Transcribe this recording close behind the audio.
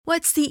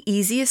What's the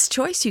easiest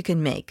choice you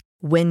can make?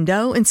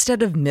 Window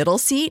instead of middle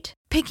seat?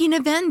 Picking a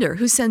vendor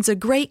who sends a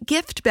great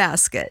gift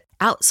basket?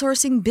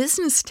 Outsourcing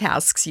business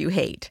tasks you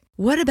hate?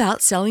 What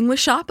about selling with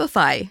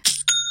Shopify?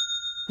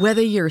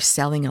 Whether you're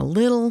selling a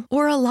little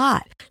or a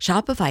lot,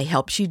 Shopify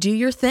helps you do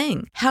your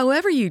thing,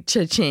 however you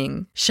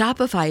cha-ching.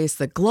 Shopify is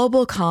the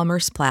global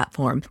commerce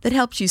platform that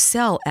helps you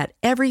sell at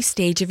every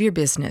stage of your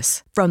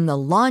business. From the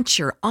launch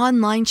your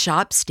online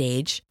shop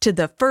stage to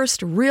the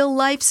first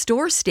real-life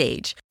store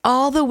stage,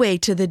 all the way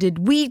to the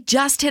did we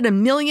just hit a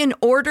million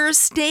orders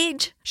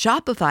stage.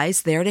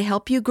 Shopify's there to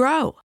help you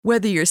grow.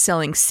 Whether you're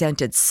selling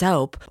scented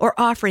soap or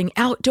offering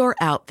outdoor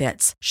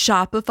outfits,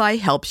 Shopify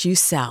helps you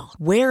sell.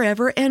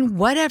 Wherever and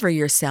whatever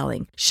you're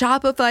selling,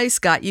 Shopify's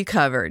got you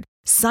covered.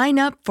 Sign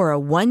up for a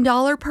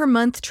 $1 per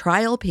month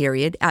trial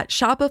period at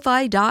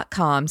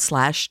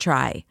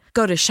shopify.com/try.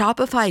 Go to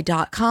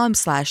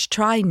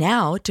shopify.com/try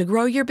now to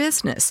grow your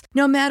business,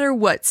 no matter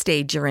what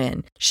stage you're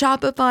in.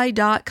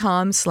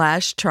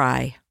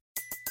 Shopify.com/try.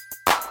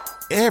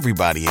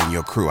 Everybody in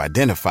your crew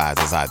identifies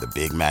as either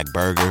Big Mac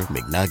Burger,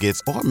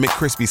 McNuggets, or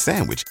McCrispy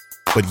Sandwich.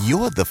 But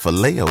you're the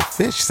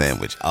Filet-O-Fish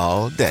Sandwich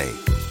all day.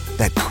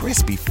 That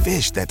crispy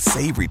fish, that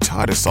savory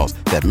tartar sauce,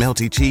 that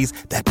melty cheese,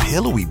 that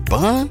pillowy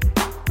bun.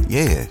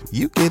 Yeah,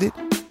 you get it.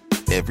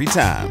 Every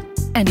time.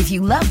 And if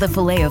you love the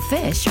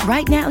Filet-O-Fish,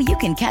 right now you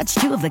can catch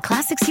two of the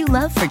classics you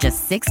love for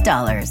just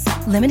 $6.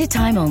 Limited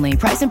time only.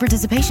 Price and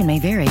participation may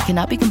vary.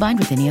 Cannot be combined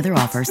with any other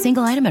offer.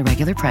 Single item at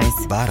regular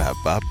price.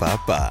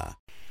 Ba-da-ba-ba-ba.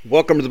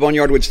 Welcome to the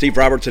Boneyard with Steve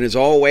Robertson. As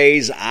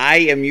always, I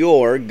am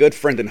your good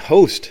friend and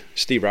host,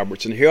 Steve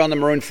Robertson, here on the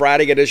Maroon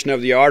Friday edition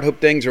of The Yard.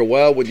 Hope things are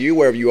well with you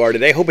wherever you are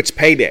today. Hope it's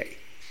payday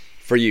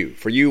for you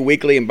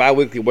weekly and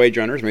bi-weekly wage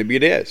earners. Maybe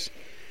it is.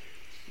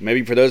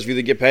 Maybe for those of you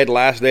that get paid the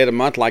last day of the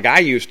month like I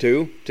used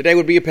to, today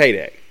would be a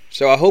payday.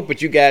 So I hope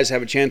that you guys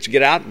have a chance to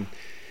get out and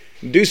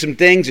do some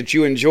things that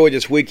you enjoy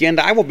this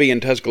weekend. I will be in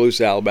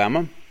Tuscaloosa,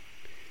 Alabama.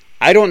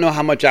 I don't know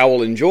how much I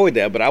will enjoy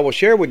that, but I will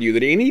share with you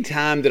that any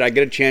time that I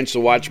get a chance to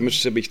watch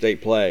Mississippi State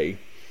play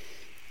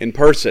in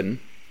person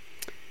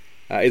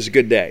is a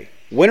good day.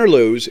 Win or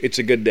lose, it's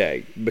a good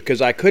day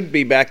because I could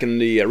be back in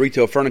the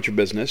retail furniture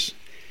business.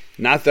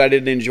 Not that I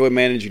didn't enjoy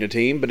managing a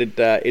team, but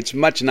it's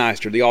much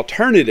nicer. The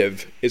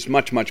alternative is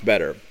much, much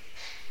better.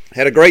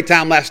 Had a great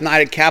time last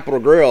night at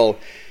Capitol Grill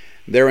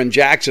there in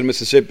Jackson,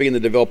 Mississippi in the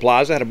DeVille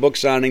Plaza. Had a book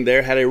signing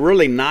there. Had a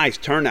really nice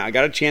turnout.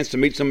 Got a chance to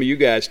meet some of you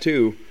guys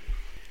too.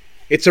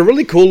 It's a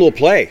really cool little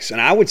place, and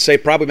I would say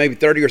probably maybe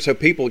 30 or so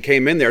people that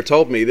came in there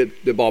told me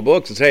that bought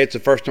books and say, hey, it's the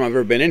first time I've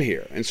ever been in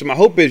here. And so my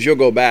hope is you'll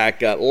go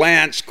back.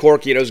 Lance,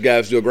 Corky, those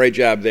guys do a great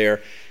job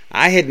there.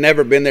 I had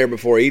never been there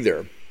before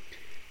either.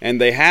 And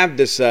they have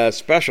this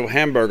special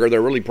hamburger they're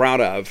really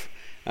proud of.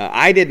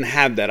 I didn't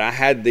have that. I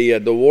had the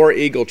War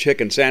Eagle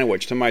chicken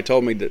sandwich. Somebody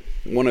told me that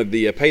one of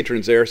the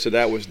patrons there said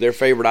that was their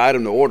favorite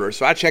item to order.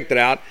 So I checked it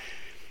out.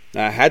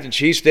 Had the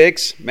cheese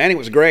sticks. Man, it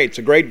was great. It's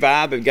a great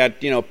vibe. They've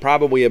got,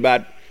 probably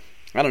about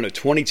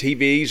 20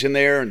 TVs in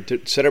there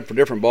and set up for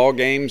different ball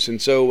games. And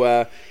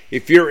so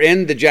if you're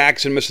in the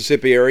Jackson,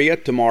 Mississippi area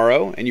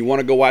tomorrow and you want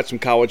to go watch some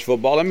college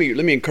football, let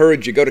me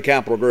encourage you, go to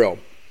Capitol Grill.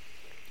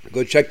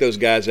 Go check those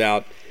guys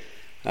out.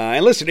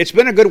 And listen, it's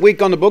been a good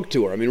week on the book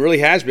tour. I mean, it really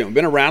has been. We've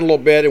been around a little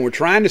bit, and we're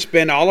trying to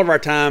spend all of our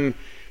time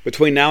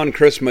between now and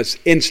Christmas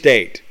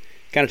in-state,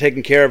 kind of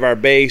taking care of our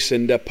base.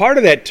 And part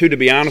of that, too, to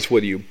be honest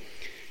with you,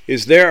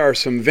 is there are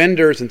some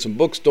vendors and some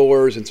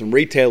bookstores and some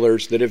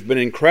retailers that have been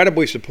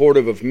incredibly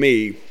supportive of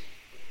me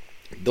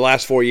the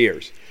last 4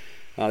 years.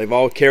 They've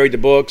all carried the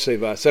books.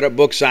 They've set up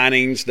book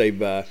signings. They've,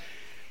 done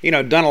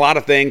a lot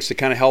of things to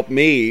kind of help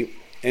me.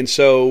 And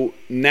so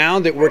now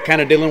that we're kind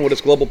of dealing with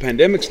this global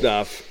pandemic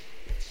stuff,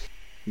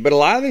 but a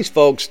lot of these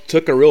folks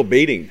took a real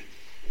beating,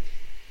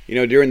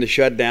 during the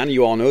shutdown.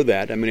 You all know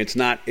that. I mean, it's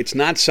not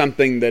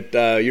something that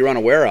you're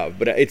unaware of.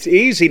 But it's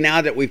easy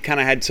now that we've kind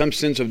of had some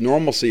sense of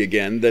normalcy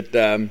again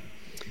that,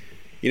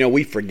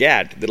 we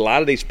forget that a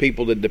lot of these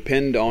people that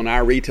depend on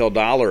our retail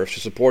dollars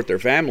to support their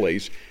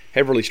families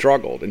have really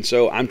struggled. And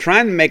so I'm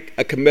trying to make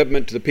a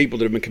commitment to the people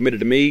that have been committed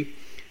to me.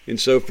 And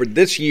so for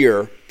this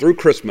year, through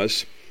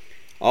Christmas,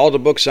 all the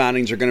book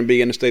signings are going to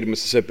be in the state of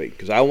Mississippi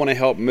because I want to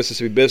help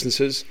Mississippi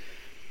businesses.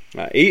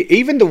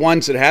 Even the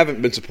ones that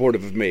haven't been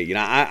supportive of me.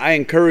 I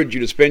encourage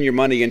you to spend your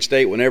money in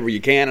state whenever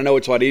you can. I know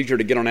it's a lot easier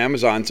to get on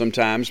Amazon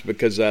sometimes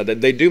because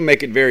they do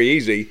make it very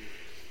easy.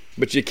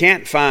 But you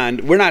can't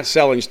we're not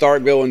selling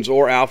Stark Villains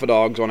or Alpha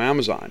Dogs on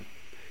Amazon.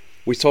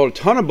 We sold a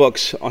ton of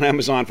books on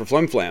Amazon for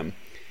Flim Flam.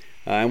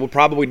 And we'll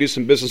probably do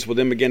some business with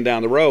them again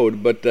down the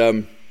road. But,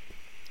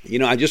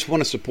 I just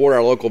want to support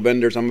our local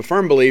vendors. I'm a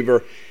firm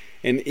believer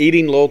in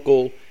eating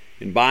local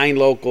and buying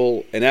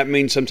local, and that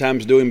means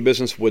sometimes doing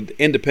business with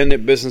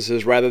independent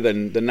businesses rather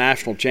than the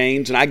national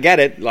chains. And I get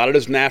it. A lot of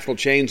those national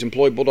chains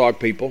employ Bulldog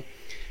people,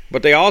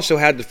 but they also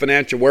had the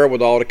financial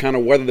wherewithal to kind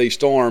of weather these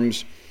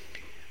storms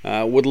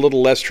with a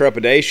little less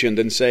trepidation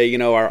than, say,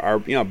 our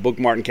Book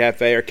Martin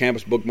Cafe or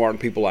Campus Book Martin,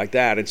 people like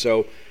that. And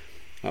so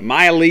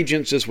my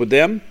allegiance is with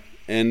them,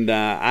 And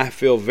I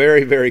feel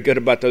very, very good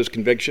about those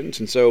convictions.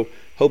 And so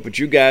hope that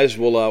you guys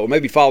will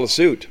maybe follow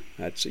suit.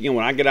 That's, when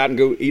I get out and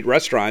go eat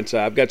restaurants,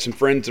 I've got some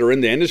friends that are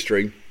in the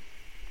industry.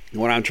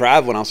 When I'm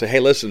traveling, I'll say,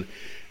 hey, listen,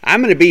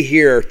 I'm going to be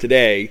here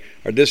today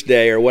or this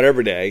day or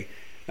whatever day.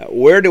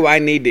 Where do I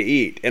need to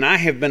eat? And I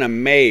have been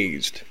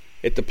amazed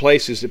at the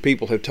places that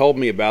people have told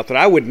me about that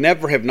I would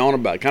never have known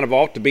about, kind of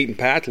off the beaten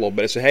path a little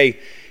bit. I say, hey,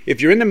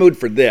 if you're in the mood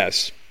for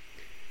this,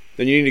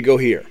 then you need to go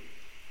here.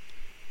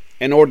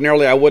 And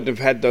ordinarily, I wouldn't have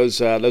had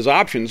those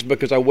options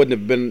because I wouldn't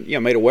have been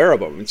made aware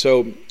of them. And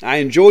so I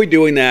enjoy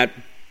doing that.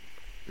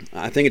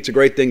 I think it's a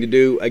great thing to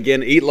do.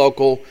 Again, eat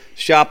local,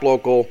 shop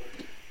local,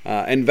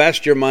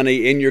 invest your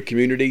money in your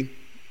community.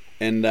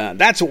 And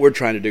that's what we're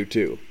trying to do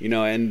too.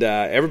 And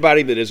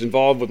everybody that is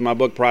involved with my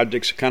book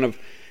projects kind of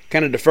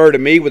defer to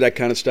me with that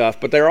kind of stuff.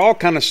 But they're all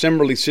kind of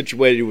similarly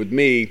situated with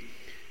me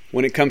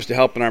when it comes to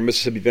helping our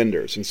Mississippi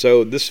vendors. And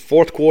so this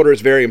fourth quarter is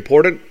very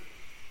important,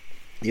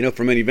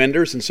 for many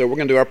vendors. And so we're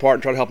going to do our part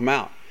and try to help them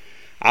out.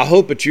 I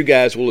hope that you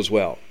guys will as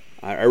well.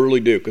 I really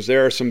do, because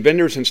there are some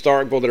vendors in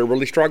Starkville that are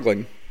really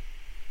struggling.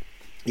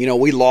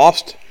 We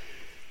lost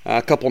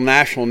a couple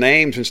national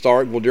names in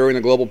Starkville during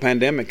the global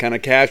pandemic, kind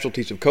of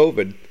casualties of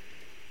COVID.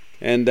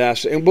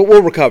 But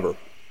we'll recover.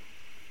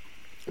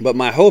 But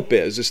my hope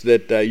is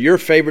that your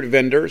favorite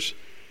vendors,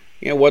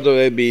 whether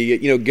they be,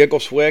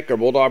 Giggleswick or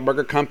Bulldog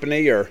Burger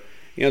Company or,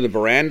 the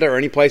Veranda or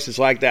any places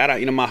like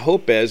that, my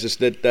hope is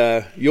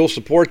that you'll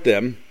support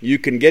them. You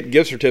can get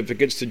gift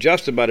certificates to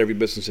just about every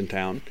business in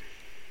town.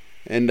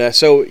 And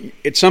so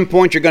at some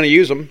point you're going to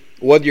use them,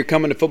 whether you're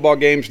coming to football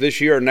games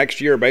this year or next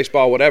year or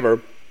baseball,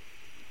 whatever.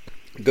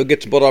 Go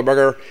get some Bulldog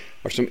Burger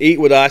or some Eat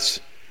With Us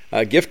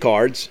gift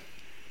cards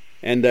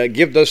and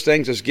give those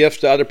things as gifts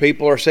to other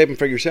people or save them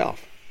for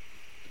yourself.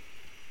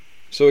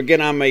 So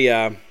again, I'm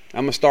a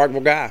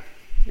Starkville guy,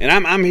 and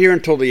I'm here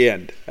until the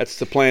end. That's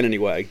the plan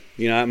anyway.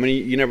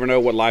 You never know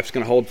what life's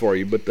going to hold for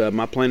you, but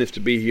my plan is to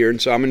be here,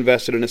 and so I'm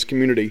invested in this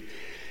community,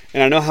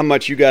 and I know how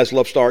much you guys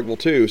love Starkville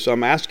too. So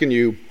I'm asking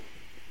you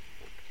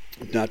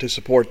to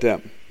support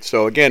them.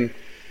 So again,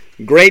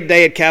 great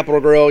day at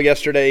Capitol Grill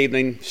yesterday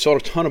evening.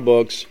 Sold a ton of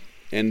books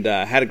and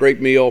had a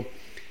great meal,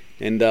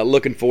 and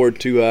looking forward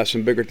to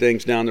some bigger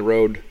things down the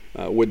road.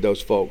 With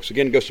those folks.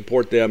 Again, go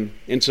support them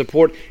and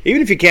support,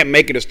 even if you can't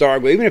make it to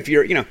Starkville, even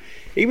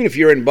if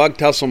you're in Bug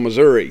Tussle,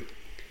 Missouri,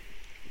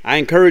 I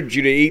encourage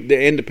you to eat the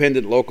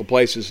independent local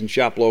places and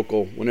shop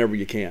local whenever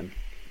you can.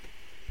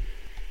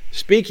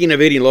 Speaking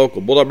of eating local,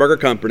 Bulldog Burger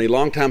Company,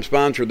 longtime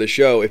sponsor of the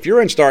show. If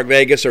you're in Stark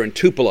Vegas or in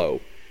Tupelo,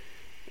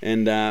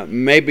 and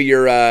maybe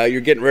you're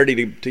getting ready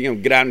to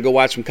get out and go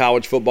watch some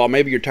college football,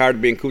 maybe you're tired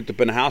of being cooped up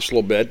in the house a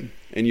little bit,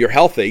 and you're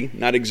healthy,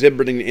 not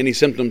exhibiting any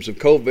symptoms of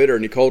COVID or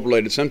any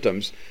cold-related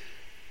symptoms,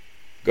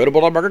 go to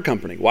Bulldog Burger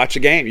Company. Watch the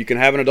game. You can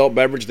have an adult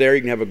beverage there.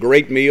 You can have a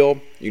great meal.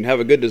 You can have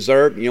a good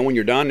dessert. When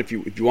you're done, if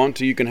you want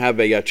to, you can have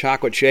a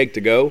chocolate shake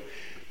to go.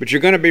 But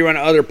you're going to be around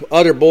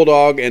other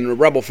Bulldog and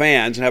Rebel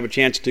fans and have a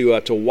chance to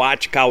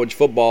watch college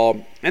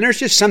football. And there's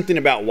just something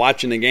about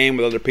watching the game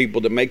with other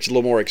people that makes it a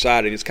little more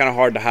exciting. It's kind of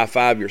hard to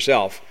high-five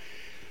yourself.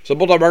 So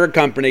Bulldog Burger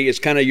Company is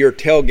kind of your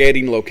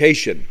tailgating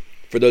location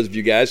for those of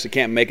you guys that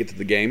can't make it to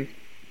the game.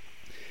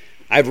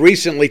 I've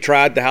recently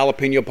tried the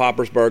Jalapeno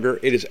Poppers Burger.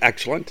 It is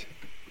excellent.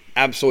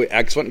 Absolutely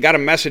excellent. Got a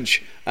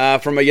message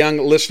from a young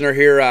listener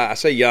here. I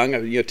say young,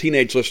 a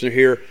teenage listener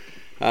here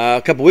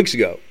a couple weeks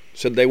ago.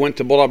 Said they went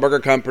to Bulldog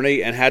Burger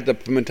Company and had the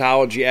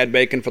Pimentology add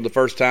bacon for the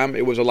first time.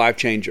 It was a life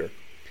changer.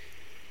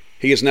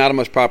 He is now the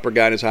most popular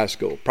guy in his high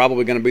school.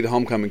 Probably going to be the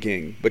homecoming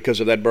king because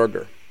of that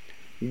burger.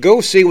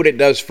 Go see what it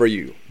does for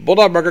you.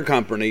 Bulldog Burger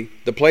Company,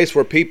 the place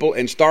where people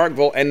in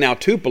Starkville and now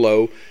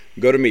Tupelo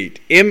go to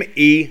meet.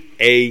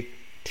 MEAT.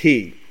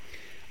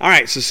 All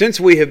right, so since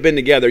we have been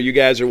together, you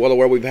guys are well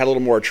aware we've had a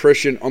little more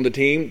attrition on the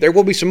team. There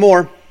will be some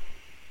more.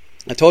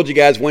 I told you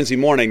guys Wednesday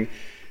morning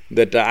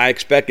that I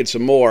expected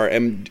some more.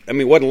 And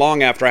it wasn't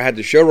long after I had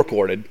the show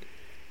recorded.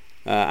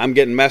 I'm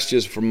getting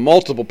messages from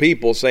multiple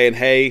people saying,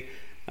 hey,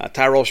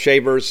 Tyrell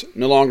Shavers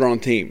no longer on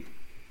the team.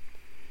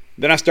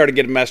 Then I started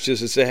getting messages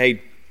that say,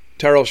 hey,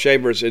 Tyrell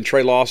Shavers and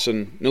Trey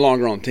Lawson no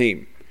longer on the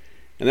team.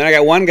 And then I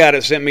got one guy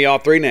that sent me all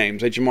three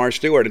names, Jamar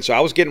Stewart. And so I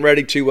was getting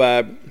ready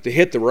to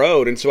hit the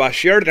road. And so I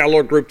shared it in our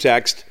little group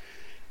text,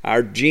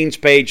 our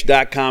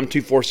genespage.com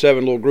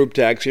 247 little group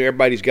text.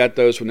 Everybody's got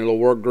those from their little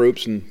work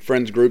groups and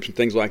friends groups and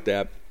things like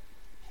that.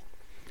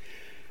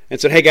 And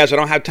said, hey, guys, I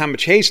don't have time to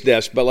chase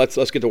this, but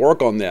let's get to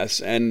work on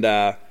this. And,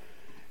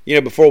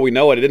 before we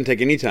know it didn't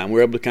take any time. We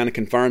were able to kind of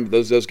confirm that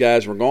those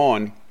guys were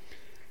gone.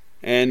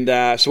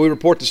 And so we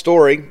report the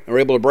story, and we're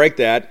able to break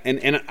that.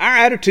 And our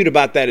attitude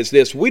about that is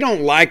this. We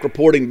don't like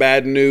reporting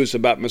bad news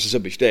about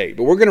Mississippi State,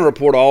 but we're going to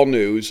report all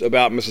news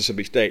about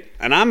Mississippi State.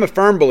 And I'm a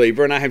firm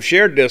believer, and I have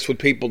shared this with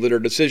people that are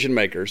decision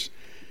makers,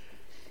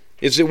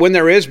 is that when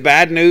there is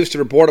bad news to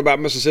report about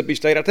Mississippi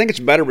State, I think it's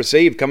better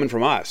received coming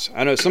from us.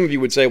 I know some of you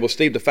would say, well,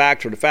 Steve, the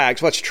facts are the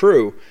facts. Well, that's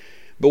true.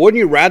 But wouldn't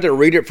you rather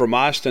read it from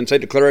us than, say,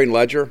 the Clarion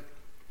Ledger?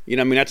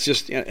 That's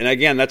just – and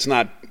again, that's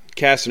not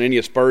casting any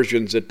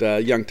aspersions at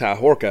young Ty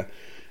Horka.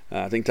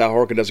 I think Ty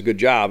Horka does a good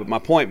job. But my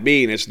point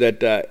being is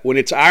that when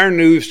it's our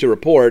news to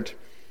report,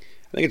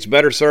 I think it's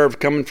better served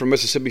coming from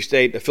Mississippi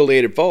State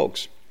affiliated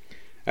folks.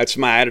 That's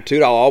my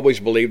attitude. I'll always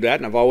believe that,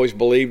 and I've always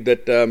believed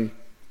that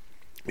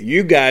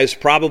you guys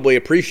probably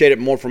appreciate it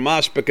more from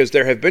us because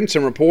there have been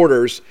some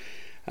reporters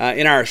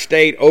in our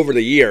state over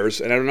the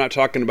years, and I'm not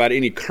talking about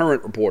any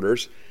current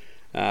reporters,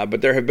 but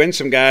there have been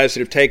some guys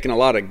that have taken a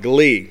lot of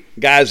glee,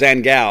 guys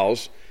and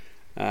gals.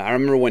 I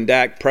remember when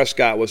Dak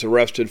Prescott was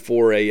arrested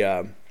for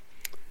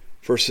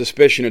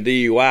suspicion of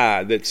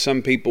DUI, that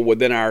some people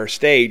within our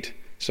state,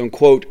 some,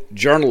 quote,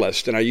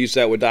 journalists, and I use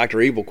that with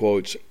Dr. Evil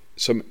quotes,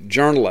 some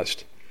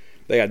journalists,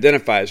 they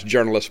identify as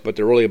journalists, but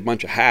they're really a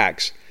bunch of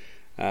hacks.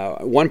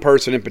 One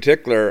person in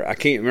particular, I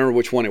can't remember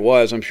which one it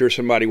was, I'm sure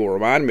somebody will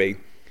remind me,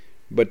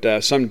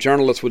 but some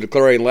journalist with the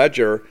Clarion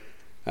Ledger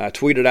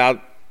tweeted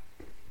out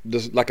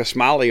like a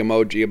smiley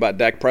emoji about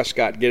Dak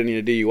Prescott getting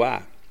a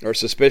DUI or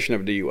suspicion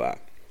of DUI.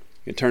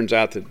 It turns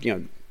out that,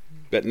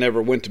 that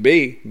never went to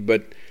be,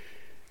 but,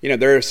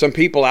 there are some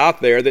people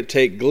out there that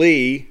take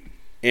glee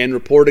in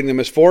reporting the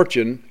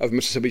misfortune of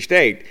Mississippi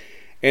State.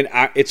 And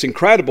it's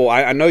incredible.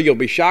 I know you'll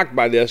be shocked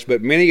by this,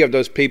 but many of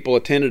those people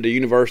attended the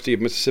University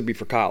of Mississippi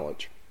for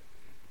college.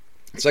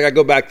 It's like I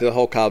go back to the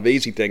whole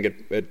Calvisi thing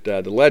at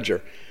the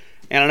Ledger.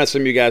 And I know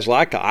some of you guys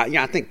like Kyle.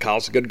 I think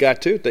Kyle's a good guy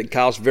too. I think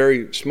Kyle's a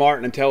very smart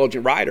and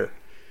intelligent writer.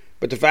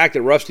 But the fact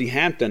that Rusty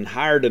Hampton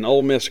hired an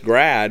Ole Miss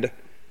grad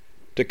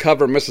to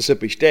cover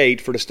Mississippi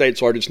State for the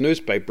state's largest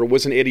newspaper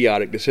was an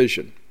idiotic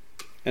decision.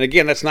 And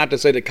again, that's not to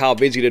say that Kyle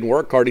Veazey didn't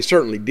work hard. He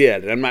certainly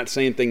did. And I'm not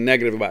saying anything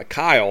negative about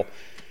Kyle,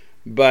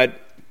 but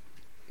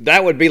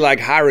that would be like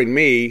hiring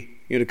me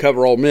to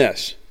cover Ole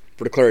Miss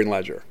for the Clarion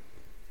Ledger.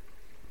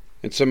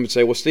 And some would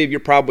say, well, Steve, you're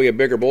probably a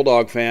bigger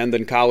Bulldog fan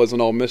than Kyle is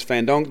an Ole Miss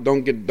fan.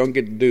 Don't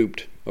get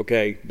duped,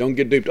 okay? Don't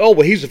get duped. Oh,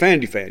 well, he's a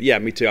Vandy fan. Yeah,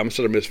 me too. I'm a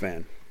Southern Miss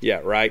fan.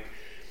 Yeah, right?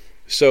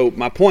 So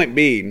my point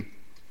being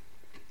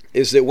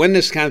is that when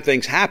this kind of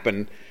things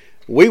happen,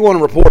 we want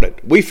to report it.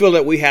 We feel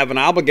that we have an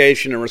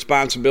obligation and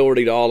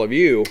responsibility to all of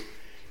you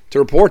to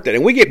report that.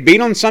 And we get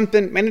beat on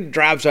something, man, it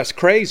drives us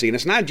crazy. And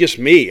it's not just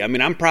me. I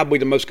mean, I'm probably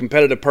the most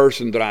competitive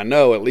person that I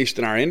know, at least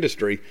in our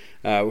industry,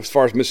 as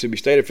far as Mississippi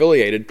State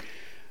affiliated.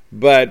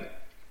 But,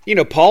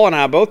 Paul and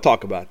I both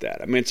talk about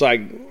that. I mean, it's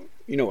like,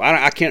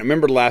 I can't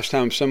remember the last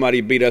time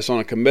somebody beat us on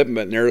a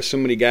commitment. And there are so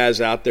many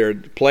guys out there,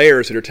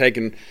 players that are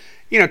taking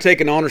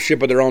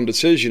ownership of their own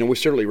decision, and we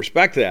certainly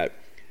respect that.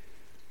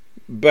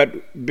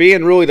 But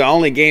being really the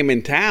only game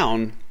in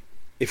town,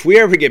 if we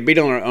ever get beat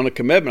on a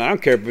commitment, I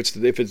don't care if it's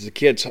the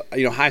kid's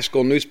high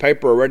school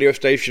newspaper or radio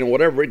station or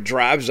whatever, it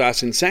drives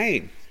us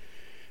insane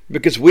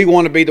because we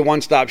want to be the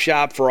one-stop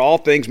shop for all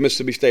things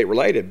Mississippi State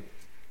related.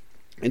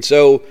 And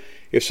so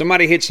if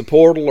somebody hits the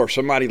portal or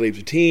somebody leaves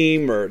a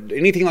team or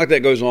anything like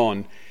that goes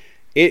on,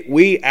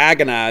 we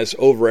agonize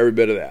over every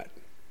bit of that.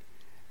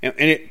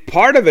 And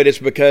part of it is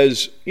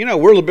because, we're a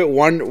little bit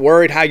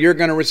worried how you're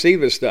going to receive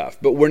this stuff.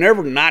 But we're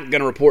never not going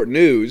to report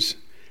news.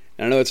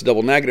 And I know it's a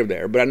double negative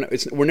there. But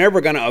we're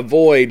never going to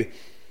avoid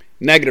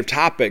negative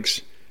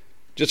topics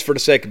just for the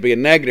sake of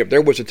being negative.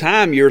 There was a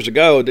time years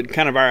ago that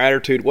kind of our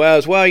attitude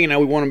was, well, we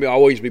want to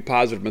always be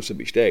positive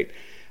Mississippi State.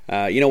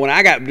 When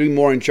I got to be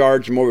more in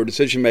charge and more of a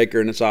decision maker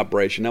in this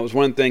operation, that was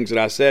one of the things that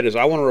I said is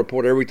I want to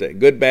report everything,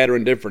 good, bad, or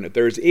indifferent. If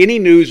there's any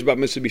news about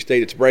Mississippi State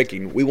that's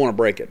breaking, we want to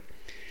break it.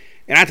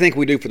 And I think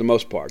we do for the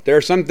most part. There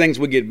are some things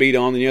we get beat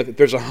on. If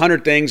there's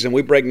 100 things and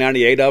we break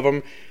 98 of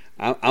them,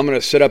 I'm going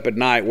to sit up at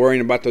night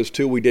worrying about those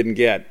 2 we didn't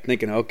get,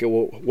 thinking, okay,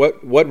 well,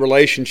 what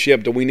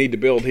relationship do we need to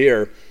build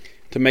here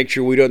to make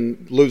sure we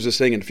don't lose this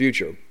thing in the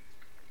future?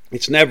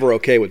 It's never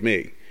okay with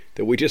me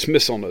that we just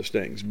miss on those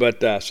things.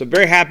 But so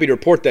very happy to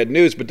report that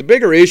news. But the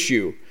bigger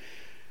issue,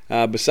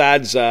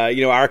 besides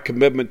our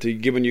commitment to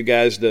giving you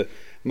guys the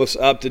most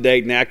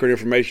up-to-date and accurate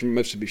information from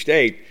Mississippi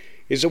State,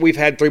 is that we've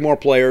had 3 more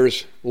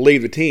players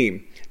leave the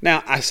team.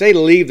 Now, I say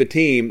leave the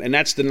team, and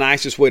that's the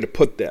nicest way to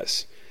put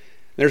this.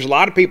 There's a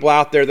lot of people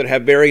out there that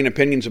have varying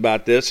opinions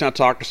about this. And I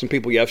talked to some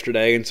people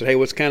yesterday and said, hey,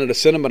 what's kind of the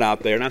sentiment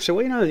out there? And I said,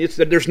 well,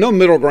 there's no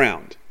middle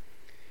ground.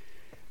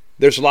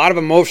 There's a lot of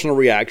emotional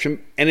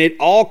reaction, and it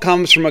all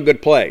comes from a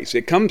good place.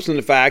 It comes from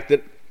the fact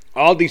that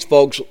all these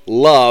folks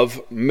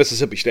love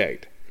Mississippi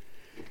State.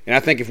 And I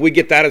think if we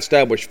get that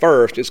established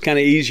first, it's kind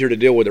of easier to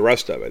deal with the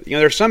rest of it.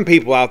 There's some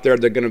people out there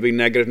that are going to be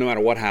negative no matter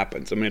what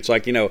happens. I mean, it's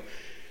like,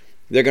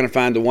 they're going to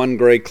find the one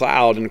gray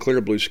cloud in a clear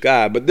blue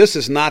sky. But this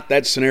is not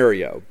that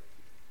scenario.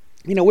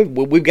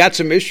 We've got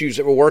some issues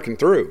that we're working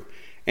through.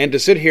 And to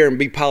sit here and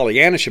be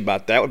Pollyannish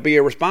about that would be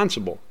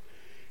irresponsible.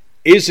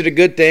 Is it a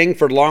good thing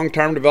for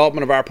long-term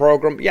development of our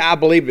program? Yeah, I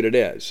believe it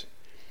is.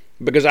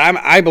 Because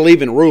I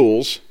believe in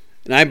rules,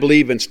 and I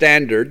believe in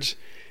standards,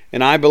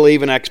 and I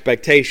believe in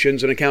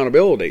expectations and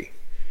accountability.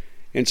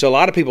 And so a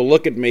lot of people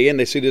look at me and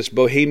they see this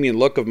bohemian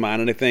look of mine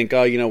and they think,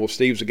 well,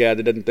 Steve's a guy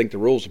that doesn't think the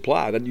rules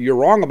apply. You're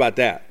wrong about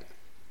that.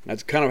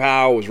 That's kind of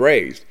how I was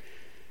raised.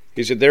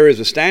 He said there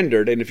is a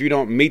standard, and if you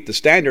don't meet the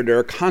standard, there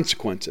are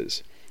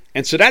consequences.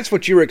 And so that's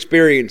what you're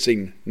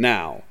experiencing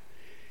now.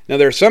 Now,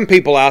 there are some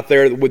people out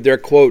there with their,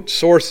 quote,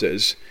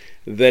 sources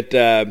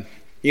that,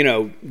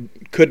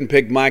 couldn't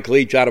pick Mike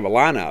Leach out of a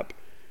lineup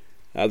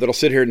that'll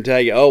sit here and tell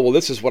you, oh, well,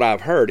 this is what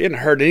I've heard. It didn't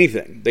heard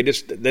anything.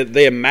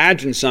 They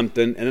imagine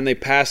something, and then they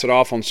pass it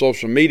off on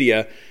social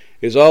media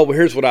is, oh, well,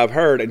 here's what I've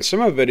heard. And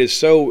some of it is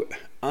so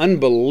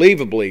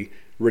unbelievably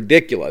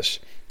ridiculous,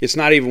 it's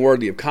not even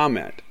worthy of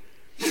comment.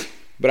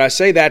 But I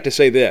say that to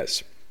say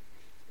this.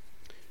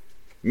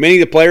 Many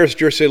of the players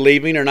that you're seeing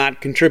leaving are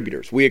not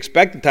contributors. We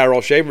expected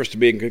Tyrell Shavers to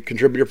be a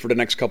contributor for the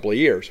next couple of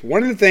years.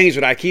 One of the things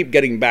that I keep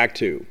getting back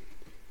to,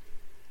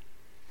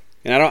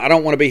 and I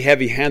don't want to be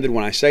heavy-handed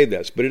when I say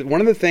this, but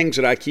one of the things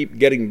that I keep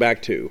getting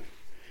back to,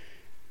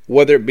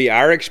 whether it be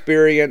our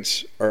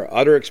experience or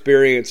other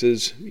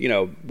experiences,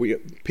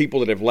 people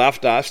that have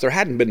left us, there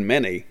hadn't been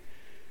many.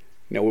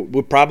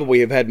 We probably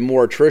have had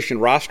more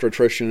roster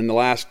attrition in the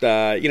last,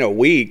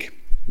 week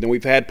than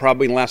we've had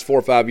probably in the last 4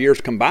 or 5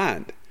 years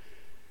combined.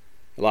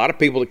 A lot of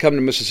people that come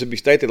to Mississippi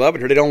State, they love it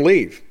here, they don't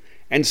leave.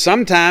 And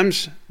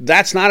sometimes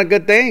that's not a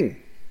good thing.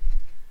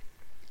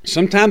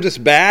 Sometimes it's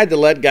bad to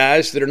let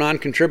guys that are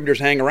non-contributors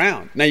hang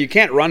around. Now, you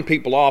can't run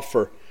people off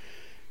for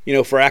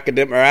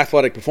academic or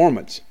athletic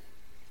performance.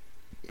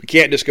 You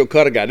can't just go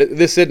cut a guy.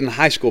 This isn't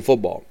high school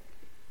football.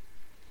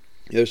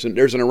 There's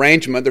an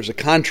arrangement, there's a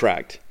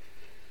contract.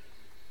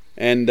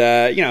 And,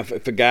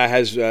 if a guy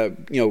has,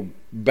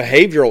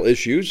 behavioral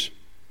issues,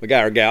 a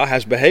guy or gal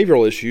has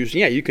behavioral issues,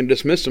 you can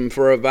dismiss them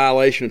for a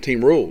violation of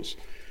team rules.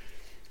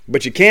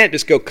 But you can't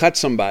just go cut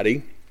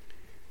somebody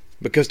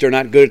because they're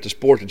not good at the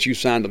sport that you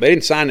signed them. They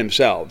didn't sign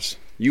themselves.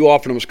 You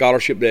offered them a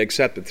scholarship, they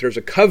accepted. There's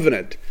a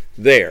covenant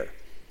there.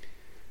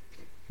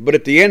 But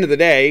at the end of the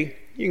day,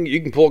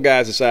 you can pull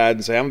guys aside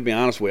and say, I'm going to be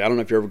honest with you, I don't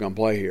know if you're ever going to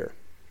play here.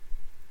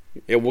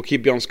 We'll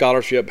keep you on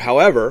scholarship.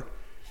 However,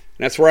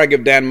 and that's where I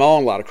give Dan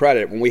Mullen a lot of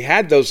credit. When we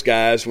had those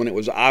guys, when it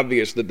was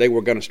obvious that they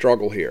were going to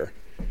struggle here,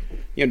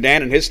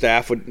 Dan and his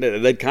staff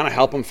they'd kind of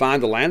help them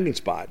find the landing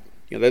spot.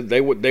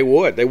 They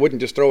wouldn't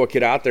just throw a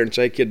kid out there and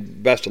say,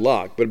 kid, best of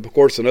luck. But of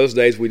course, in those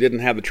days, we didn't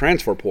have the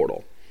transfer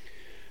portal.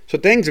 So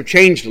things have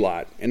changed a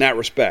lot in that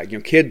respect.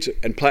 Kids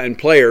and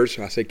players,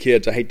 I say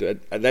kids, I hate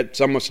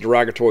that's almost a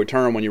derogatory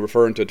term when you're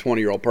referring to a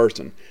 20-year-old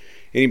person.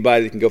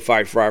 Anybody that can go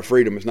fight for our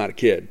freedom is not a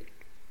kid.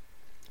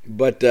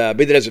 But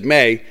be that as it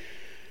may,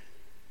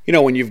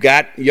 when you've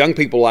got young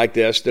people like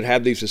this that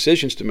have these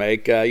decisions to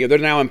make, they're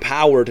now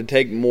empowered to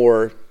take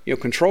more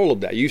control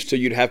of that. Used to,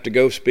 you'd have to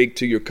go speak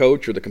to your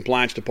coach or the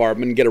compliance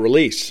department and get a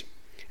release.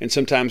 And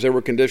sometimes there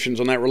were conditions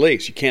on that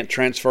release. You can't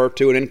transfer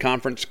to an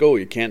in-conference school.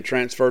 You can't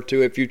transfer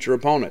to a future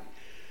opponent.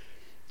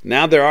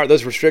 Now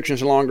those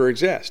restrictions no longer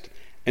exist.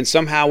 And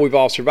somehow we've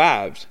all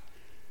survived.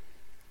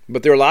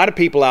 But there are a lot of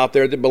people out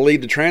there that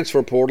believe the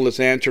transfer portal is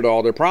the answer to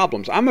all their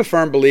problems. I'm a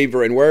firm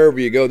believer in wherever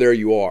you go, there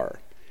you are.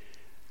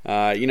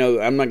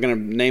 I'm not going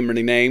to name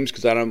any names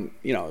because I don't,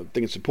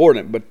 think it's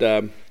important.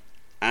 But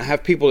I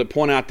have people that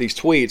point out these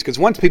tweets because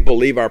once people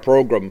leave our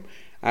program,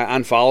 I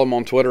unfollow them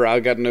on Twitter.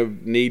 I've got no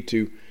need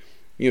to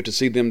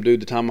see them do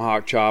the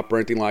tomahawk chop or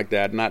anything like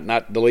that.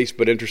 Not the least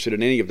bit interested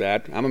in any of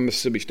that. I'm a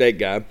Mississippi State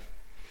guy,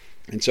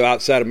 and so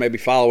outside of maybe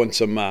following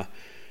some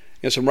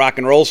rock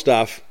and roll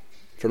stuff,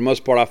 for the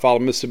most part, I follow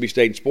Mississippi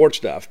State and sports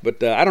stuff.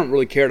 But I don't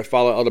really care to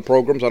follow other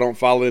programs. I don't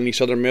follow any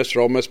Southern Miss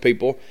or Ole Miss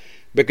people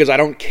because I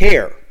don't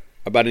care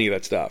about any of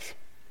that stuff.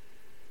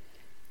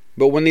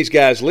 But when these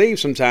guys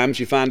leave, sometimes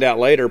you find out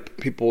later,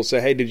 people will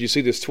say, hey, did you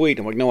see this tweet?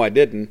 I'm like, no, I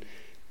didn't.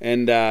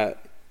 And,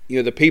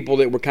 the people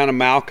that were kind of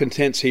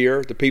malcontents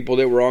here, the people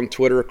that were on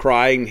Twitter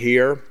crying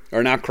here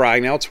are now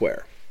crying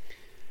elsewhere.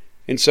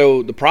 And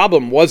so the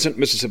problem wasn't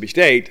Mississippi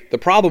State. The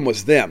problem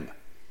was them.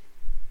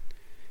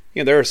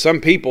 There are some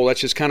people,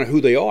 that's just kind of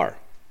who they are.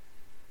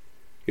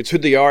 It's who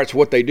they are. It's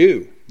what they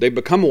do. They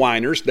become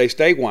whiners. They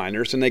stay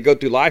whiners, and they go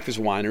through life as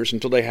whiners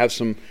until they have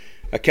some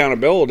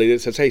accountability that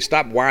says, hey,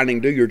 stop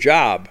whining, do your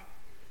job.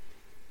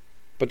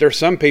 But there's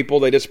some people,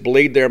 they just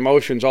bleed their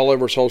emotions all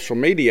over social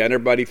media, and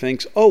everybody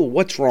thinks, oh,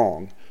 what's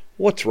wrong?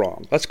 What's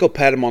wrong? Let's go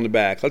pat them on the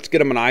back. Let's get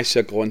them an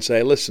icicle and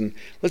say, listen,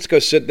 let's go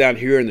sit down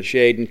here in the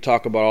shade and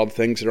talk about all the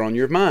things that are on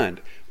your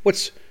mind.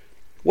 What's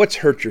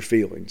hurt your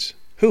feelings?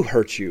 Who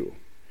hurt you?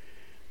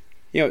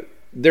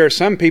 There are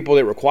some people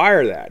that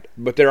require that,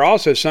 but there are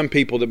also some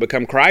people that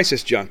become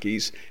crisis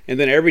junkies, and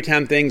then every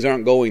time things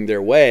aren't going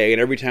their way and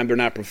every time they're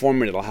not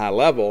performing at a high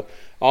level,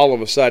 all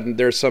of a sudden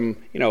there's some,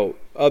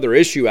 other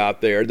issue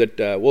out there that,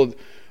 I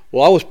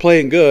was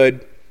playing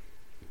good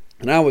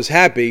and I was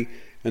happy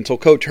until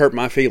coach hurt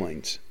my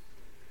feelings.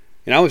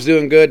 And I was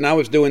doing good and I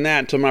was doing that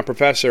until my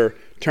professor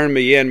turned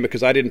me in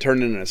because I didn't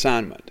turn in an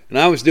assignment. And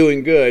I was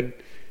doing good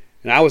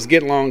and I was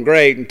getting along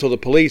great until the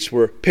police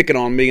were picking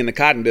on me in the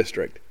Cotton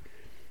District.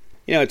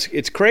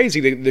 It's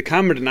crazy. The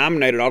common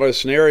denominator in all those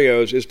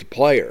scenarios is the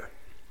player.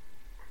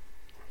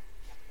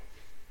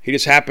 He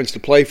just happens to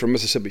play for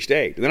Mississippi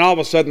State. And then all of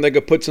a sudden they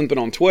go put something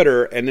on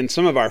Twitter, and then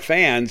some of our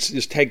fans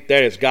just take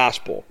that as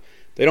gospel.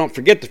 They don't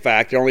forget the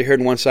fact they're only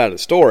hearing one side of the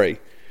story.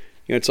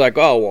 It's like,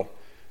 oh,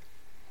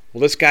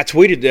 well, this guy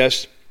tweeted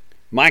this.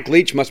 Mike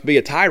Leach must be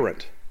a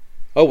tyrant.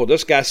 Oh, well,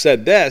 this guy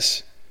said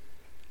this.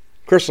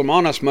 Chris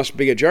Lemonis must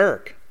be a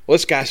jerk. Well,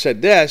 this guy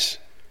said this.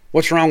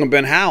 What's wrong with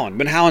Ben Howland?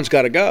 Ben Howland's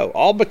got to go.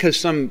 All because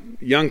some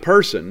young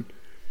person,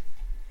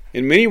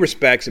 in many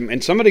respects,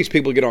 and some of these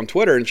people get on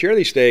Twitter and share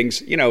these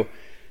things,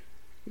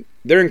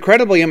 they're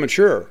incredibly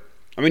immature.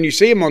 I mean, you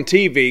see them on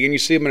TV and you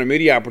see them in a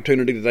media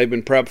opportunity that they've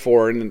been prepped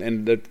for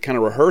and that kind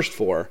of rehearsed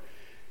for,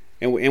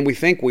 and we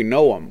think we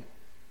know them,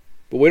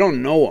 but we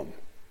don't know them.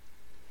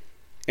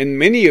 And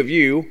many of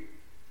you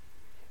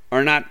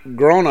are not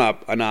grown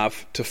up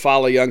enough to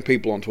follow young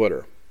people on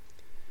Twitter.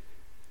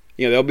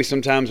 There'll be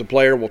sometimes a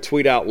player will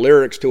tweet out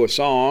lyrics to a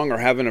song or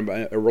having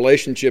a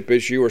relationship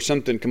issue or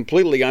something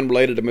completely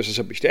unrelated to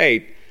Mississippi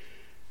State,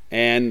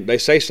 and they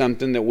say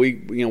something that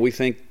we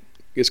think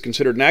is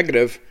considered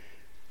negative,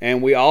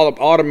 and we all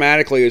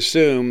automatically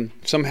assume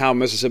somehow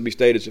Mississippi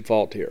State is at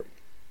fault here.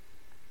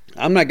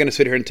 I'm not going to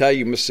sit here and tell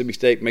you Mississippi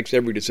State makes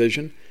every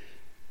decision,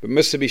 but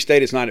Mississippi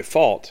State is not at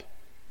fault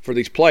for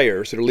these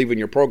players that are leaving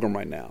your program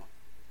right now.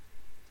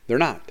 They're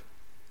not.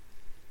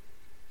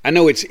 I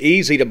know it's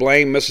easy to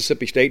blame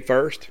Mississippi State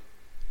first.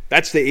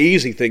 That's the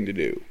easy thing to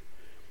do,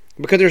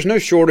 because there's no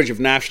shortage of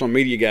national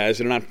media guys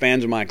that are not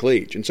fans of Mike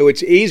Leach. And so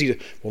it's easy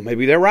to, well,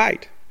 maybe they're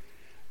right.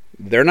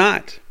 They're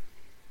not.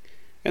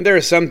 And there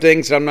are some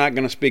things that I'm not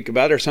going to speak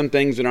about. There are some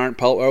things that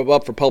aren't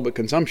up for public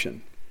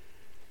consumption.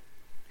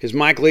 Has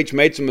Mike Leach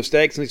made some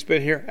mistakes since he's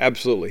been here?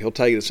 Absolutely. He'll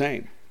tell you the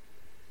same.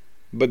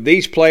 But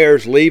these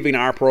players leaving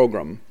our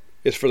program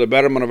is for the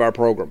betterment of our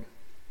program.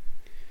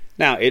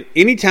 Now,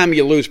 anytime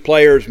you lose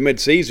players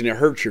mid-season, it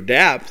hurts your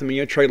depth. I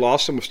mean, Trey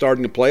Lawson was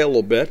starting to play a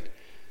little bit.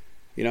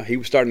 He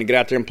was starting to get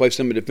out there and play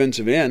some of the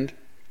defensive end.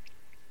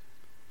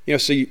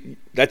 So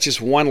that's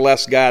just one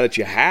less guy that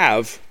you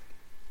have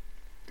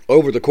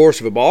over the course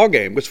of a ball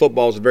game. Because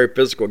football is a very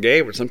physical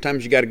game, and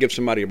sometimes you got to give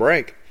somebody a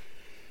break.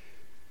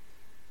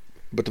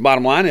 But the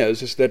bottom line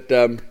is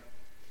that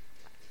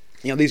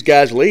these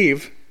guys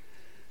leave,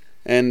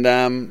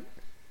 and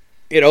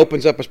it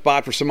opens up a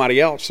spot for somebody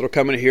else that'll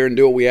come in here and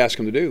do what we ask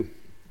them to do.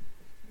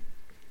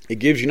 It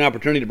gives you an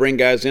opportunity to bring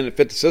guys in that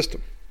fit the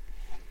system.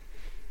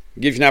 It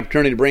gives you an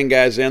opportunity to bring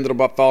guys in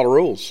that'll follow the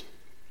rules.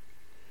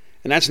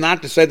 And that's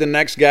not to say the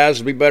next guys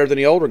will be better than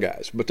the older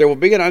guys, but there will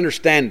be an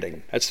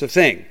understanding. That's the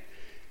thing,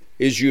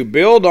 is you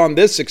build on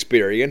this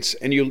experience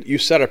and you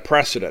set a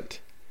precedent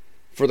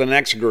for the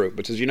next group.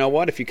 It says, you know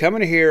what, if you come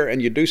in here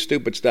and you do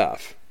stupid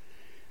stuff,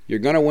 you're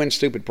going to win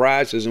stupid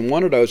prizes, and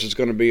one of those is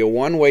going to be a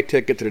one-way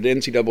ticket to the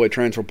NCAA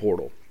transfer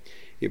portal.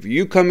 If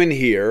you come in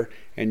here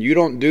and you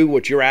don't do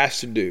what you're asked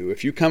to do,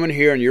 if you come in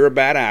here and you're a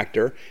bad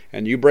actor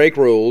and you break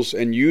rules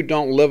and you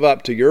don't live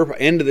up to your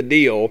end of the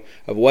deal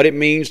of what it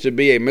means to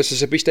be a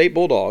Mississippi State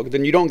Bulldog,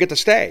 then you don't get to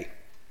stay.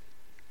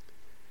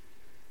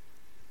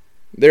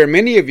 There are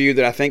many of you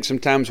that I think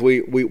sometimes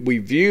we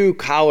view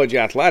college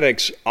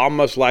athletics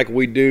almost like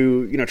we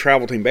do,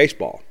 travel team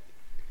baseball.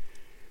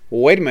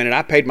 Well, wait a minute,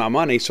 I paid my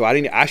money, so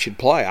I should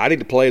play. I need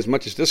to play as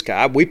much as this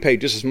guy. We paid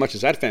just as much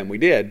as that family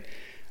did.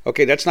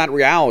 Okay, that's not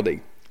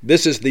reality.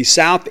 This is the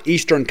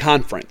Southeastern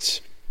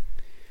Conference.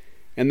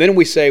 And then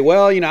we say,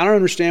 well, I don't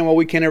understand why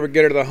we can't ever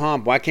get to the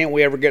hump. Why can't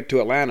we ever get to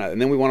Atlanta?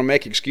 And then we want to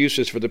make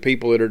excuses for the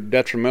people that are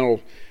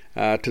detrimental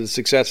to the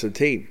success of the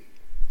team.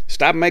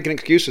 Stop making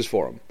excuses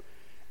for them.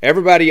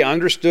 Everybody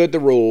understood the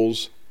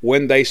rules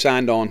when they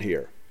signed on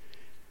here.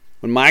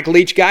 When Mike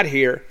Leach got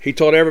here, he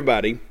told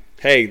everybody,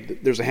 hey,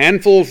 there's a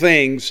handful of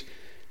things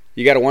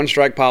you got a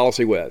one-strike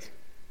policy with.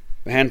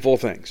 A handful of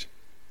things.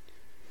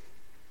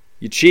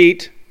 You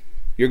cheat,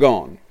 you're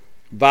gone.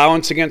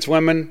 Violence against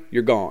women,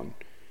 you're gone.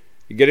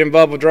 You get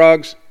involved with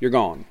drugs, you're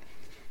gone.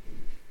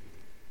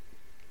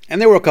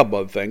 And there were a couple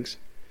other things.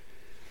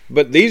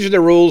 But these are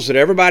the rules that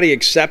everybody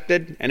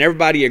accepted and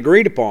everybody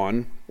agreed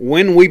upon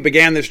when we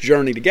began this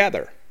journey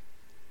together.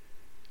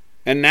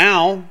 And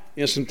now,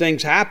 some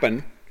things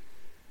happen,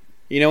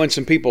 and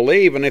some people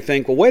leave and they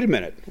think, well, wait a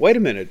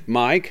minute,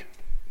 Mike,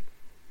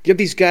 give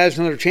these guys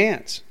another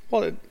chance.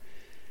 Well,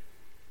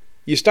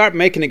 you start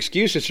making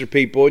excuses for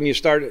people and you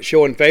start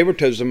showing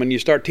favoritism and you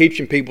start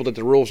teaching people that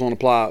the rules don't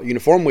apply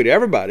uniformly to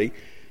everybody.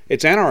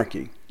 It's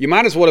anarchy. You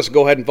might as well just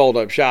go ahead and fold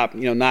up shop,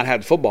 not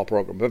have the football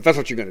program, but if that's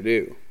what you're going to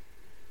do.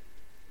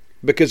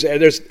 Because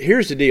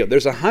here's the deal.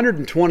 There's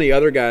 120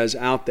 other guys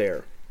out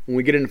there when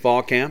we get into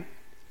fall camp.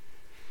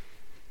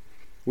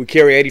 We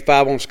carry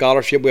 85 on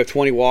scholarship. We have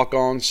 20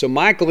 walk-ons. So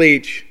Mike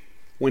Leach,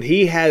 when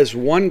he has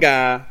one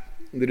guy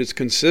that is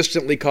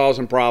consistently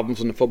causing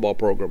problems in the football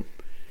program,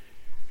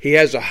 he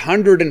has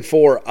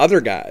 104 other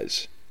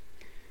guys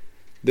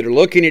that are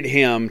looking at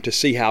him to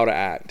see how to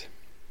act.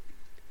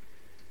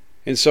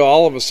 And so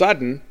all of a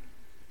sudden,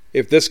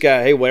 if this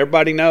guy, hey, well,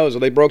 everybody knows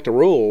they broke the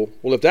rule.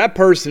 Well, if that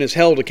person is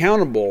held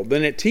accountable,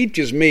 then it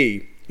teaches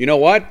me, you know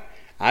what?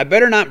 I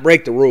better not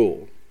break the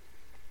rule.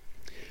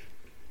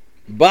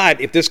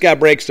 But if this guy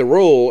breaks the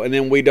rule and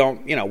then we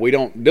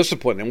don't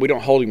discipline him, we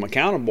don't hold him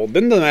accountable,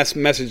 then the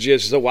message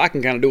is, well, I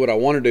can kind of do what I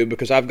want to do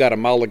because I've got a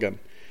mulligan.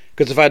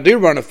 Because if I do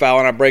run a foul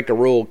and I break a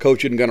rule,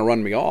 coach isn't going to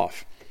run me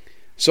off.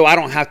 So I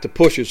don't have to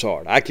push as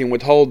hard. I can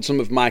withhold some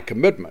of my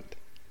commitment.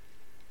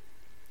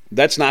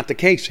 That's not the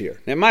case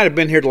here. It might have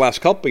been here the last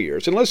couple of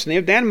years. And listen,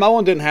 if Dan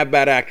Mullen didn't have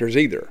bad actors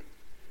either.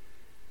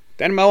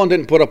 Dan Mullen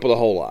didn't put up with a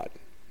whole lot.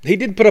 He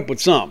did put up with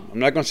some. I'm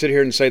not going to sit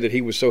here and say that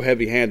he was so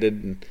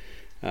heavy-handed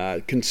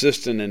and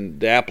consistent in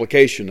the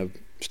application of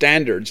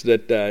standards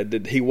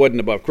that he wasn't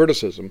above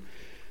criticism.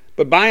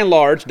 But by and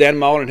large, Dan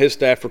Mullen and his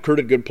staff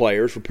recruited good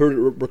players,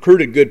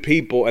 recruited good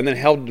people, and then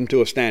held them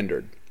to a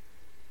standard.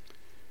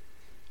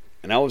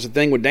 And that was the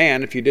thing with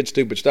Dan. If you did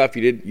stupid stuff,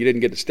 you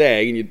didn't get to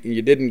stay, and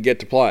you didn't get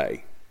to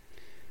play.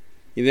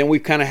 And then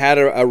we've kind of had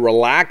a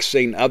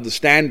relaxing of the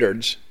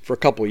standards for a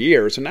couple of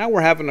years, and now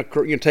we're having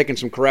taking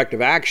some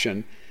corrective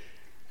action,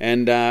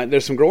 and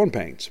there's some growing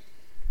pains.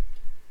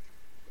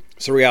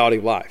 It's the reality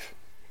of life.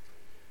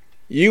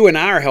 You and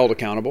I are held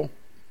accountable.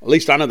 At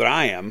least I know that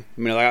I am. I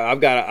mean,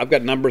 I've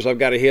got numbers I've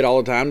got to hit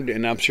all the time,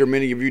 and I'm sure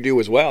many of you do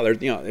as well.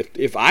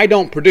 If I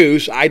don't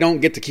produce, I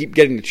don't get to keep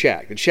getting the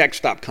check. The checks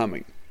stop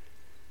coming.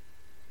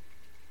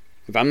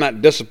 If I'm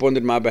not disciplined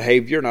in my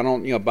behavior and I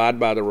don't abide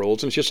by the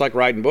rules, and it's just like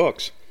writing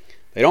books.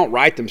 They don't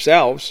write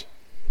themselves.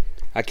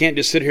 I can't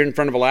just sit here in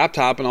front of a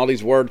laptop and all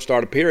these words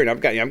start appearing. I've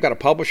got a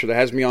publisher that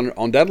has me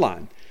on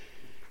deadline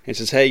and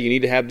says, hey, you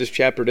need to have this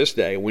chapter this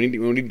day. We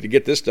need to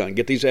get this done.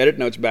 Get these edit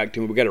notes back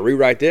to me. We've got to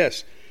rewrite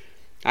this.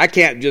 I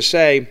can't just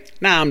say,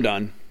 nah, I'm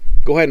done.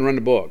 Go ahead and run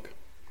the book.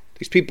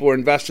 These people are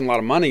investing a lot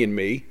of money in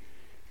me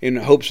in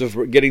hopes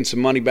of getting some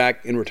money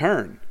back in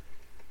return.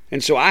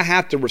 And so I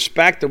have to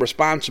respect the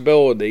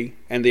responsibility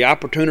and the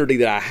opportunity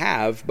that I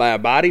have by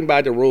abiding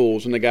by the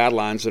rules and the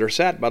guidelines that are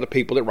set by the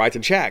people that write the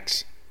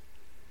checks.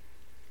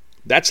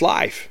 That's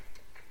life.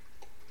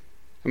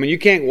 I mean, you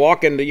can't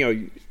walk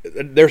into,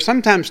 there's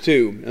sometimes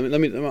too, I'm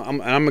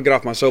going to get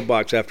off my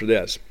soapbox after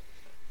this.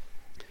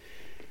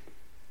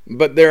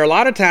 But there are a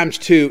lot of times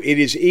too, it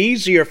is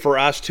easier for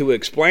us to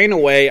explain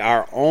away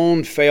our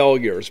own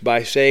failures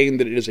by saying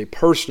that it is a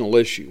personal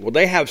issue. Well,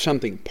 they have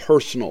something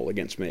personal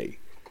against me.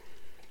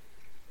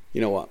 You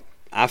know what?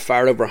 I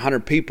fired over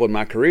 100 people in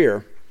my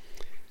career,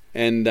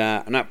 and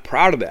I'm not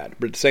proud of that.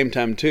 But at the same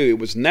time, too, it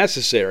was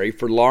necessary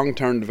for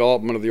long-term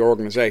development of the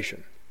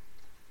organization.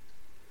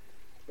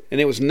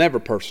 And it was never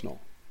personal.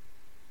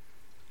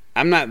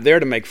 I'm not there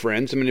to make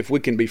friends. I mean, if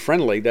we can be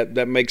friendly,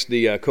 that makes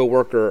the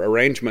co-worker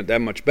arrangement that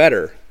much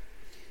better.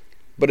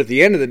 But at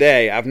the end of the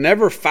day, I've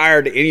never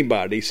fired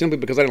anybody simply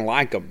because I didn't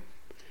like them.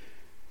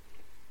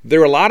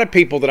 There are a lot of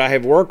people that I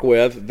have worked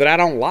with that I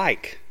don't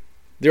like.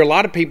 There are a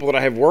lot of people that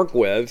I have worked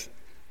with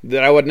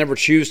that I would never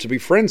choose to be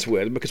friends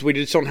with because we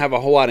just don't have a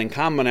whole lot in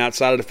common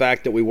outside of the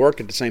fact that we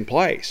work at the same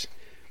place.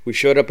 We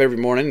showed up every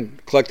morning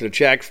and collected a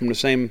check from the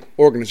same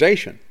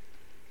organization.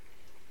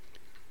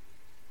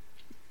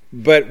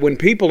 But when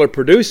people are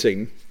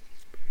producing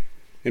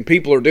and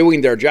people are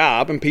doing their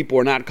job and people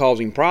are not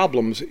causing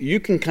problems,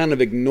 you can kind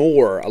of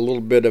ignore a little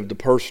bit of the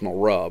personal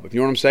rub. You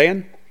know what I'm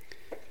saying?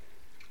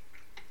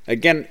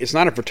 Again, it's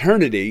not a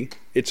fraternity,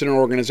 it's an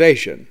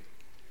organization.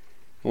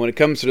 And when it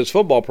comes to this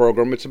football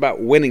program, it's about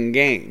winning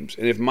games.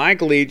 And if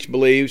Mike Leach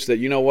believes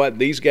that,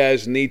 these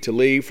guys need to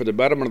leave for the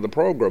betterment of the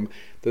program,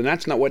 then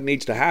that's not what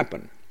needs to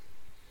happen.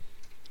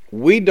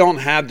 We don't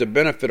have the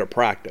benefit of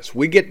practice.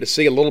 We get to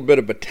see a little bit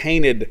of a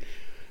tainted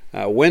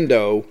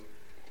window,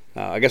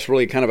 I guess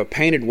really kind of a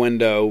painted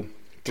window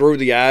through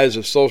the eyes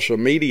of social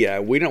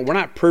media. We're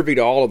not privy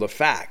to all of the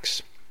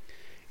facts.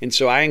 And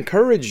so I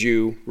encourage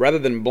you, rather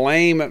than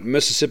blame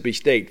Mississippi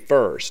State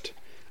first,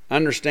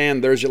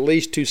 understand there's at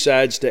least two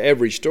sides to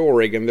every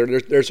story, and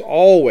there's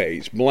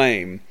always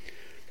blame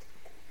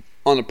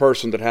on the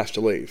person that has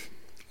to leave.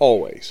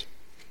 Always.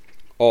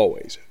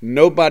 Always.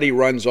 Nobody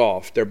runs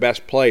off their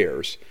best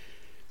players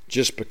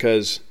just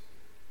because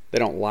they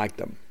don't like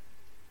them.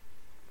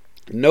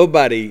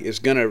 Nobody is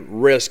going to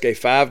risk a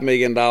 $5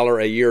 million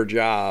a year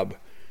job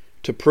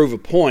to prove a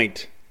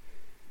point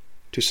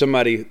to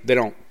somebody they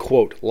don't,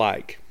 quote,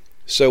 like.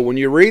 So when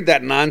you read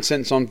that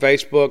nonsense on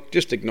Facebook,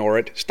 just ignore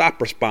it. Stop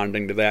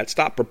responding to that.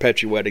 Stop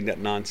perpetuating that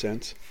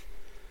nonsense.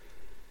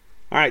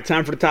 All right,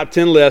 time for the top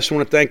 10 list. I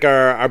want to thank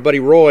our buddy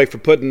Roy for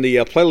putting the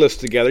playlist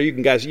together. You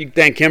can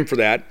thank him for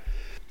that.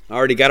 I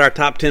already got our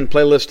top 10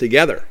 playlist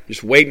together,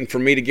 just waiting for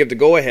me to give the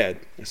go-ahead.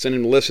 I sent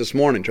him the list this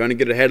morning, trying to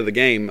get ahead of the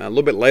game. A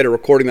little bit later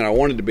recording than I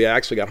wanted to be. I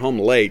actually got home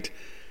late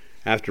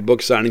after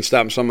book signing,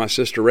 stopped and saw my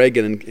sister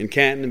Reagan in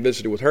Canton and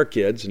visited with her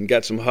kids and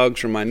got some hugs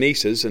from my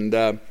nieces and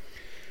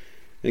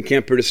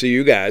came here to see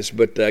you guys.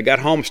 But got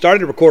home, started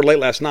to record late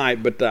last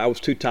night, but I was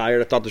too tired.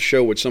 I thought the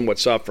show would somewhat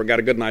suffer. Got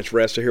a good night's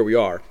rest, so here we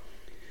are.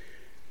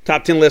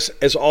 Top 10 list,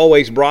 as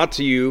always, brought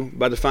to you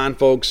by the fine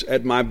folks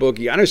at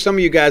MyBookie. I know some of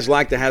you guys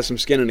like to have some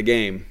skin in the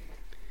game,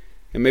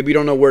 and maybe you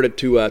don't know where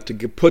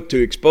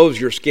to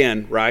expose your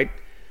skin, right?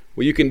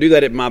 Well, you can do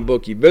that at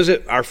MyBookie.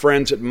 Visit our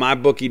friends at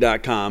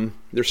MyBookie.com.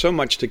 There's so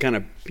much to kind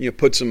of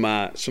put some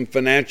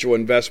financial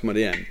investment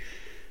in.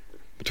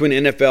 Between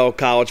NFL,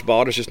 college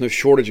ball, there's just no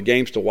shortage of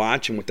games to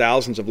watch, and with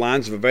thousands of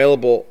lines of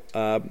available,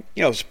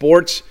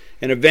 sports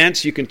and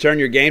events, you can turn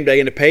your game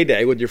day into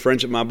payday with your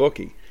friends at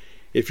MyBookie.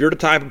 If you're the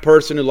type of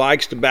person who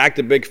likes to back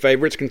the big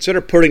favorites, consider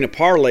putting a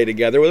parlay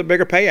together with a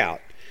bigger payout.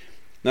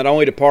 Not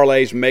only do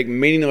parlays make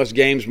meaningless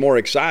games more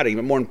exciting,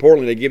 but more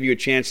importantly, they give you a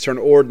chance to turn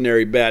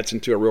ordinary bets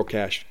into a real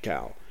cash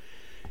cow.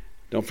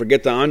 Don't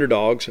forget the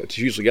underdogs. It's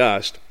usually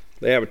us.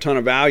 They have a ton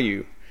of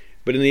value.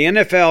 But in the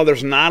NFL,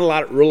 there's not a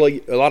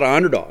lot of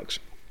underdogs.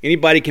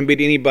 Anybody can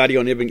beat anybody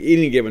on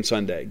any given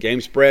Sunday.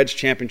 Game spreads,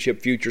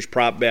 championship futures,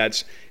 prop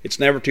bets. It's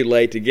never too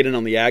late to get in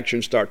on the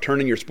action, start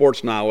turning your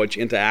sports knowledge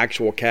into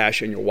actual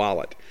cash in your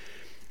wallet.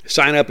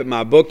 Sign up at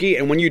MyBookie,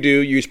 and when you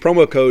do, use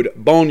promo code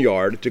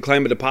Boneyard to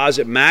claim a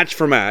deposit match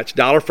for match,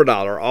 dollar for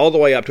dollar, all the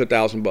way up to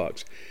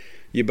 $1,000.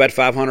 You bet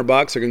 $500,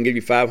 they're going to give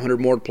you $500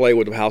 more to play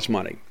with the house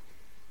money.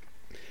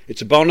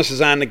 It's a bonus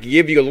designed to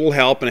give you a little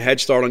help and a head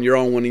start on your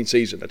own winning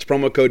season. That's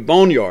promo code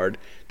Boneyard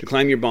to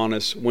claim your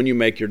bonus when you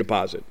make your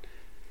deposit.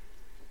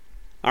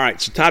 All right,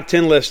 so top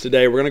 10 list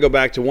today. We're going to go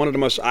back to one of the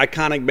most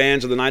iconic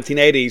bands of the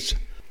 1980s.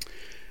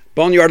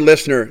 Boneyard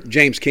listener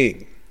James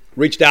King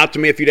reached out to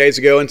me a few days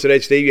ago and said, "Hey,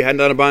 Steve, you hadn't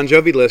done a Bon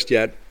Jovi list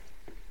yet."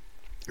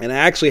 And I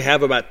actually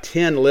have about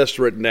 10 lists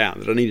written down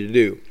that I need to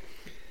do.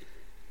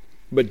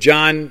 But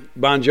John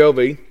Bon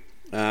Jovi,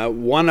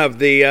 one of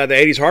the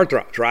 80s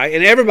heartthrobs, right?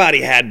 And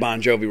everybody had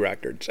Bon Jovi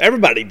records.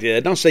 Everybody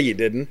did. Don't say you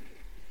didn't.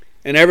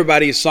 And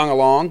everybody's sung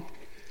along.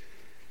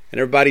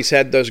 And everybody's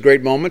had those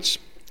great moments.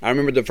 I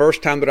remember the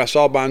first time that I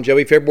saw Bon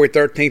Jovi, February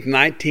 13th,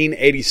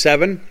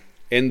 1987,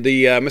 in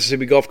the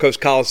Mississippi Gulf Coast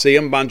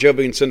Coliseum, Bon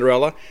Jovi and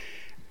Cinderella.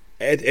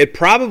 It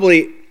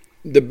probably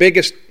the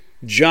biggest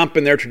jump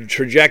in their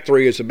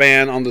trajectory as a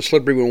band on the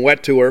Slippery When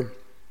Wet tour.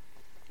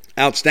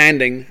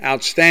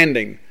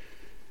 Outstanding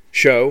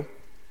show.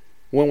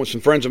 Went with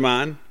some friends of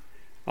mine.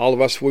 All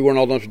of us, we weren't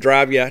old enough to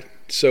drive yet,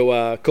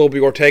 so Colby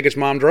Ortega's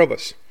mom drove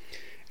us.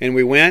 And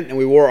we went and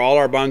we wore all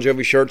our Bon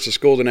Jovi shirts to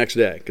school the next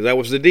day because that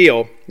was the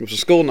deal. It was a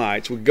school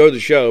night, so we could go to the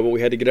show, but we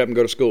had to get up and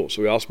go to school.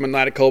 So we all spent the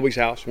night at Colby's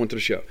house, went to the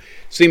show.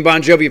 Seen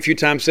Bon Jovi a few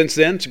times since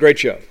then. It's a great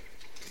show.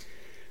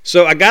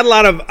 So I got a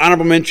lot of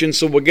honorable mentions,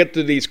 so we'll get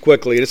to these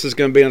quickly. This is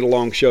going to be a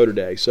long show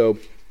today. So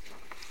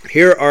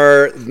here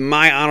are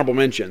my honorable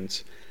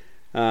mentions.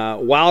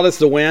 Wild as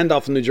the Wind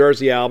off the New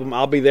Jersey album,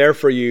 I'll Be There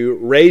For You,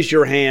 Raise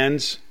Your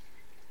Hands,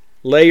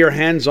 Lay Your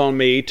Hands on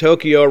Me,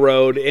 Tokyo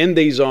Road, In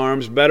These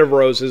Arms, Bed of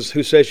Roses,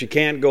 Who Says You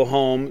Can't Go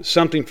Home,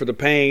 Something for the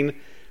Pain,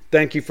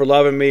 Thank You for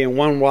Loving Me, and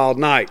One Wild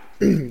Night.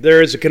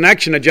 There is a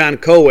connection to John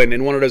Cohen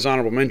in one of those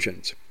honorable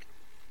mentions.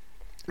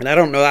 And I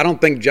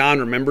don't think John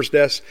remembers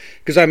this,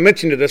 because I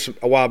mentioned this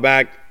a while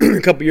back,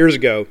 a couple years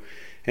ago,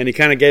 and he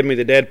kind of gave me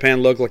the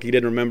deadpan look like he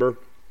didn't remember.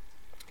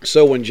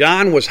 So when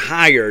John was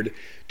hired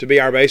to be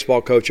our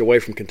baseball coach away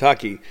from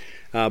Kentucky,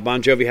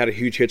 Bon Jovi had a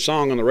huge hit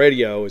song on the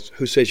radio,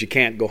 Who Says You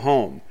Can't Go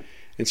Home.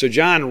 And so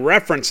John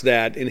referenced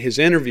that in his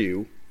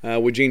interview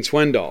with Gene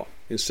Swindoll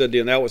and said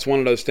that was one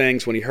of those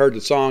things when he heard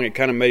the song, it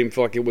kind of made him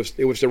feel like it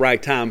was the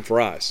right time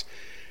for us.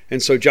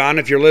 And so, John,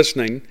 if you're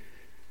listening,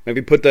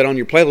 maybe put that on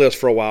your playlist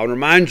for a while and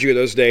remind you of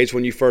those days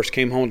when you first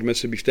came home to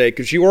Mississippi State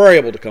because you were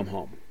able to come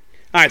home.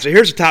 All right, so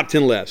here's the top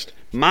 10 list.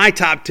 My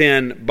top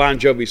 10 Bon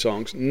Jovi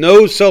songs.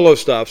 No solo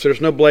stuff, so there's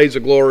no Blades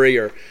of Glory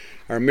or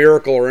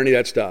Miracle or any of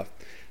that stuff.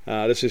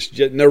 This is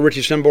just, no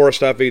Richie Sambora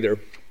stuff either.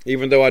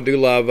 Even though I do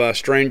love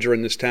Stranger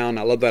in This Town.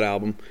 I love that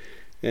album.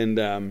 And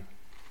In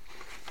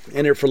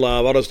It for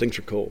Love. All those things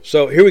are cool.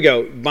 So here we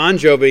go. Bon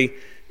Jovi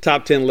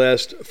top 10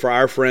 list for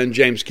our friend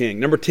James King.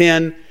 Number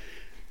 10,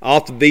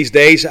 off of These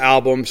Days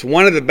albums.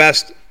 One of the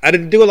best. I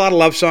didn't do a lot of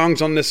love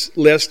songs on this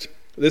list.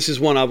 This is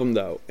one of them,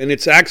 though. And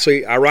it's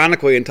actually,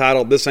 ironically,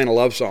 entitled This Ain't a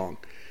Love Song.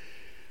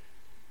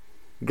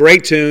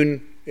 Great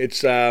tune. It's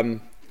the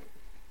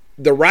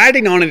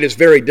writing on it is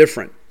very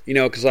different.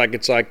 Because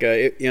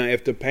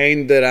if the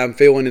pain that I'm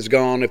feeling is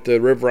gone, if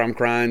the river I'm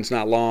crying is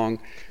not long,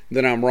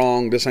 then I'm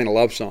wrong. This ain't a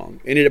love song.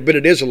 But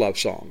it is a love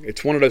song.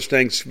 It's one of those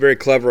things very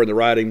clever in the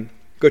writing.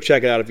 Go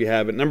check it out if you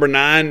haven't. Number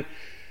 9,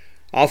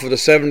 off of the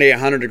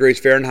 7800 Degrees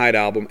Fahrenheit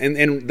album,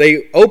 and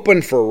they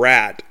opened for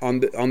Rat on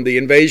the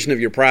Invasion of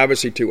Your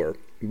Privacy tour.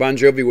 Bon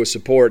Jovi was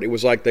support. It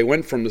was like they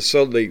went from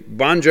the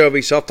Bon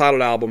Jovi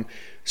self-titled album,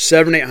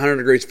 7800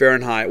 Degrees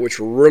Fahrenheit, which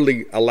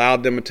really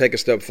allowed them to take a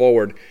step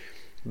forward.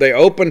 They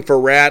opened for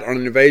Rat on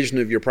an Invasion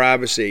of Your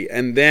Privacy,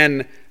 and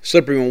then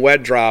Slippery When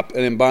Wet dropped,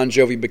 and then Bon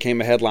Jovi became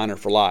a headliner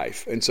for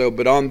life. And so,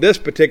 but on this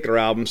particular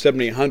album,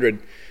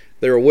 7800,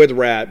 they were with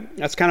Rat.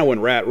 That's kind of when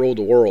Rat ruled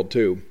the world,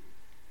 too.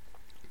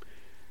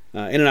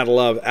 In and Out of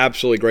Love,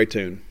 absolutely great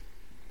tune.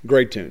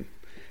 Great tune.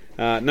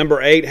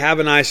 Number 8, Have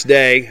a Nice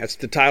Day. That's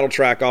the title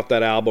track off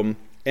that album.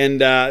 And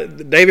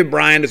David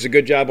Bryan does a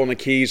good job on the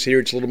keys here.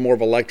 It's a little more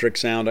of electronic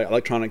sound,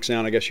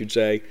 I guess you'd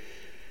say.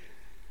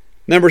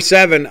 Number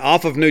 7,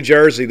 off of New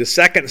Jersey, the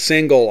second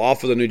single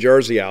off of the New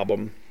Jersey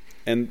album.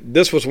 And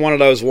this was one of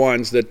those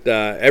ones that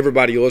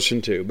everybody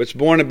listened to. But it's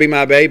Born to Be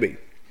My Baby.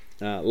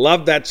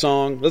 Loved that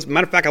song.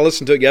 Matter of fact, I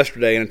listened to it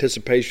yesterday in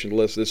anticipation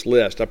of this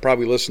list. I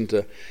probably listened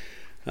to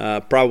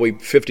probably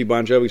 50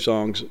 Bon Jovi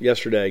songs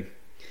yesterday.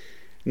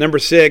 Number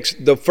 6,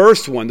 the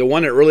first one, the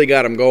one that really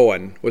got him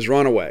going, was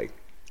Runaway.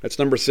 That's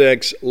number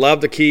 6.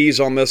 Love the keys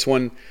on this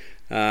one.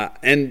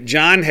 And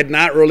John had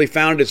not really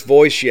found his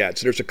voice yet.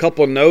 So there's a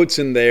couple of notes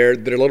in there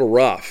that are a little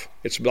rough.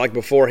 It's like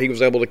before he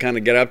was able to kind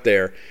of get up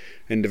there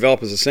and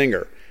develop as a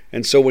singer.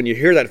 And so when you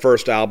hear that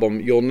first album,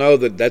 you'll know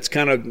that that's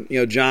kind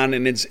of, John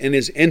in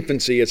his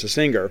infancy as a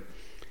singer.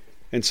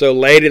 And so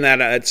late in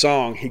that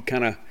song,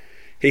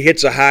 he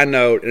hits a high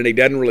note, and he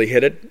doesn't really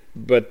hit it,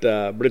 but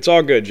it's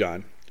all good,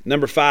 John.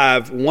 Number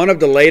 5, one of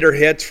the later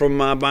hits from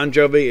Bon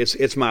Jovi is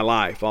 "It's My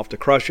Life" off the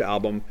Crush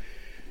album.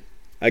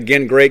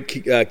 Again, great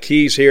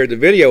keys here. The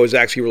video is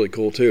actually really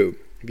cool too.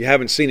 If you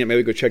haven't seen it,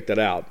 maybe go check that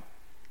out.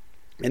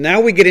 And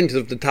now we get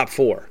into the top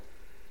 4.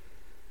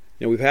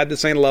 We've had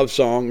 "This Ain't a Love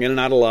Song," "In and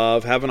Out of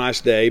Love," "Have a Nice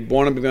Day,"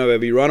 "Born to Be My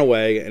Baby,"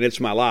 "Runaway," and "It's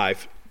My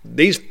Life."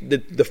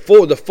 The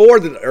four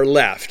that are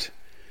left,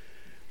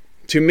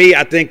 to me,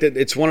 I think that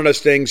it's one of those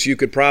things you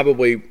could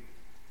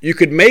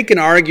make an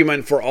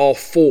argument for all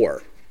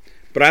 4.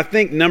 But I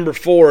think number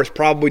 4 is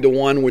probably the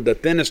one with the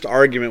thinnest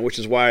argument, which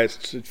is why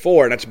it's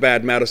 4, and that's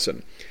 "Bad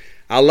Medicine."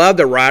 I love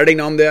the writing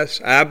on this.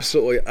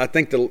 Absolutely. I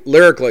think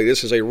lyrically,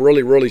 this is a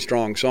really, really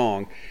strong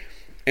song.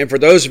 And for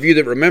those of you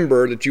that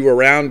remember that you were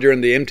around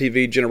during the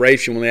MTV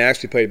generation when they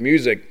actually played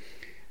music,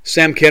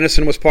 Sam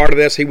Kinison was part of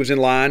this. He was in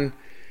line.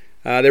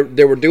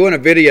 They were doing a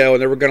video,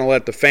 and they were going to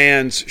let the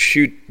fans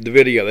shoot the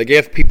video. They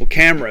gave people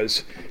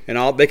cameras,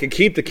 and they could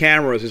keep the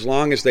cameras as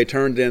long as they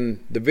turned in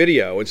the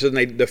video. And so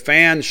the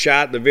fans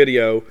shot the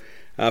video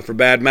for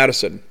 "Bad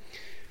Medicine."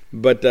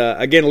 But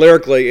again,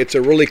 lyrically, it's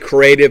a really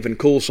creative and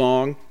cool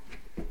song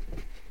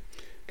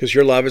because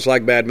your love is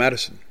like bad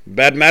medicine.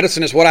 Bad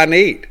medicine is what I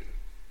need.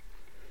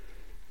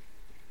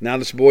 Now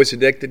this boy's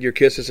addicted, your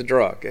kiss is a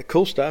drug. Yeah,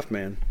 cool stuff,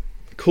 man.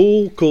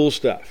 Cool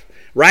stuff.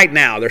 Right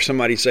now, there's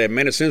somebody saying,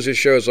 man, as soon as this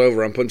show's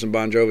over, I'm putting some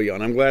Bon Jovi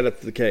on. I'm glad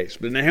that's the case.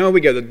 But now here we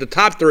go. The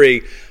top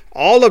 3,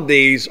 all of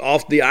these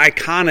off the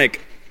iconic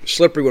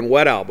Slippery When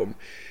Wet album.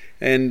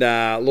 And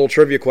a little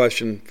trivia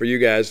question for you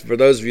guys, for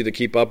those of you that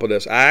keep up with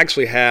this. I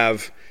actually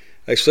have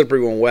a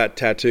Slippery When Wet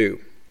tattoo.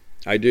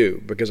 I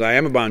do, because I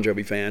am a Bon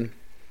Jovi fan.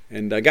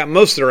 And I got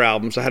most of their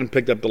albums. I hadn't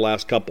picked up the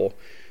last couple.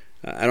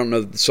 I don't know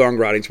that the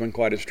songwriting's been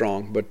quite as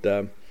strong, but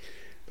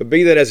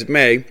be that as it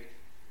may,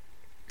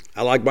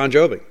 I like Bon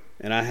Jovi,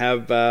 and I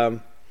have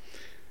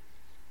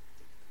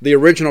the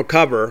original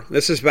cover.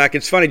 This is back.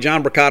 It's funny.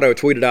 John Bricado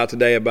tweeted out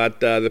today about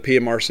the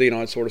PMRC and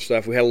all that sort of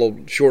stuff. We had a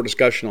little short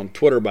discussion on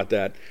Twitter about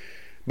that,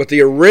 but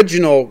the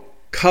original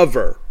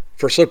cover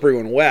for "Slippery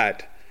When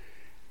Wet"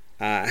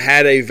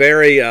 had a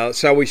very,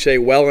 shall we say,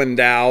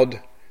 well-endowed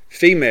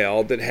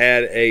female that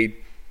had a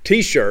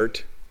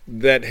T-shirt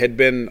that had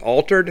been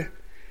altered.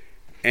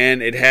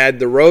 And it had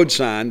the road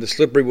sign, the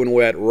 "Slippery When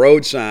Wet"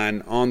 road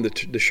sign on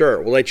the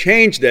shirt. Well, they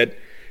changed it,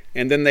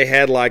 and then they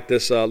had like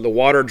this the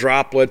water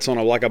droplets on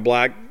a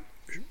black,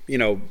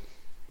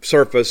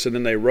 surface, and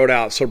then they wrote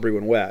out "Slippery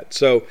When Wet."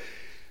 So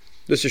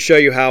just to show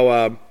you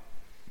how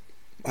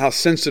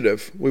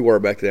sensitive we were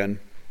back then.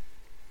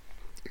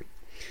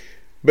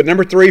 But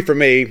number 3 for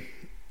me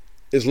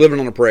is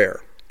 "Living on a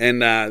Prayer,"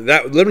 and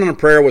that "Living on a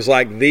Prayer" was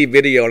like the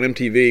video on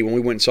MTV when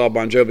we went and saw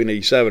Bon Jovi in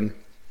 '87.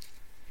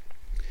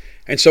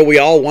 And so we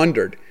all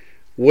wondered,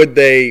 would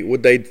they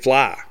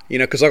fly?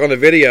 Because like on the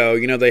video,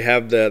 they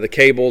have the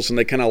cables and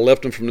they kind of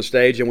lift them from the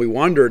stage. And we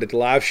wondered at the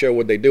live show,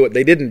 would they do it?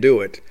 They didn't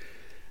do it.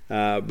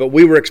 But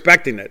we were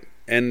expecting it.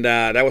 And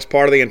that was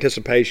part of the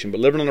anticipation. But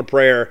 "Living on a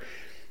Prayer,"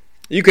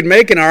 you could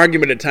make an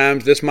argument at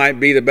times this might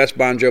be the best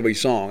Bon Jovi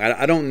song.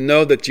 I don't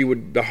know that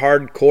the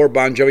hardcore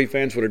Bon Jovi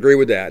fans would agree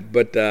with that.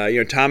 But,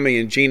 Tommy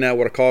and Gina,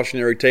 what a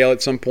cautionary tale.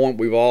 At some point,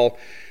 we've all,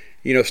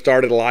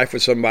 started a life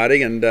with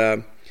somebody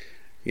and,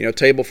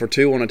 table for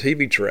 2 on a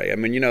TV tray. I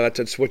mean,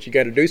 that's what you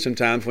got to do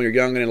sometimes when you're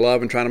young and in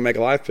love and trying to make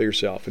a life for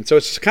yourself. And so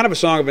it's kind of a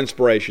song of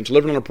inspiration. It's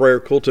 "Living on a Prayer,"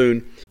 cool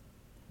tune.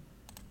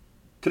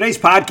 Today's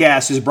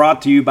podcast is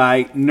brought to you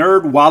by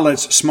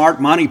NerdWallet's Smart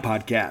Money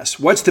Podcast.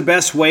 What's the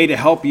best way to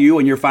help you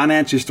and your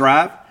finances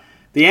thrive?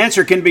 The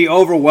answer can be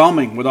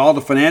overwhelming with all the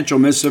financial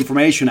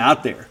misinformation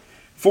out there.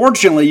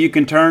 Fortunately, you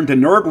can turn to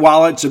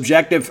NerdWallet's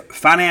objective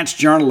finance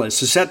journalists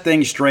to set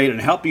things straight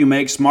and help you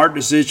make smart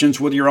decisions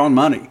with your own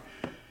money.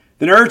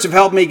 The nerds have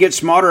helped me get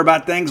smarter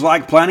about things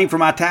like planning for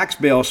my tax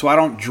bill so I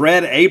don't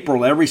dread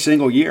April every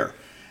single year,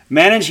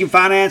 managing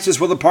finances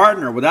with a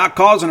partner without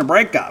causing a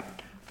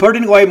breakup,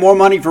 putting away more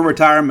money for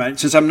retirement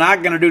since I'm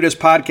not going to do this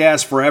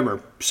podcast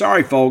forever.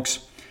 Sorry, folks.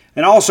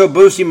 And also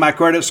boosting my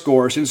credit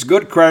score since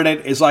good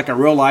credit is like a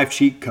real-life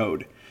cheat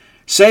code.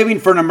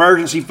 Saving for an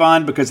emergency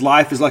fund because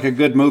life is like a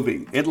good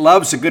movie. It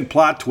loves a good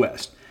plot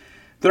twist.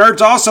 The nerds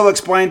also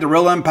explained the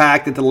real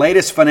impact that the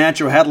latest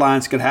financial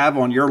headlines could have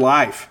on your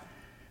life.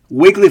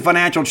 Weekly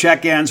financial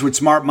check-ins with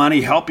Smart Money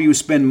help you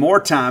spend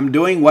more time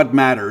doing what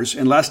matters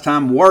and less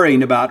time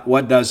worrying about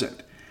what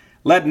doesn't.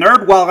 Let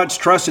NerdWallet's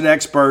trusted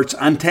experts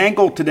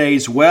untangle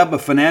today's web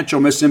of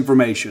financial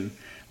misinformation.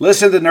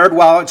 Listen to the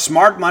NerdWallet's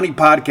Smart Money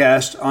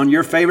Podcast on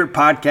your favorite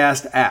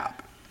podcast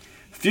app.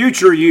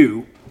 Future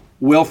you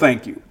will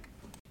thank you.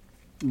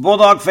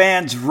 Bulldog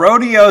fans,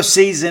 rodeo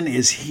season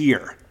is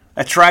here.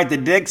 That's right, the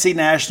Dixie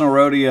National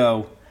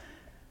Rodeo.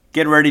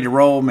 Get ready to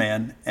roll,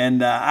 man.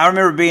 And I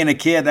remember being a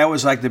kid, that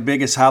was like the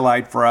biggest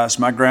highlight for us.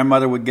 My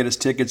grandmother would get us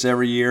tickets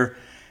every year,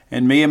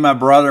 and me and my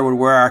brother would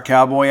wear our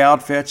cowboy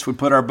outfits. We'd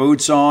put our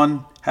boots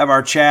on, have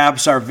our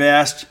chaps, our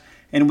vest,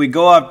 and we'd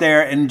go up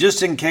there, and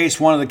just in case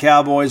one of the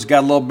cowboys got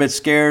a little bit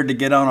scared to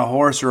get on a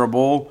horse or a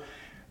bull,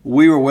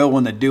 we were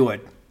willing to do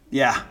it.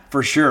 Yeah,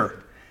 for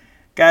sure.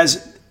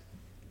 Guys,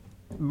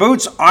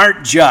 boots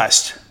aren't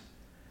just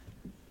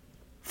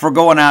for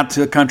going out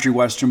to a country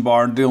western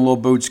bar and doing a little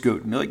boot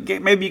scooting.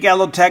 Maybe you got a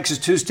little Texas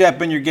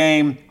two-step in your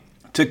game.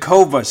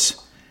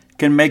 Tecovas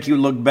can make you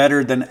look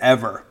better than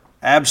ever.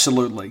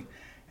 Absolutely.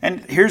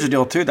 And here's the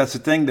deal, too. That's the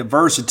thing, the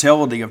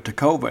versatility of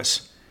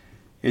Tecovas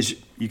is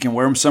you can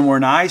wear them somewhere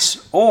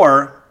nice,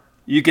 or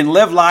you can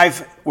live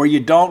life where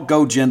you don't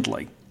go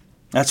gently.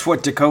 That's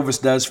what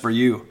Tecovas does for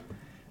you.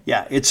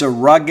 Yeah, it's a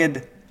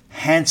rugged,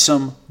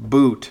 handsome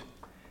boot.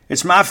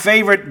 It's my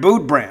favorite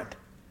boot brand,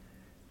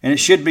 and it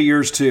should be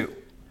yours too.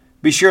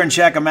 Be sure and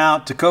check them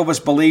out.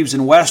 Tecovas believes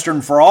in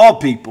Western for all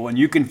people, and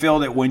you can feel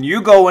that when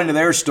you go into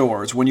their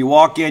stores. When you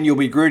walk in, you'll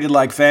be greeted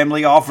like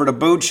family, offered a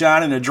boot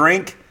shine and a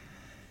drink,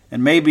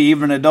 and maybe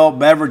even an adult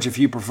beverage if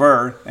you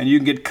prefer, and you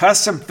can get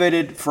custom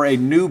fitted for a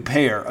new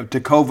pair of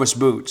Tecovas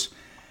boots.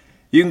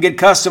 You can get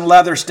custom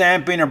leather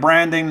stamping or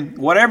branding,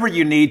 whatever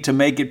you need to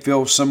make it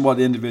feel somewhat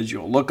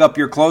individual. Look up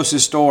your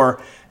closest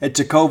store at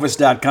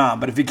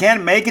tecovas.com. But if you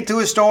can't make it to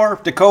a store,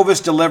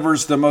 Tecovas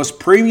delivers the most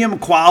premium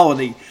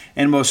quality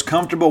and most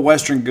comfortable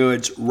Western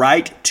goods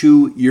right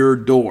to your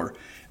door.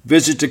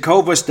 Visit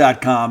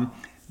tecovas.com.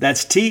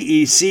 That's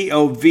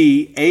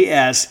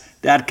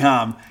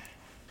TECOVAS.com.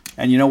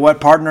 And you know what,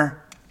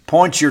 partner?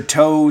 Point your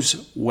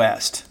toes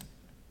west.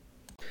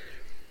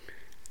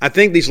 I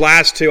think these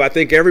last two, I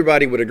think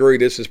everybody would agree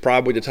this is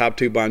probably the top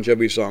two Bon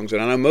Jovi songs. And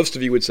I know most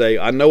of you would say,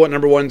 I know what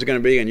number one is going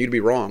to be, and you'd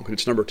be wrong because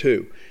it's number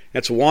two.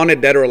 That's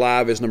Wanted, Dead or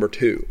Alive is number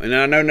two. And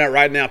I know that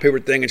right now people are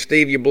thinking,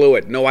 Steve, you blew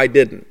it. No, I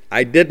didn't.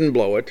 I didn't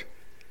blow it.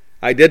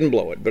 But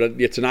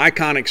it's an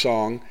iconic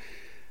song.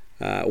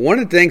 One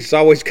of the things that's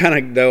always kind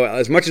of, though,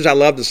 as much as I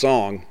love the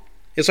song,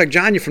 it's like,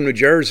 John, you're from New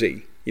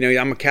Jersey. You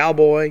know, I'm a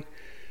cowboy.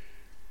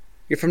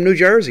 You're from New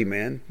Jersey,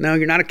 man. No,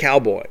 you're not a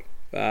cowboy.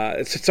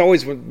 It's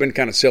always been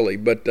kind of silly,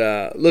 but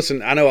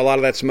listen, I know a lot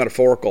of that's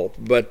metaphorical,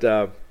 but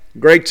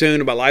great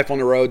tune about life on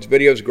the roads.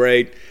 Video's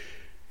great,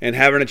 and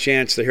having a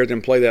chance to hear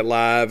them play that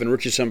live, and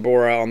Richie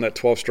Sambora on that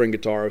 12-string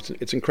guitar,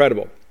 it's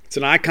incredible. It's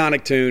an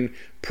iconic tune,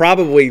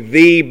 probably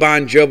the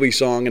Bon Jovi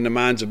song in the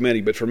minds of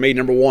many, but for me,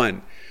 number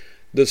one,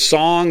 the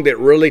song that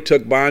really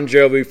took Bon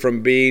Jovi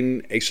from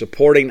being a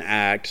supporting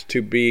act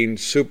to being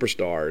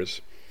superstars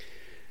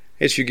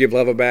is You Give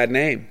Love a Bad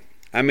Name.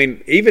 I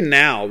mean, even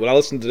now, when I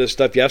listened to this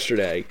stuff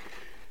yesterday,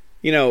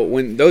 you know,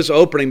 when those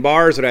opening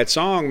bars of that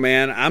song,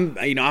 man,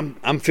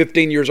 I'm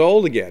 15 years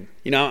old again.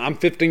 You know, I'm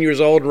 15 years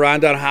old and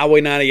riding down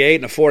Highway 98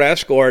 in a Ford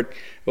Escort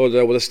with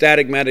a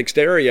Static-Matic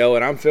stereo,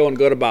 and I'm feeling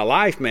good about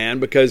life, man,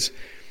 because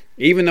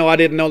even though I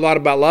didn't know a lot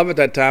about love at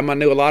that time, I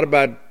knew a lot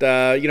about,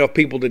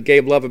 people that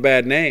gave love a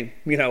bad name,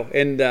 you know,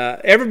 and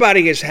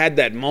everybody has had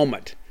that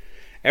moment.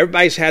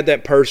 Everybody's had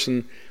that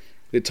person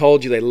that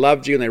told you they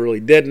loved you and they really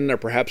didn't, or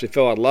perhaps they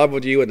fell out of love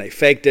with you and they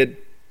faked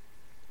it.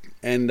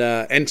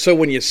 And so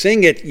when you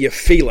sing it, you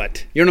feel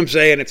it. You know what I'm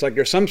saying? It's like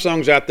there's some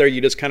songs out there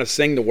you just kind of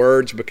sing the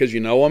words because you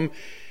know them.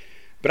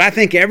 But I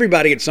think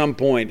everybody at some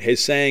point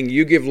is saying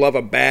you give love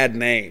a bad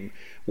name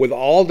with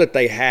all that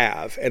they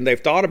have, and they've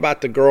thought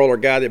about the girl or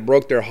guy that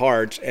broke their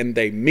hearts, and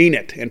they mean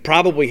it, and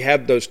probably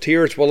have those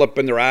tears well up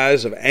in their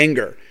eyes of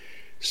anger.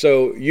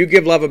 So You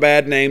Give Love a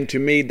Bad Name, to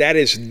me, that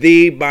is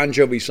the Bon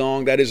Jovi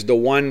song. That is the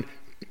one,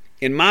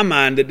 in my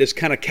mind, that just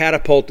kind of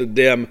catapulted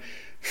them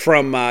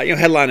from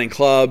headlining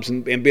clubs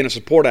and being a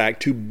support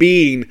act to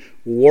being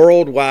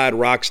worldwide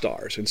rock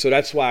stars. And so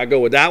that's why I go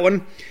with that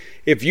one.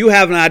 If you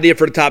have an idea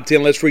for the top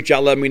 10 list, reach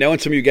out, let me know. And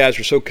some of you guys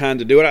are so kind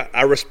to do it.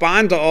 I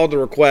respond to all the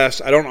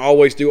requests. I don't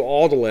always do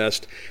all the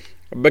list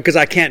because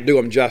I can't do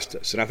them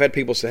justice. And I've had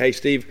people say, hey,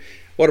 Steve,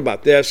 what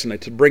about this? And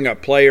they bring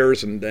up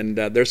players. And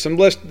there's some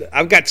lists.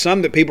 I've got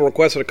some that people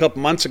requested a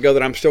couple months ago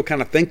that I'm still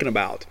kind of thinking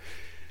about.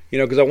 You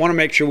know, because I want to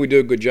make sure we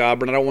do a good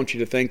job, and I don't want you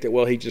to think that,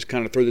 well, he just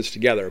kind of threw this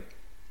together.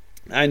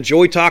 I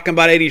enjoy talking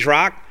about 80s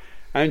rock.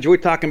 I enjoy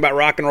talking about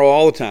rock and roll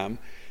all the time.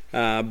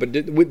 But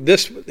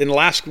this, in the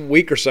last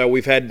week or so,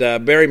 we've had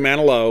Barry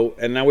Manilow,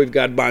 and now we've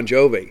got Bon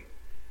Jovi.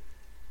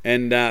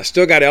 And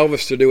still got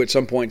Elvis to do at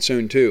some point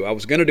soon, too. I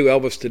was going to do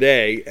Elvis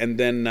today, and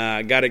then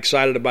got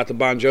excited about the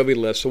Bon Jovi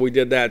list, so we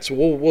did that. So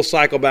we'll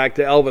cycle back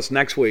to Elvis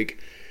next week.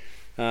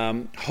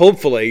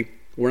 Hopefully,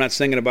 we're not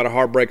singing about a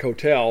Heartbreak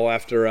Hotel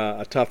after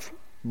a tough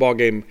ball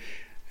game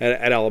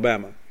at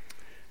Alabama.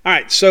 All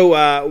right, so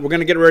we're going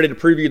to get ready to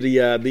preview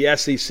the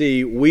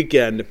SEC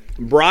weekend,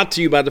 brought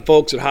to you by the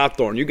folks at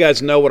Hawthorne. You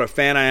guys know what a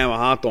fan I am of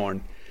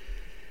Hawthorne.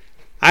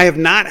 I have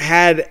not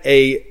had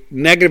a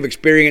negative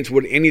experience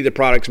with any of the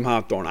products from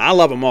Hawthorne. I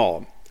love them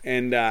all,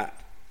 and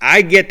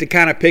I get to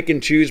kind of pick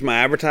and choose my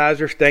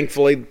advertisers.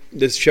 Thankfully,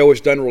 this show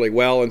has done really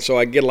well, and so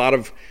I get a lot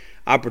of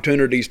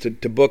opportunities to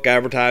book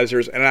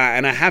advertisers, and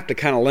I have to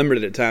kind of limit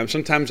it at times.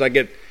 Sometimes I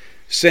get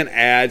sent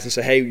ads and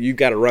say, hey, you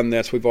got to run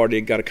this. We've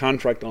already got a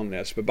contract on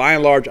this. But by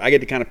and large, I get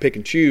to kind of pick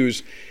and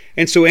choose.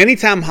 And so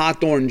anytime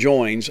Hawthorne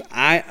joins,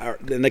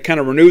 and they kind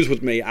of renews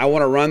with me, I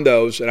want to run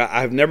those. And I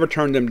have never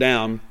turned them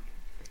down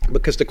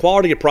because the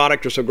quality of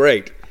product are so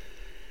great.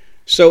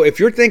 So if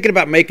you're thinking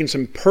about making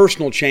some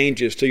personal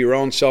changes to your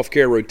own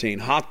self-care routine,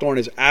 Hawthorne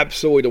is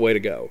absolutely the way to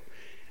go.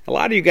 A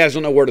lot of you guys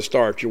don't know where to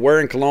start. You're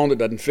wearing cologne that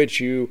doesn't fit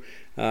you,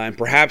 and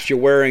perhaps you're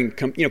wearing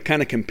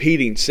kind of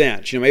competing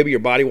scents. Maybe your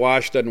body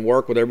wash doesn't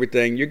work with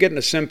everything. You're getting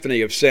a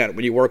symphony of scent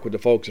when you work with the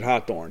folks at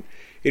Hawthorne.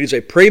 It is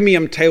a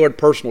premium tailored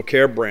personal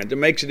care brand that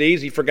makes it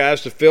easy for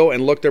guys to feel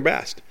and look their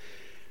best.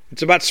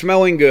 It's about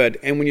smelling good,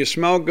 and when you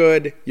smell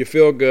good, you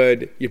feel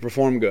good, you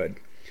perform good.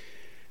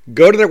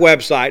 Go to their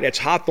website. It's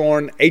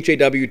Hawthorne,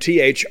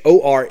 HAWTHORNE.co.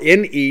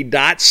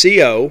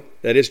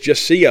 That is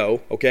just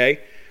CO,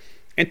 okay?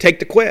 And take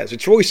the quiz.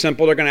 It's really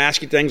simple. They're going to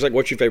ask you things like,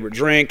 what's your favorite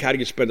drink? How do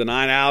you spend the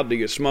night out? Do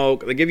you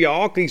smoke? They give you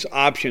all these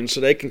options so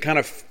they can kind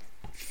of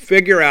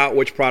figure out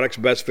which products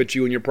best fit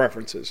you and your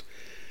preferences.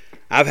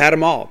 I've had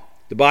them all.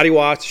 The body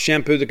wash, the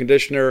shampoo, the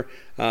conditioner,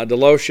 the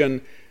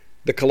lotion,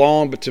 the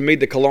cologne. But to me,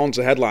 the cologne's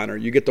the headliner.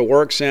 You get the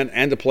work scent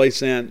and the play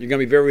scent. You're going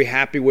to be very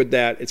happy with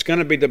that. It's going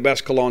to be the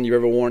best cologne you've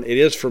ever worn. It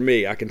is for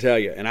me, I can tell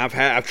you. And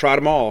I've tried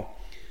them all.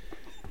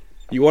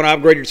 You want to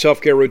upgrade your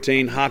self-care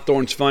routine,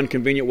 Hawthorne's fun,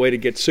 convenient way to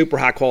get super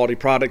high-quality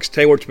products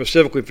tailored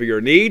specifically for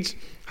your needs.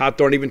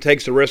 Hawthorne even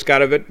takes the risk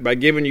out of it by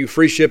giving you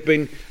free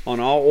shipping on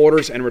all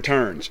orders and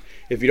returns.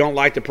 If you don't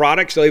like the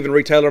products, they'll even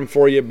retail them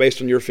for you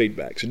based on your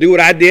feedback. So do what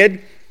I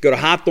did. Go to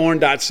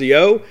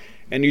Hawthorne.co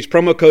and use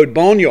promo code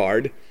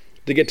Boneyard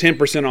to get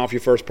 10% off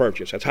your first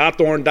purchase. That's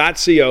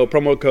Hawthorne.co,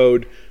 promo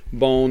code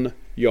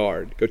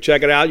Boneyard. Go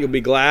check it out. You'll be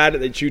glad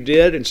that you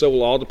did, and so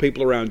will all the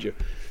people around you.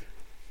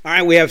 All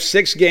right, we have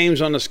 6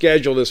 games on the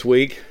schedule this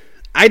week.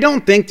 I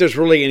don't think there's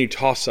really any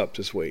toss-ups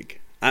this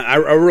week. I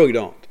really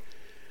don't.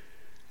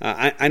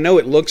 I know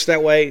it looks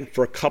that way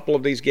for a couple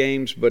of these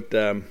games, but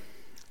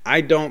I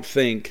don't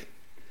think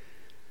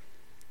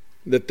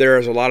that there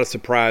is a lot of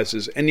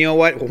surprises. And you know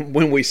what?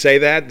 When we say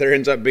that, there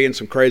ends up being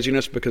some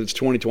craziness because it's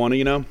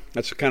 2020,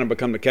 That's kind of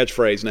become the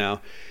catchphrase now.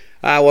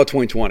 Well,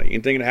 2020.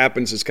 Anything that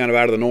happens is kind of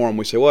out of the norm.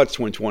 We say, well, it's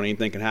 2020.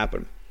 Anything can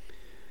happen.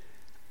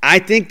 I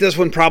think this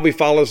one probably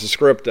follows the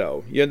script,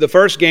 though. The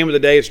first game of the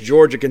day is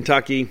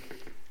Georgia-Kentucky.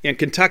 And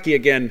Kentucky,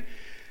 again,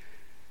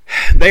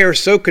 they are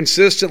so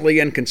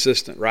consistently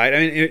inconsistent, right? I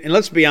mean, and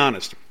let's be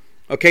honest.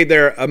 Okay,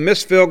 they're a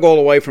missed field goal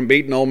away from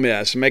beating Ole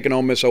Miss and making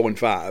Ole Miss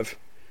 0-5.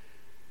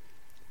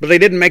 But they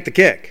didn't make the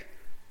kick.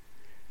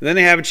 And then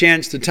they have a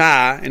chance to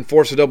tie and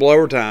force a double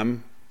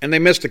overtime, and they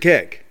missed the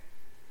kick.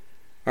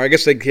 Or I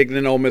guess they kicked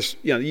in Ole Miss.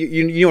 You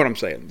know what I'm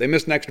saying. They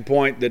missed an extra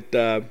point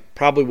that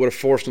probably would have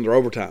forced them their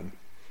overtime.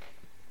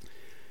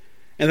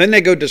 And then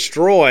they go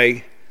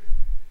destroy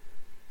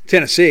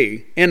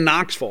Tennessee in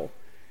Knoxville.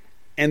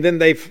 And then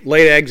they've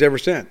laid eggs ever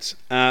since.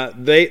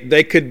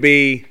 They could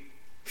be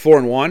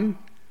 4-1.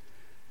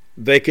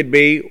 They could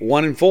be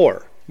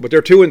 1-4. But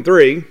they're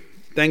 2-3,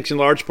 thanks in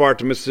large part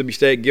to Mississippi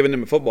State giving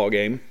them a football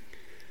game.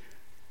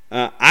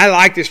 I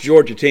like this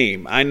Georgia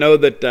team. I know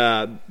that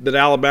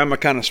Alabama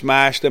kind of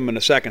smashed them in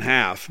the second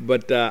half.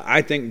 But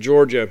I think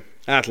Georgia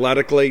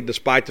athletically,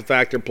 despite the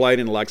fact they're playing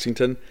in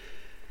Lexington,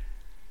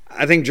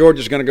 I think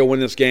Georgia's going to go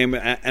win this game,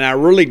 and I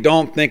really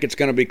don't think it's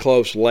going to be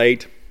close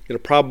late. It'll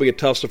probably be a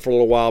tussle for a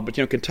little while. But,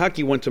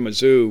 Kentucky went to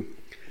Mizzou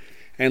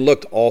and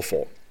looked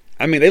awful.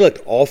 I mean, they looked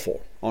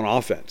awful on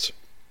offense.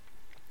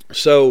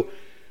 So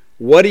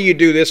what do you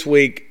do this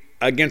week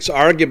against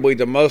arguably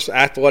the most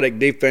athletic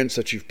defense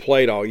that you've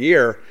played all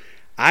year?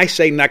 I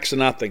say next to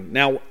nothing.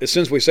 Now,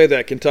 since we say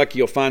that, Kentucky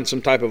will find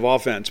some type of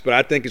offense. But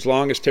I think as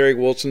long as Terry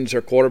Wilson's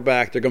their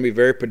quarterback, they're going to be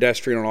very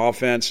pedestrian on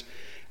offense.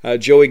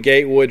 Joey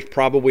Gatewood's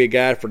probably a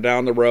guy for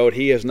down the road.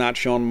 He has not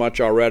shown much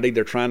already.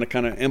 They're trying to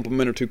kind of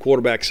implement a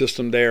 2-quarterback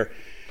system there.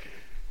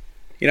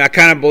 I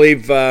kind of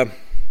believe,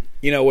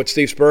 what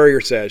Steve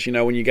Spurrier says.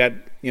 When you got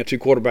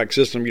 2-quarterback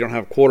system, you don't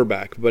have a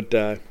quarterback.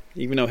 But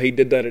even though he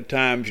did that at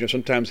times,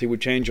 sometimes he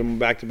would change them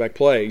back-to-back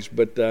plays.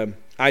 But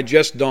I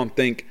just don't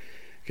think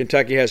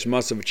Kentucky has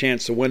much of a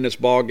chance to win this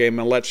ball game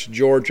unless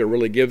Georgia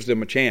really gives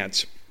them a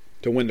chance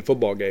to win the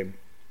football game.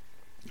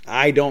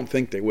 I don't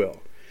think they will.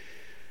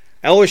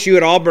 LSU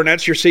at Auburn,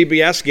 that's your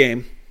CBS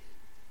game.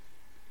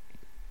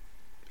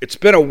 It's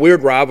been a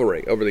weird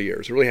rivalry over the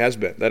years. It really has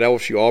been. That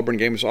LSU-Auburn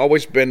game has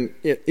always been,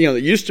 it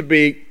used to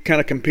be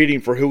kind of competing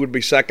for who would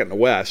be second in the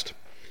West.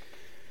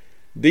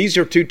 These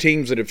are two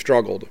teams that have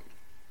struggled.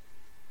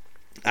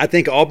 I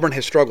think Auburn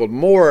has struggled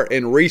more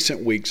in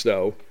recent weeks,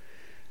 though,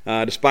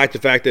 despite the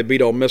fact they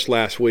beat Ole Miss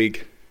last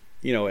week,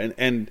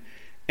 and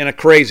in a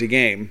crazy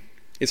game.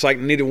 It's like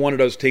neither one of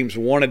those teams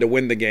wanted to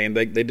win the game.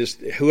 They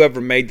just, whoever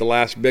made the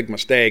last big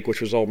mistake,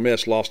 which was Ole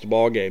Miss, lost the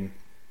ball game.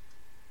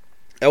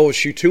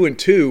 LSU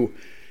 2-2,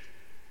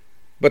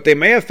 but they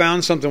may have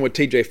found something with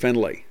TJ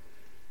Finley.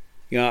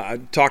 I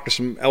talked to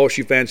some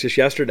LSU fans just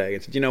yesterday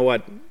and said, you know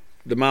what,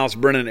 the Miles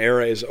Brennan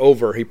era is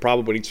over. He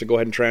probably needs to go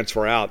ahead and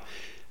transfer out.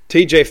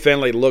 TJ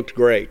Finley looked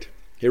great.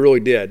 He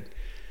really did.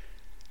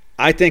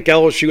 I think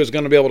LSU is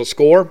going to be able to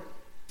score.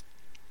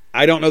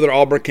 I don't know that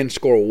Auburn can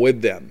score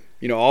with them.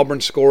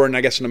 Auburn's scoring,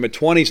 I guess, in the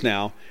mid-20s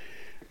now.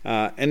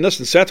 And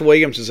listen, Seth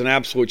Williams is an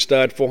absolute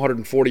stud,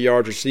 440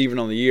 yards receiving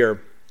on the year.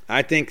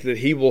 I think that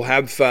he will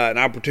have an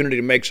opportunity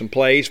to make some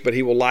plays, but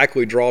he will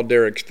likely draw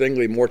Derek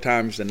Stingley more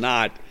times than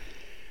not,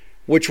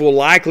 which will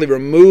likely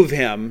remove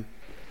him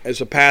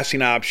as a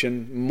passing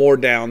option more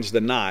downs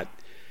than not.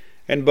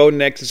 And Bo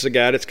Nix is a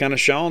guy that's kind of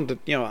shown that,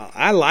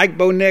 I like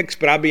Bo Nix,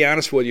 but I'll be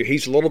honest with you,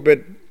 he's a little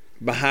bit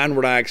behind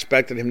what I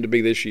expected him to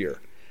be this year.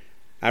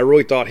 I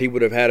really thought he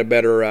would have had a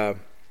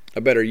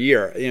better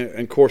year. And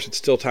of course, it's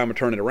still time to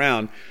turn it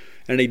around.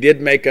 And he did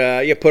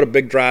put a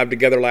big drive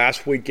together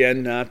last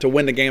weekend to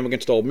win the game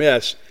against Ole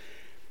Miss.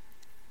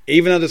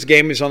 Even though this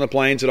game is on the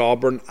Plains at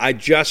Auburn, I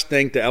just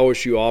think the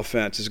LSU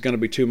offense is going to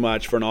be too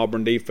much for an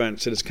Auburn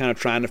defense that is kind of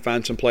trying to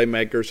find some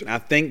playmakers. And I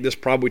think this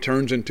probably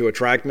turns into a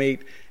track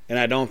meet, and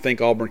I don't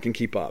think Auburn can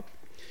keep up.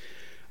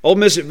 Ole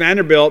Miss at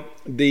Vanderbilt,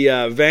 the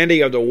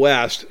Vandy of the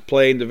West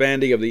playing the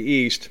Vandy of the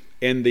East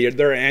in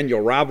their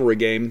annual rivalry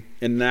game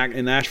in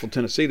Nashville,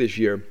 Tennessee this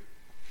year.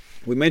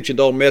 We mentioned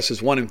Ole Miss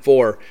is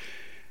 1-4.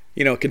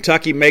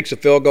 Kentucky makes a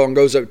field goal and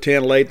goes up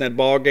 10 late in that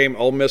ball game.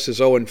 Ole Miss is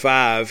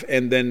 0-5,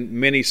 and then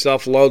many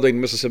self-loathing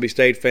Mississippi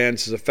State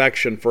fans'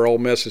 affection for Ole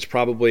Miss is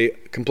probably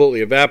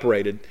completely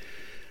evaporated.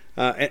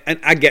 And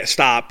I get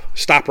stop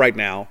right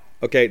now.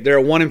 Okay, they're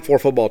a 1-4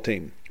 football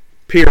team.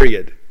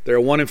 Period. They're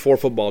a 1-4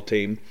 football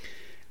team,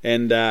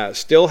 and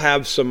still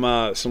have some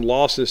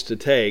losses to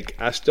take.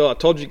 I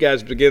told you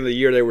guys at the beginning of the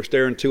year they were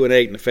staring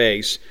 2-8 in the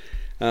face.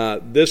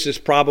 This is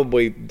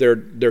probably their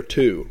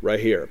 2 right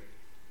here.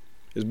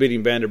 Is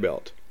beating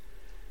Vanderbilt.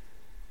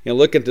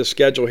 Look at the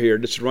schedule here.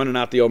 Just running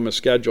out the Ole Miss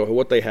schedule,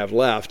 what they have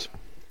left.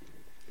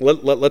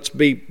 Let's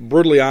be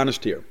brutally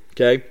honest here,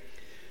 okay?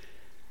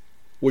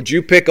 Would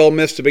you pick Ole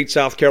Miss to beat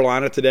South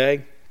Carolina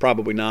today?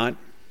 Probably not.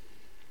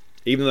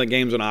 Even though the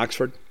game's in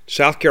Oxford.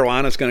 South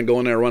Carolina's going to go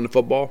in there and run the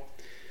football.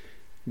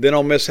 Then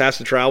Ole Miss has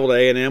to travel to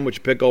A&M. Would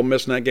you pick Ole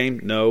Miss in that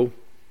game? No.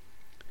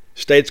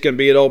 State's going to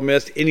be at Ole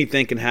Miss.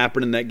 Anything can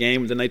happen in that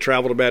game. Then they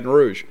travel to Baton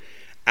Rouge.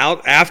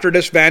 Out after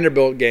this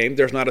Vanderbilt game,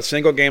 there's not a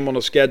single game on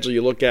the schedule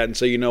you look at and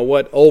say, you know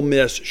what, Ole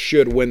Miss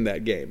should win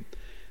that game.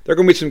 There are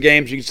going to be some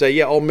games you can say,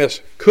 yeah, Ole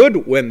Miss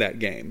could win that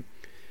game.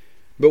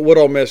 But would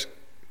Ole Miss,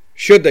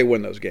 should they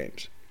win those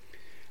games?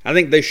 I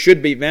think they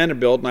should beat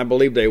Vanderbilt, and I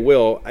believe they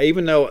will,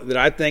 even though that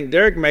I think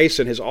Derek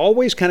Mason has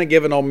always kind of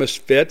given Ole Miss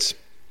fits.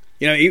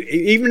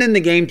 Even in the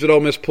games that Ole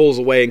Miss pulls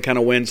away and kind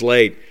of wins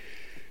late,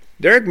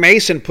 Derek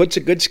Mason puts a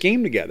good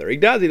scheme together. He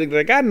does.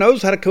 The guy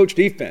knows how to coach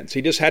defense.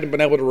 He just hadn't been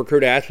able to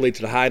recruit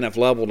athletes at a high enough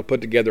level to put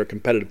together a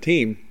competitive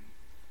team.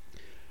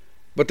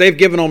 But they've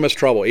given Ole Miss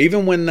trouble.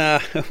 Even when they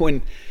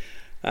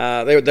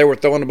were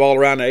throwing the ball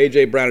around to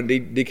A.J. Brown and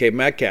DK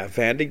Metcalf,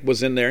 Vandy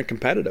was in there and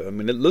competitive. I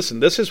mean,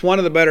 listen, this is one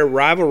of the better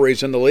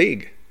rivalries in the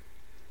league.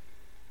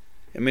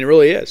 I mean, it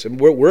really is.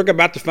 And we're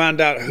about to find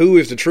out who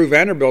is the true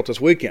Vanderbilt this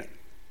weekend,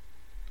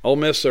 Ole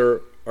Miss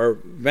or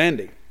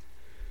Vandy.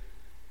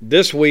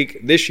 This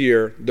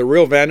year, the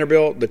real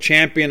Vanderbilt, the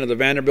champion of the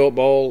Vanderbilt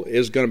Bowl,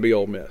 is going to be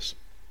Ole Miss.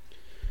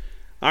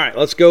 All right,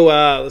 let's go.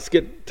 Let's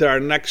get to our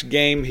next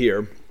game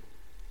here.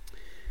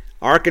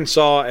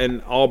 Arkansas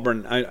and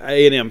Auburn,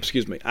 A&M,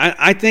 excuse me.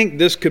 I think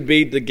this could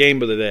be the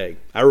game of the day.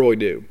 I really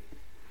do.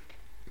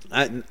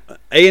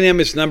 A&M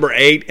is number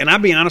 8, and I'll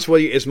be honest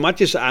with you, as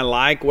much as I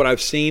like what I've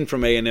seen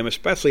from A&M,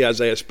 especially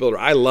Isaiah Spiller,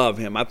 I love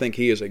him. I think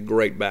he is a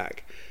great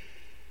back.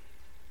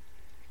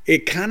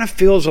 It kind of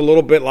feels a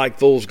little bit like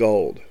fool's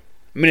gold.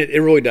 I mean, it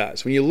really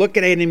does. When you look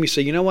at A&M, you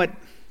say, you know what?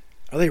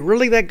 Are they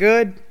really that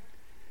good?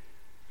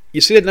 You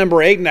see that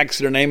number 8 next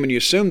to their name, and you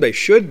assume they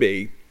should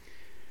be.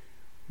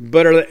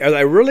 But are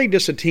they really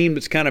just a team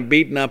that's kind of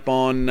beaten up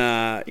on,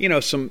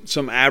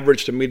 some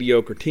average to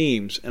mediocre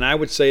teams? And I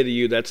would say to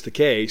you that's the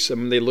case. I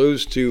mean, they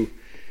lose to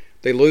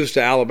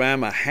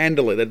Alabama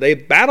handily. They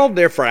battled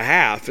there for a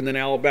half, and then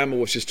Alabama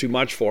was just too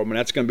much for them, and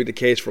that's going to be the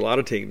case for a lot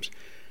of teams.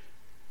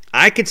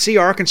 I could see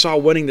Arkansas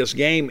winning this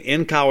game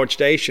in College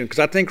Station because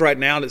I think right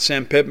now that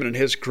Sam Pittman and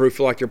his crew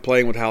feel like they're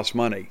playing with house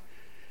money.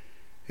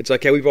 It's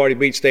like, hey, we've already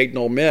beat State and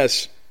Ole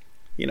Miss.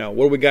 What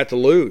do we got to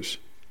lose?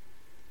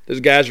 Those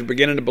guys are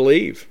beginning to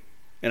believe.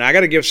 And I got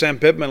to give Sam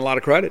Pittman a lot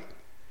of credit.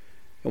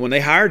 And when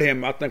they hired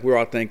him, I think we were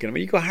all thinking,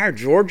 you go hire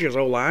Georgia's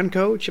O-line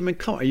coach? I mean,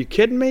 come on, are you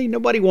kidding me?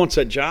 Nobody wants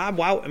that job.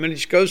 Wow. I mean, it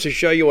just goes to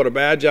show you what a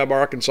bad job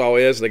Arkansas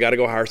is. They got to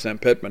go hire Sam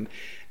Pittman.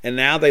 And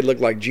now they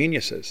look like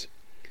geniuses.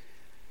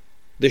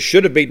 They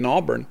should have beaten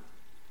Auburn.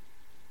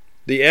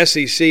 The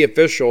SEC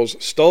officials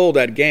stole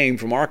that game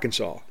from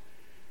Arkansas.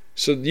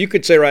 So you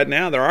could say right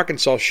now that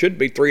Arkansas should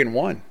be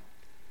 3-1.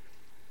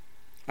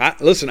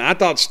 Listen, I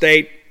thought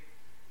State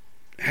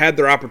had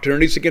their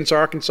opportunities against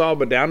Arkansas,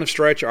 but down the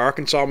stretch,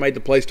 Arkansas made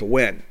the plays to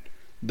win.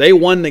 They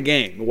won the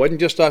game. It wasn't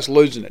just us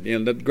losing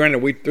it. Granted,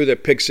 we threw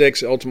that pick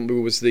six. Ultimately,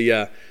 was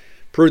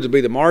proved to be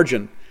the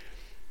margin.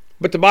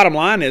 But the bottom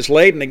line is,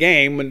 late in the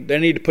game, when they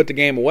need to put the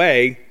game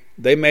away,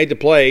 they made the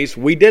plays.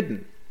 We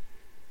didn't.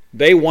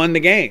 They won the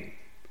game.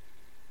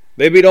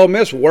 They beat Ole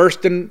Miss worse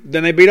than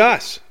they beat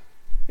us.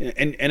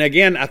 And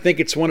again, I think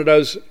it's one of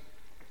those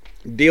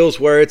deals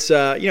where it's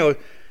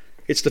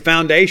it's the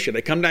foundation.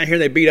 They come down here,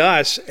 they beat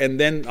us, and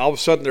then all of a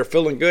sudden they're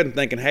feeling good and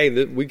thinking,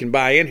 hey, we can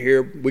buy in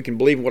here. We can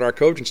believe in what our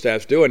coaching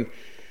staff's doing.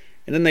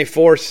 And then they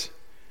force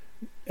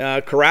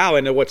Corral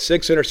into,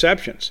 6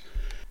 interceptions.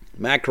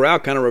 Matt Corral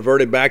kind of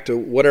reverted back to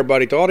what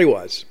everybody thought he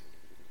was.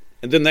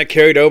 And then that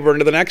carried over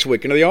into the next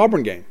week, into the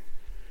Auburn game.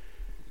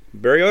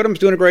 Barry Odom's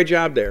doing a great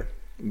job there.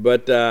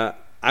 But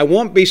I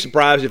won't be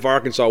surprised if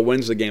Arkansas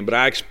wins the game. But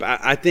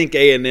I think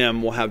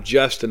A&M will have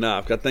just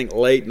enough. I think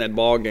late in that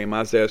ball game,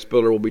 Isaiah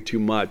Spiller will be too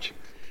much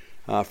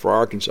for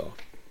Arkansas.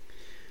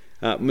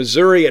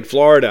 Missouri at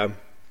Florida.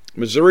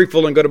 Missouri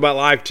feeling good about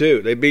life,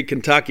 too. They beat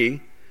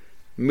Kentucky,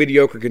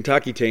 mediocre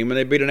Kentucky team, and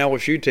they beat an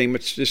LSU team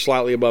that's just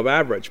slightly above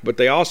average. But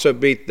they also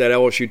beat that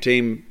LSU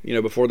team,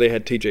 before they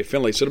had TJ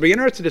Finley. So it'll be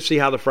interesting to see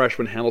how the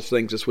freshman handles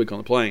things this week on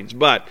the Plains.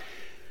 But,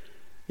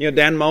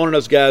 Dan Mullen and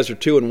those guys are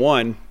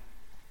 2-1,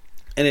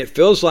 and it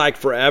feels like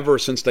forever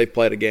since they've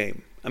played a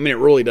game. I mean, it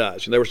really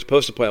does. They were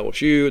supposed to play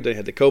LSU. They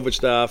had the COVID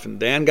stuff, and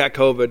Dan got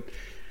COVID.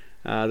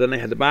 Then they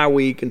had the bye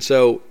week, and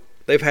so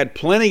they've had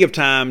plenty of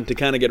time to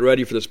kind of get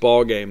ready for this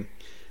ball game.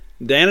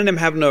 Dan and him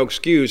have no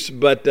excuse,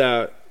 but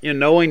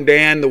knowing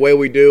Dan the way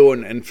we do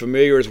and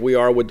familiar as we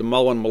are with the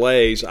Mullen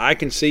malaise, I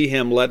can see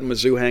him letting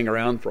Mizzou hang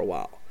around for a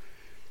while.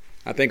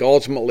 I think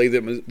ultimately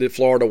that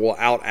Florida will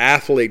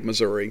out-athlete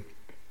Missouri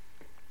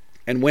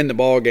and win the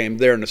ball game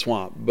there in the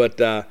swamp.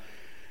 But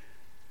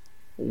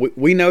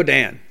we know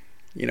Dan.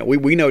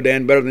 We know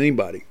Dan better than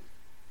anybody.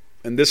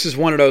 And this is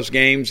one of those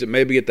games that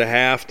maybe at the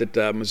half that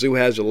Mizzou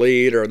has a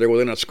lead or they're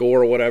within a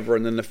score or whatever,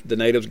 and then the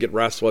natives get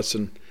restless.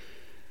 And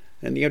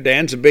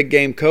Dan's a big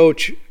game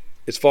coach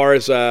as far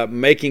as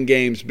making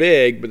games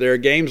big, but there are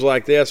games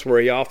like this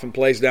where he often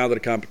plays down to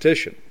the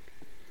competition.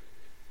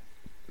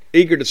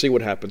 Eager to see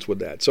what happens with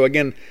that. So,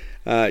 again,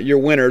 your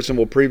winners, and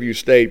we'll preview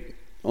state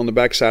on the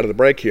backside of the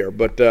break here,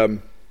 but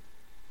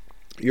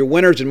your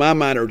winners in my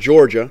mind are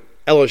Georgia,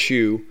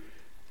 LSU,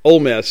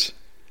 Ole Miss,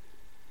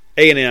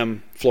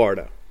 A&M,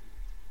 Florida.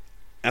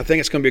 I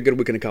think it's going to be a good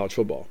weekend of college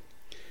football.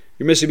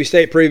 Your Mississippi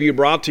State preview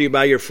brought to you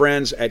by your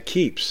friends at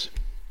Keeps.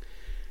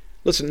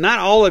 Listen, not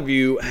all of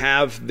you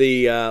have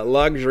the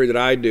luxury that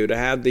I do to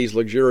have these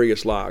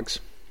luxurious logs.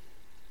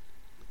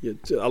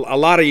 A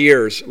lot of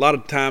years, a lot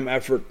of time,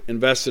 effort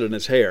invested in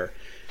his hair.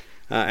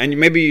 And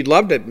maybe you'd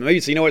loved it. Maybe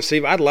you'd say, you know what,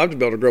 Steve, I'd love to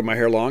be able to grow my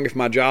hair long if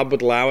my job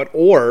would allow it,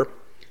 or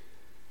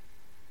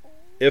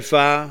if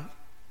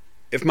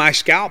my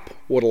scalp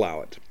would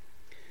allow it.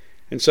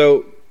 And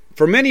so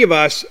for many of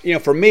us,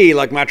 for me,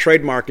 like my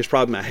trademark is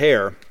probably my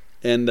hair.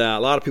 And a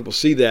lot of people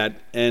see that,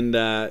 and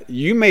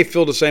you may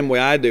feel the same way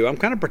I do. I'm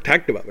kind of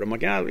protective of it. I'm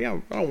like, I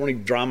don't want any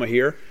drama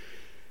here.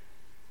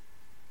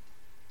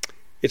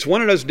 It's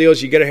one of those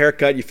deals, you get a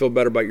haircut, you feel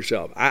better about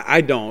yourself.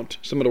 I don't.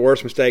 Some of the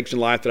worst mistakes in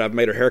life that I've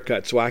made are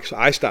haircuts, so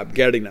I stopped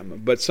getting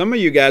them. But some of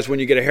you guys, when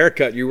you get a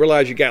haircut, you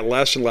realize you got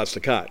less and less to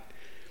cut.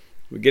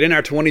 We get in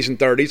our 20s and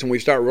 30s, and we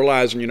start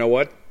realizing,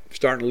 I'm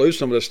starting to lose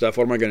some of this stuff.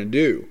 What am I going to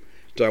do?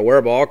 Do I wear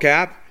a ball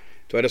cap?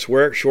 Do I just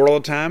wear it short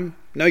all the time?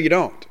 No, you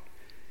don't.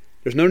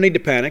 There's no need to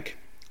panic.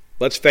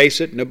 Let's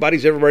face it,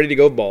 nobody's ever ready to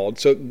go bald.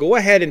 So go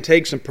ahead and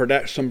take some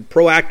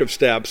proactive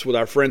steps with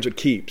our friends at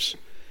Keeps.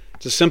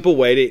 It's a simple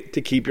way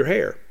to keep your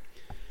hair.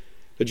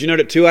 Did you know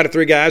that 2 out of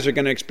 3 guys are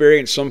going to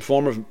experience some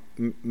form of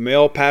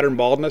male pattern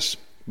baldness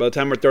by the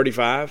time they're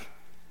 35?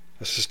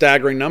 That's a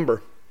staggering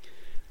number.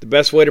 The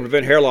best way to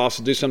prevent hair loss is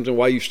to do something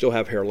while you still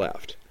have hair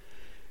left.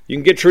 You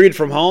can get treated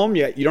from home.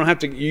 You don't have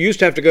to. You used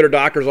to have to go to a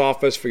doctor's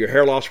office for your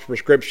hair loss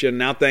prescription.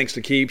 Now, thanks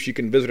to Keeps, you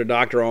can visit a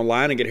doctor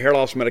online and get hair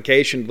loss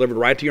medication delivered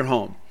right to your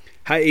home.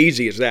 How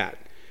easy is that?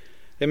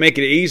 They make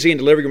it easy and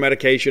deliver your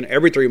medication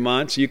every 3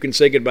 months. You can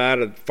say goodbye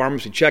to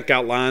pharmacy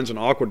checkout lines and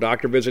awkward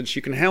doctor visits.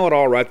 You can handle it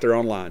all right there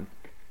online.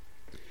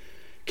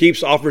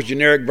 Keeps offers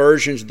generic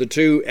versions of the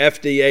 2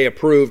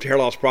 FDA-approved hair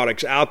loss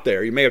products out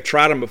there. You may have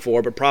tried them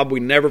before, but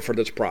probably never for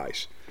this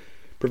price.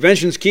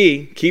 Prevention's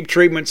key. Keep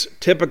treatments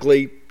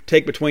typically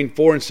take between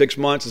 4 and 6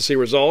 months to see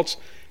results,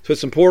 so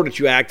it's important that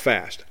you act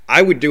fast.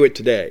 I would do it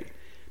today.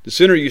 The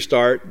sooner you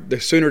start, the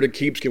sooner the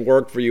Keeps can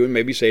work for you and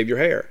maybe save your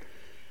hair.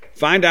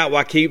 Find out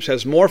why Keeps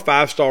has more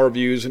 5-star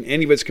reviews than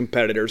any of its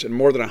competitors, and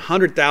more than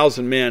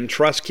 100,000 men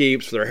trust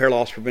Keeps for their hair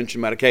loss prevention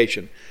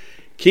medication.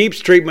 Keeps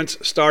treatments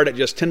start at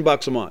just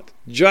 $10 a month.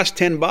 Just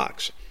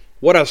 $10.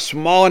 What a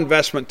small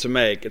investment to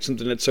make. It's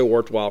something that's so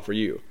worthwhile for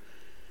you.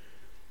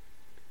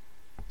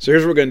 So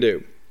here's what we're going to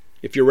do.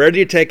 If you're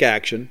ready to take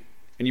action,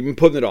 and you've been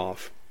putting it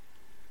off.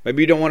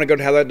 Maybe you don't want to go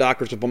to have that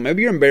doctor's appointment.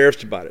 Maybe you're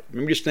embarrassed about it.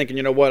 Maybe you're just thinking,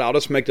 you know what, I'll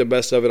just make the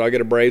best of it. I'll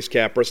get a Braves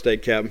cap or a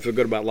state cap and feel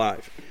good about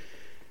life.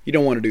 You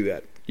don't want to do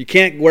that. You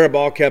can't wear a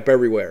ball cap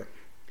everywhere.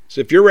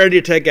 So if you're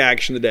ready to take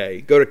action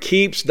today, go to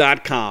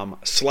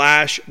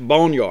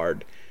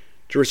keeps.com/boneyard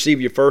to receive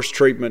your first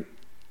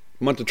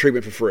month of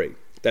treatment for free.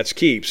 That's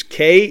Keeps,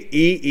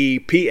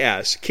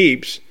 Keeps,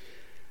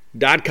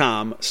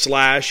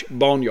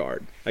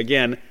 Keeps.com/boneyard.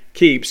 Again,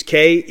 Keeps,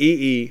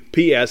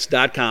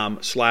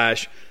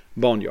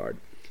 Keeps.com/boneyard.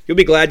 You'll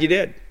be glad you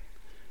did.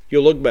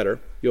 You'll look better.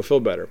 You'll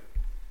feel better.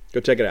 Go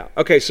check it out.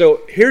 Okay,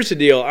 so here's the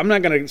deal. I'm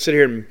not going to sit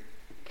here and,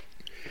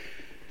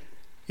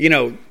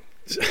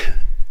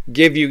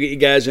 give you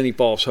guys any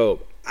false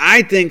hope.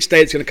 I think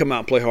State's going to come out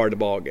and play hard the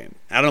ball game.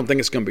 I don't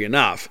think it's going to be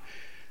enough.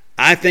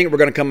 I think we're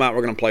going to come out,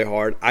 we're going to play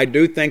hard. I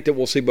do think that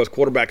we'll see both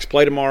quarterbacks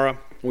play tomorrow.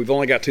 We've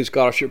only got 2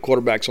 scholarship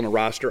quarterbacks on the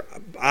roster.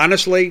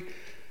 Honestly,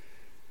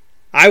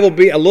 I will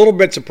be a little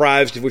bit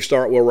surprised if we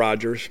start Will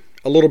Rogers,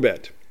 a little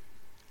bit.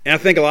 And I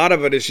think a lot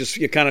of it is just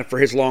kind of for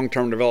his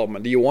long-term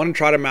development. Do you want to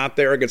try him out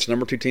there against the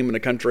number 2 team in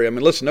the country? I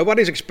mean, listen,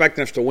 nobody's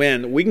expecting us to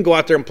win. We can go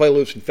out there and play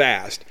loose and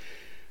fast.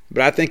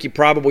 But I think you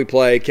probably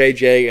play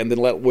KJ and then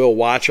let Will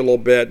watch a little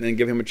bit and then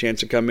give him a chance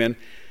to come in.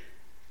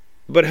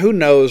 But who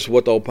knows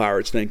what the old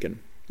Pirate's thinking?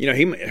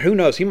 Who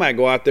knows? He might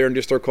go out there and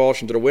just throw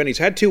caution to the wind. He's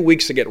had 2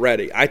 weeks to get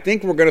ready. I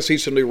think we're going to see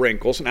some new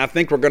wrinkles, and I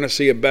think we're going to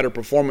see a better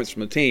performance from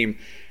the team.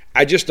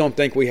 I just don't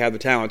think we have the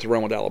talent to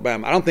run with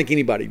Alabama. I don't think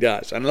anybody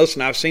does. And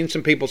listen, I've seen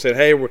some people say,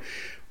 hey, we're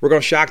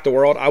going to shock the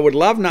world. I would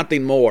love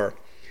nothing more.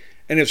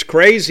 And as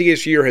crazy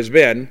as year has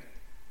been,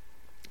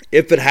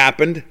 if it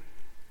happened,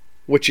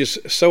 which is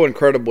so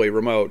incredibly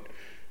remote,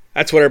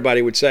 that's what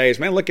everybody would say is,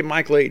 man, look at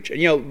Mike Leach.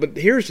 And, but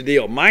here's the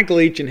deal. Mike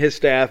Leach and his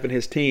staff and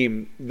his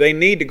team, they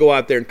need to go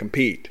out there and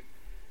compete.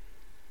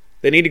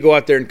 They need to go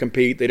out there and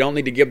compete. They don't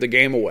need to give the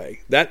game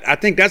away. I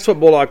think that's what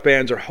Bulldog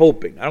fans are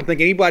hoping. I don't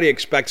think anybody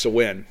expects a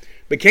win.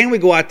 But can we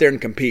go out there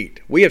and compete?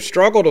 We have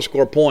struggled to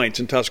score points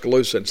in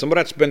Tuscaloosa, and some of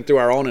that's been through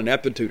our own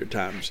ineptitude at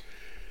times.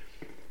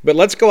 But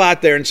let's go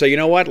out there and say, you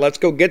know what? Let's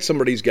go get some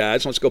of these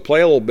guys. Let's go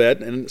play a little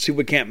bit and see if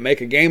we can't make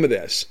a game of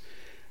this.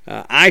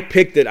 I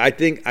picked it. I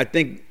think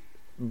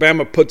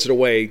Bama puts it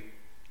away,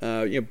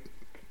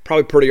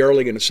 probably pretty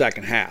early in the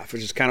second half,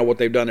 which is kind of what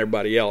they've done to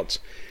everybody else.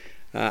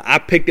 I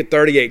picked it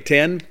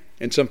 38-10,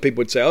 and some people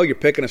would say, "Oh, you're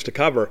picking us to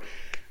cover."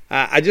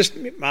 My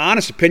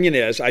honest opinion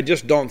is, I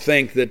just don't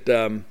think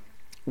that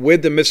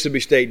with the Mississippi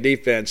State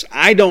defense,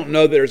 I don't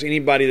know that there's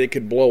anybody that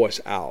could blow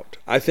us out.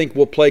 I think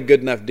we'll play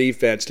good enough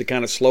defense to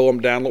kind of slow them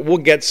down. We'll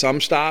get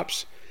some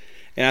stops,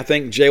 and I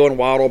think Jalen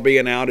Waddle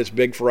being out is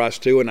big for us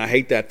too, and I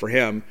hate that for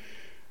him.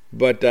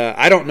 But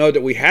I don't know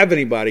that we have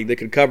anybody that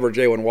could cover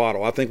Jalen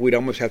Waddle. I think we'd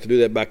almost have to do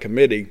that by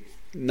committee.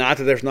 Not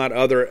that there's not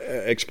other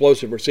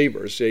explosive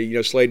receivers.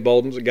 Slade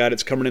Bolden's a guy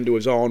that's coming into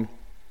his own.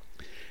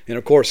 And,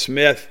 of course,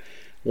 Smith,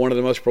 one of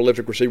the most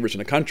prolific receivers in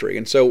the country.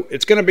 And so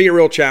it's going to be a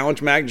real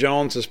challenge. Mac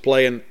Jones is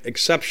playing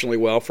exceptionally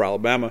well for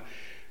Alabama.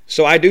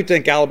 So I do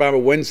think Alabama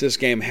wins this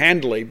game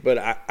handily, but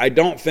I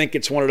don't think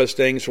it's one of those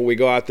things where we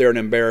go out there and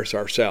embarrass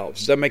ourselves.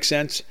 Does that make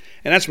sense?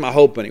 And that's my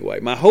hope anyway.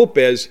 My hope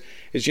is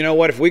you know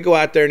what, if we go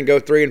out there and go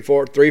 3,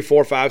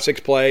 4, 5, 6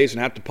 plays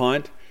and have to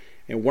punt,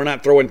 and we're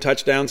not throwing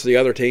touchdowns to the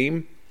other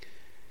team,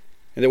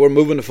 and then we're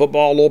moving the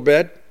football a little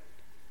bit,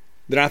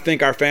 then I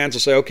think our fans will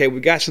say, okay,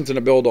 we've got something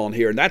to build on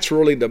here. And that's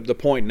really the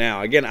point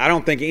now. Again, I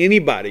don't think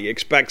anybody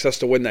expects us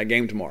to win that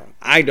game tomorrow.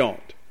 I don't.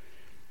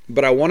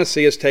 But I want to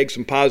see us take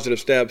some positive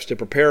steps to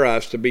prepare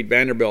us to beat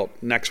Vanderbilt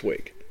next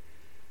week.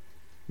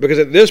 Because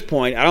at this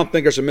point, I don't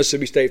think there's a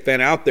Mississippi State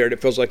fan out there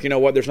that feels like, you know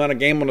what, there's not a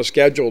game on the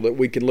schedule that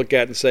we can look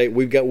at and say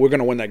we're going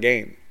to win that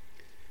game.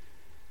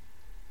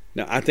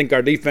 Now, I think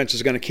our defense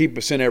is going to keep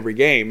us in every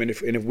game, and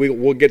if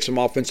we'll get some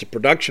offensive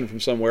production from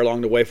somewhere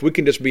along the way. If we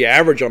can just be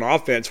average on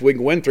offense, we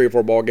can win 3 or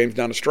 4 ball games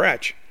down the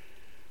stretch.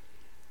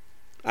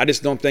 I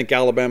just don't think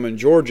Alabama and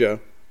Georgia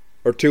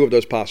are 2 of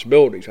those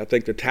possibilities. I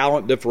think the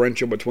talent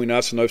differential between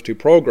us and those 2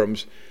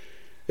 programs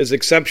is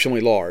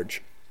exceptionally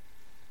large.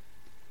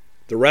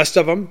 The rest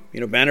of them,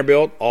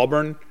 Vanderbilt,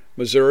 Auburn,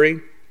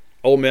 Missouri,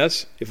 Ole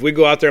Miss, if we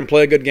go out there and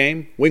play a good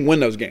game, we can win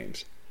those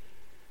games.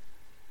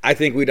 I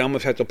think we'd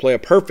almost have to play a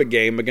perfect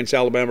game against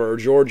Alabama or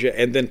Georgia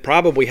and then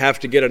probably have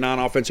to get a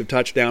non-offensive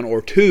touchdown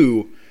or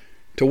 2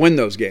 to win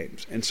those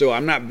games. And so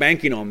I'm not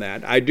banking on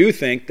that. I do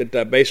think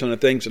that based on the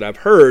things that I've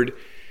heard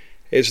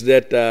is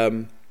that,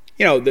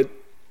 that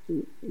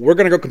we're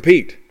going to go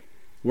compete.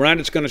 We're not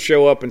just going to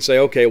show up and say,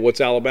 okay,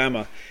 what's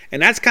Alabama?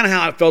 And that's kind of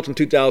how it felt in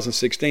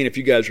 2016, if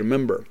you guys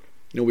remember.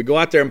 We go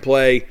out there and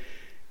play,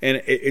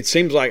 and it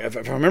seems like,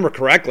 if I remember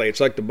correctly,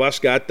 it's like the bus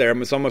got there.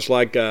 It's almost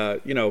like,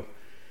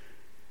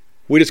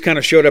 we just kind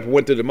of showed up and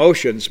went through the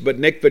motions. But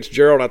Nick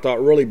Fitzgerald, I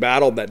thought, really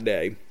battled that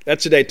day.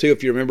 That's the day, too,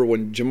 if you remember,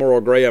 when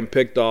Jamoral Graham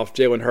picked off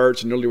Jalen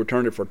Hurts and nearly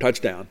returned it for a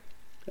touchdown.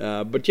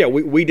 But, yeah,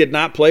 we did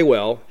not play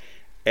well,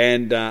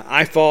 and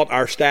I fault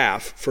our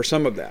staff for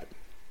some of that.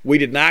 We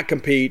did not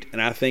compete,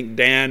 and I think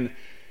Dan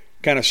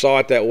kind of saw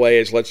it that way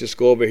as let's just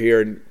go over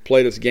here and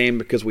play this game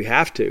because we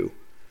have to.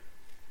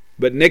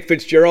 But Nick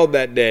Fitzgerald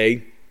that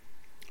day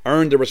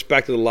earned the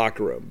respect of the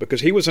locker room because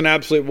he was an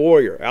absolute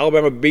warrior.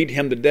 Alabama beat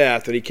him to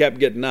death, and he kept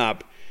getting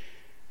up.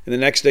 And the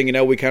next thing you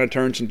know, we kind of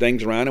turned some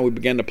things around, and we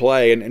began to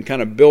play and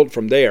kind of built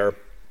from there.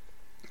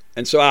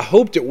 And so I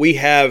hope that we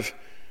have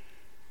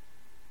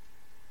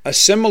a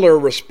similar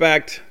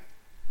respect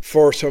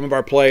for some of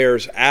our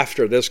players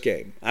after this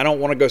game. I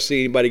don't want to go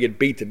see anybody get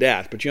beat to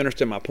death, but you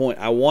understand my point.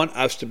 I want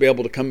us to be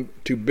able to come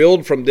to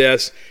build from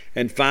this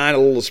and find a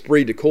little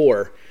esprit de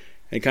corps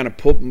and kind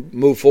of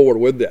move forward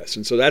with this.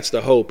 And so that's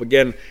the hope.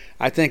 Again,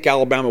 I think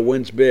Alabama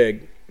wins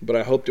big, but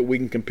I hope that we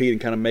can compete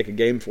and kind of make a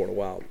game for it a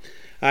while.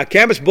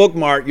 Campus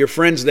Bookmart, your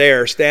friends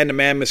there, Stan the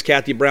Man, Miss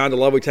Kathy Brown, the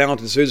lovely,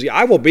 talented Susie.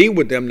 I will be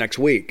with them next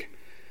week.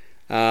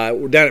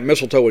 We're down at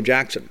Mistletoe in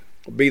Jackson.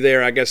 I'll be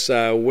there, I guess,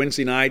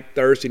 Wednesday night,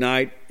 Thursday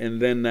night,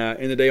 and then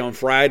in the day on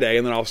Friday,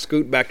 and then I'll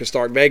scoot back to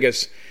Stark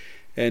Vegas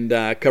and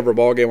cover a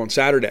ball game on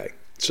Saturday.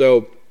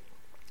 So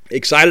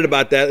excited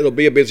about that. It'll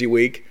be a busy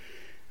week.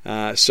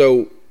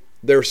 So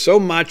there's so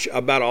much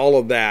about all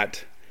of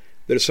that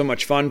is so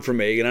much fun for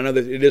me, and I know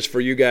that it is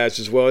for you guys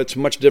as well. It's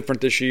much different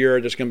this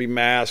year. There's going to be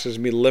masks. There's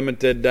going to be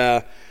limited,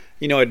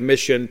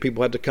 admission.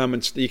 People have to come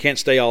and you can't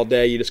stay all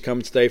day. You just come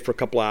and stay for a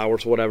couple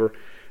hours, whatever.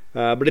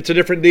 But it's a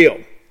different deal.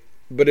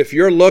 But if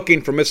you're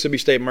looking for Mississippi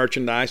State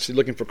merchandise, you're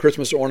looking for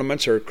Christmas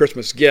ornaments or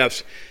Christmas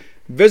gifts,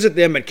 visit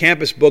them at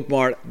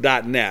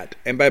campusbookmart.net.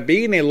 And by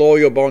being a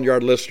loyal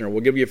Boneyard listener,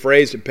 we'll give you a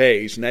phrase that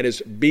pays, and that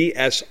is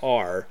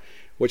BSR,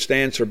 which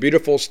stands for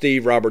Beautiful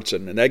Steve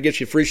Robertson. And that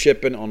gets you free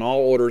shipping on all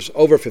orders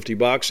over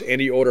 $50.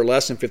 Any order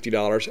less than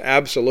 $50,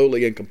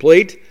 absolutely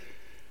incomplete.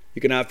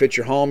 You can outfit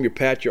your home, your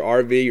pet, your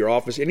RV, your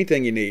office,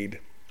 anything you need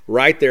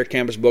right there at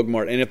Campus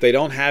Bookmart. And if they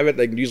don't have it,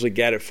 they can usually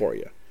get it for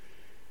you.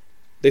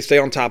 They stay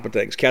on top of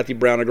things. Kathy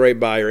Brown, a great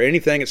buyer.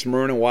 Anything that's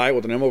maroon and white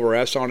with an M over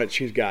S on it,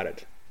 she's got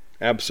it.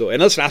 Absolutely.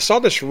 And listen, I saw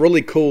this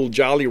really cool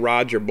Jolly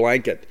Roger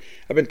blanket.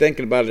 I've been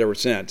thinking about it ever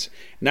since.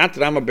 Not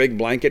that I'm a big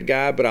blanket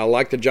guy, but I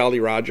like the Jolly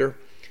Roger.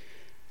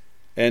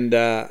 And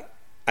I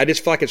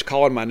just feel like it's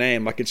calling my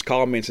name, like it's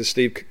calling me and says,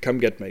 Steve, come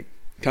get me.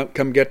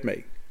 Come get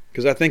me.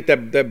 Because I think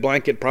that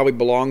blanket probably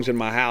belongs in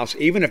my house,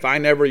 even if I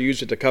never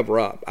use it to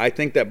cover up. I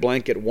think that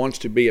blanket wants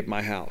to be at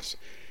my house.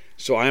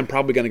 So I am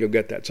probably going to go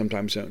get that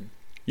sometime soon.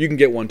 You can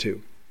get one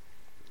too.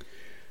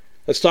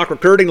 Let's talk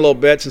recruiting a little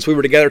bit. Since we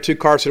were together, 2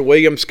 Carson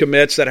Williams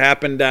commits that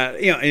happened. And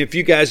if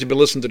you guys have been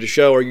listening to the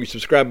show or you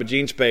subscribe to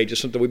Gene's page, it's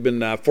something we've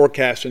been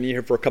forecasting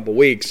here for a couple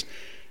weeks,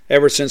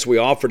 ever since we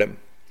offered him.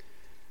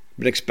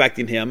 Been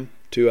expecting him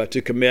to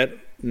commit.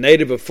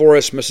 Native of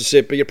Forest,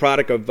 Mississippi, a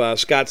product of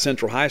Scott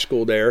Central High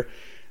School there.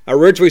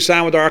 Originally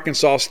signed with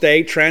Arkansas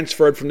State,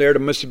 transferred from there to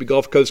Mississippi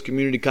Gulf Coast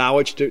Community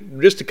College to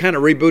kind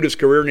of reboot his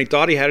career, and he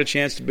thought he had a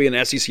chance to be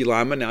an SEC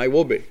lineman. Now he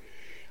will be.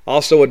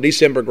 Also a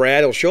December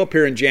grad. He'll show up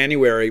here in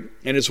January.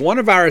 And as one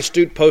of our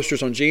astute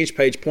posters on Gene's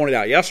page pointed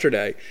out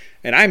yesterday,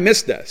 and I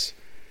missed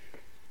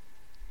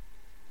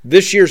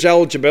this year's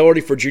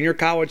eligibility for junior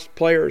college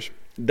players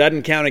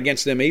doesn't count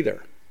against them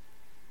either.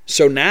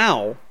 So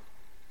now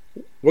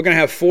we're going to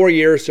have 4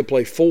 years to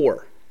play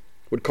 4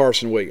 with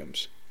Carson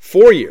Williams.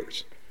 4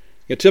 years.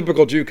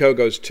 Typical JUCO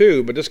goes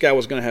 2, but this guy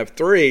was going to have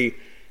 3.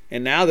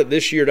 And now that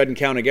this year doesn't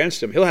count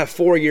against him, he'll have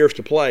 4 years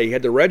to play. He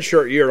had the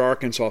redshirt year at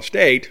Arkansas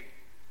State.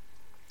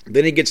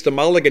 Then he gets the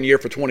mulligan year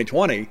for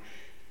 2020.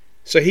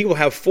 So he will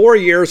have 4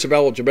 years of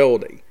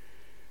eligibility.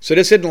 So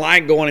this isn't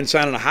like going and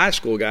signing a high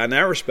school guy in that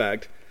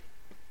respect,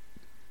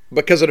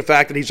 because of the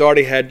fact that he's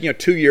already had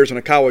 2 years in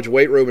a college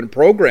weight room and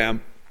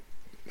program.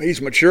 He's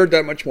matured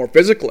that much more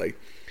physically.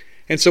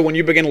 And so when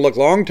you begin to look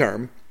long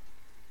term,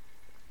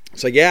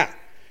 it's like, yeah,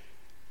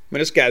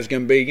 this guy's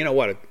going to be,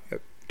 a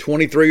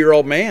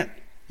 23-year-old man,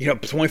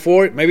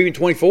 24, maybe even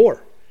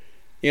 24,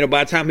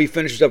 by the time he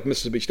finishes up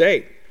Mississippi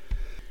State.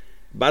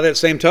 By that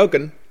same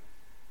token,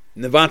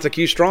 Navonta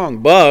Q. Strong,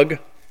 Bug,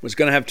 was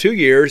going to have 2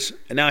 years,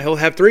 and now he'll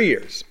have 3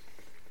 years.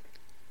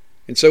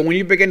 And so when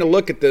you begin to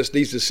look at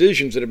these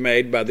decisions that are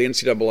made by the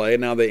NCAA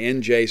and now the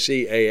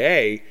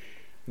NJCAA,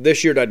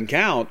 this year doesn't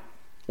count.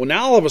 Well,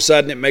 now all of a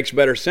sudden it makes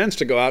better sense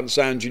to go out and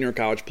sign junior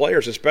college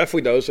players,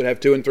 especially those that have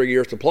 2 and 3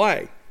 years to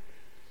play.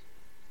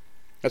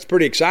 That's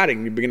pretty exciting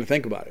when you begin to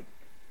think about it.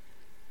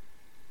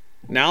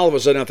 Now all of a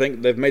sudden I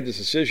think they've made this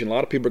decision. A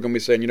lot of people are going to be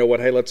saying,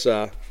 hey,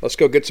 let's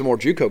go get some more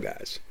JUCO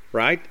guys,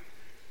 right?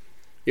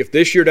 If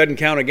this year doesn't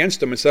count against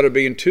them, instead of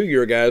being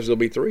 2-year guys, they'll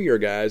be 3-year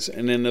guys.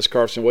 And then this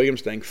Carson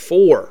Williams thing,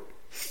 4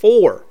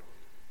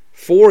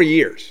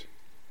 years.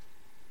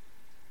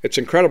 It's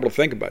incredible to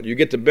think about. You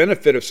get the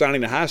benefit of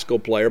signing a high school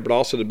player, but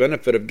also the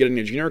benefit of getting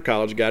a junior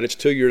college guy that's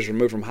 2 years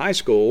removed from high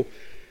school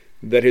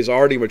that has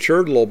already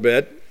matured a little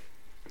bit,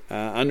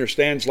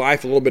 understands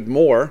life a little bit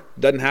more,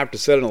 doesn't have to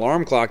set an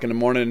alarm clock in the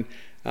morning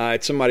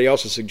at somebody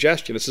else's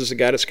suggestion. This is a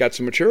guy that's got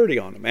some maturity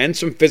on him and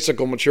some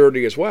physical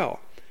maturity as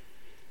well.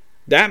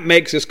 That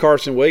makes this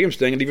Carson Williams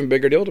thing an even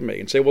bigger deal to me.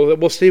 And say,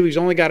 well, Steve, he's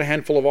only got a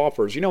handful of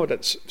offers. You know what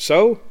that's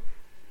so?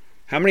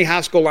 How many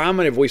high school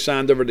linemen have we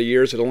signed over the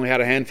years that only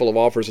had a handful of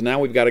offers, and now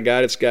we've got a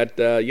guy that's got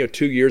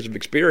 2 years of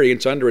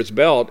experience under his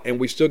belt, and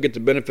we still get the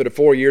benefit of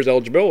 4 years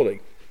eligibility?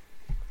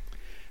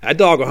 That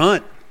dog will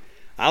hunt.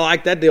 I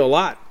like that deal a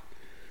lot.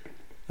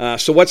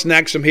 So what's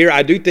next from here?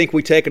 I do think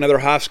we take another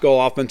high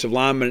school offensive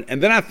lineman,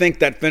 and then I think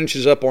that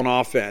finishes up on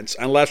offense,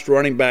 unless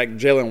running back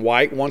Jalen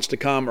White wants to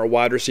come or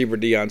wide receiver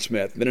Deion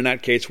Smith. Then in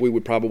that case, we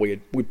would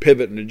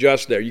pivot and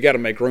adjust there. You got to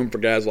make room for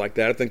guys like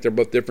that. I think they're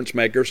both difference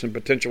makers and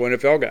potential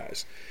NFL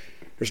guys.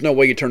 There's no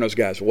way you turn those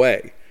guys away.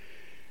 And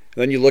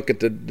then you look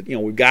at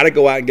we've got to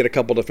go out and get a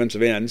couple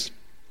defensive ends.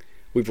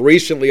 We've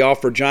recently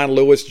offered John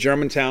Lewis,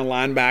 Germantown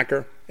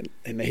linebacker,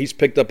 and he's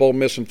picked up Ole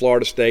Miss and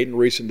Florida State in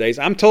recent days.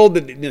 I'm told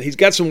that he's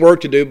got some work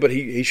to do, but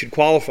he should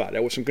qualify.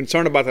 There was some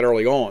concern about that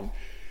early on.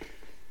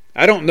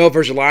 I don't know if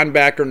there's a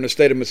linebacker in the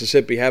state of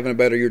Mississippi having a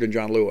better year than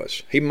John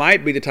Lewis. He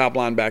might be the top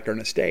linebacker in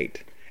the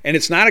state. And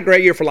it's not a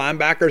great year for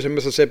linebackers in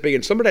Mississippi.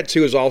 And some of that,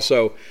 too, is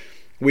also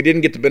we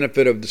didn't get the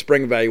benefit of the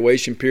spring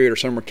evaluation period or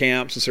summer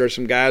camps. And so there's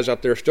some guys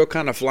out there still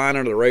kind of flying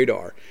under the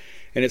radar.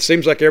 And it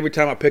seems like every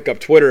time I pick up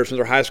Twitter since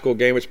our high school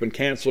game, it's been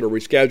canceled or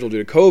rescheduled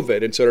due to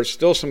COVID. And so there's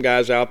still some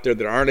guys out there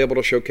that aren't able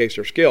to showcase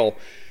their skill.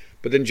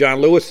 But then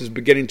John Lewis is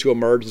beginning to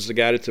emerge as a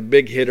guy that's a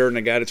big hitter and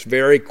a guy that's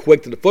very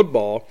quick to the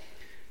football.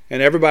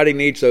 And everybody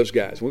needs those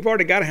guys. We've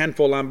already got a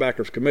handful of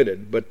linebackers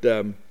committed, but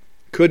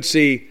could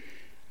see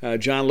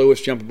John Lewis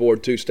jump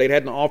aboard too. State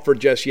hadn't offered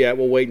just yet.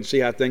 We'll wait and see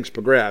how things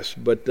progress.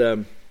 But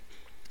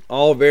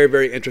all very,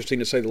 very interesting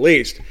to say the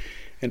least.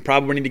 And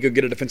probably need to go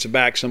get a defensive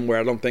back somewhere.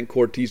 I don't think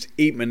Cortez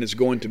Eatman is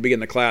going to be in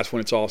the class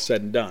when it's all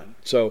said and done.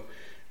 So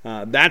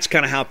that's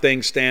kind of how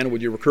things stand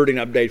with your recruiting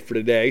update for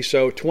today.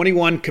 So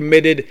 21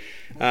 committed.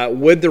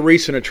 With the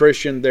recent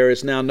attrition, there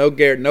is now no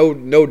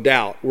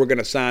doubt we're going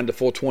to sign the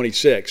full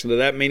 26. And does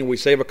that mean we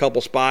save a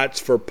couple spots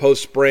for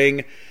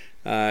post-spring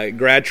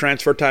grad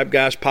transfer type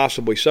guys?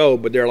 Possibly so.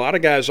 But there are a lot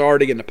of guys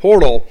already in the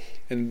portal.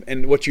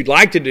 And what you'd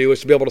like to do is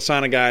to be able to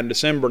sign a guy in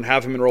December and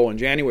have him enroll in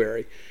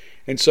January.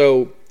 And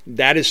so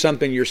that is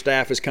something your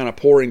staff is kind of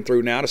pouring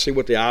through now to see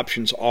what the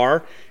options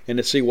are and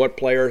to see what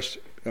players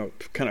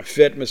kind of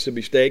fit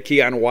Mississippi State.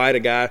 Keon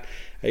White, a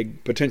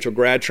potential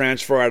grad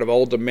transfer out of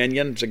Old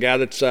Dominion. It's a guy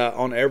that's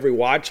on every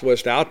watch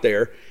list out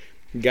there.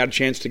 You got a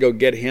chance to go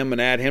get him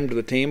and add him to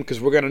the team because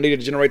we're going to need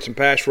to generate some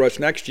pass rush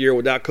next year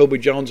without Kobe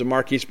Jones and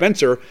Marquis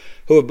Spencer,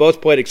 who have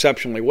both played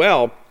exceptionally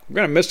well. We're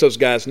going to miss those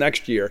guys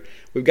next year.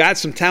 We've got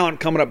some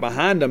talent coming up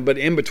behind them, but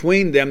in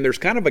between them, there's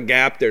kind of a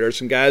gap there. There's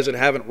some guys that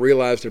haven't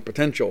realized their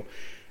potential.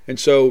 And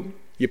so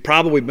you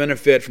probably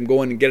benefit from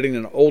going and getting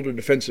an older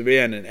defensive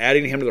end and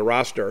adding him to the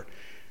roster.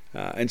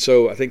 And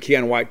so I think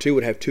Keon White, too,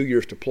 would have 2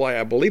 years to play.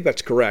 I believe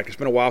that's correct. It's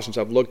been a while since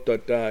I've looked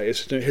at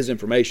his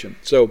information.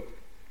 So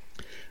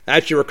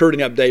that's your recruiting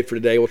update for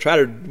today. We'll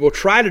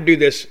try to do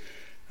this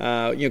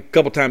a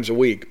couple times a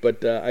week.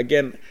 But,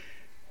 again,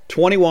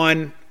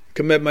 21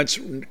 commitments,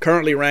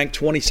 currently ranked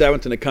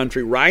 27th in the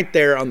country, right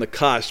there on the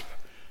cusp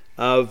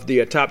of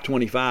the top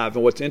 25.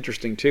 And what's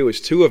interesting, too, is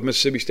 2 of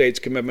Mississippi State's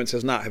commitments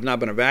have not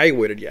been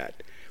evaluated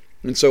yet.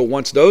 And so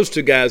once those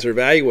 2 guys are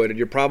evaluated,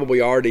 you're probably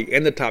already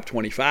in the top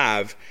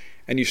 25,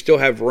 and you still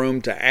have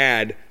room to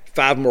add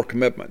 5 more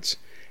commitments.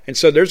 And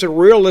so there's a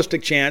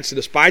realistic chance that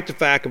despite the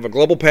fact of a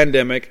global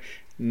pandemic,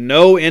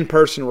 no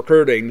in-person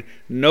recruiting,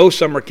 no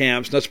summer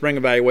camps, no spring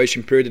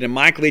evaluation period, that in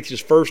Mike Leach's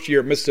first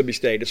year at Mississippi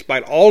State,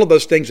 despite all of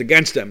those things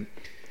against him,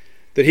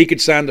 that he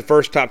could sign the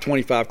first top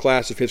 25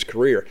 class of his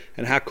career.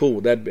 And how cool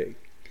would that be?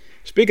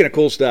 Speaking of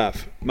cool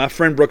stuff, my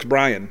friend Brooks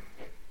Bryan.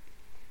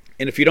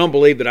 And if you don't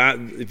believe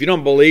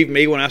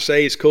me when I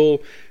say he's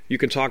cool, you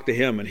can talk to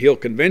him and he'll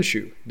convince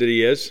you that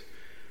he is.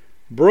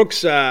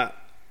 Brooks,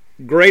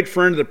 great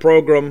friend of the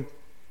program,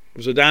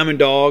 was a Diamond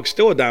Dog,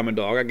 still a Diamond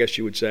Dog, I guess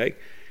you would say.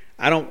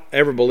 I don't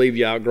ever believe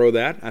you outgrow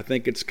that. I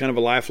think it's kind of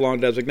a lifelong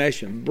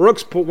designation.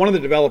 Brooks, one of the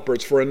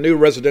developers for a new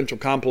residential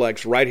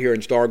complex right here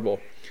in Starkville,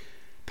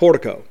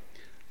 Portico,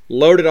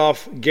 loaded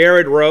off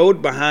Garrett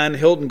Road behind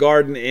Hilton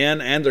Garden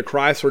Inn and the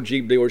Chrysler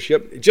Jeep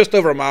dealership, just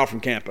over a mile from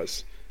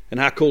campus. And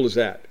how cool is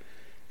that?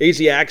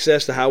 Easy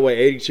access to Highway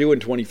 82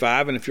 and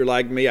 25, and if you're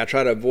like me, I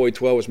try to avoid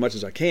 12 as much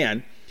as I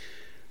can.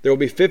 There will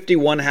be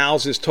 51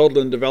 houses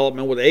total in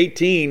development, with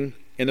 18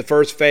 in the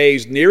first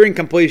phase, nearing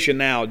completion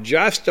now,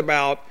 just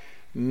about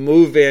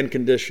move-in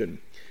condition.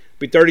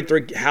 Be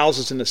 33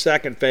 houses in the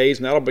second phase,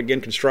 and that'll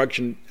begin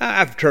construction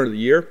after turn of the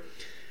year.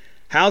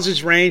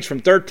 Houses range from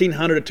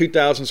 1,300 to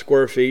 2,000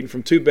 square feet, and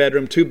from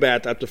 2-bedroom,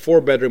 2-bath, up to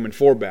 4-bedroom and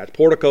 4-bath.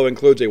 Portico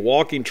includes a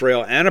walking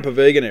trail and a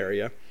pavilion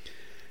area.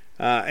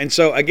 And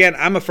so, again,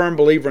 I'm a firm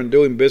believer in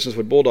doing business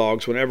with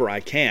Bulldogs whenever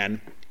I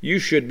can. You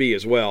should be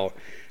as well.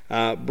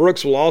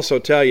 Brooks will also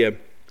tell you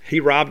he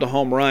robbed a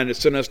home run and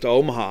sent us to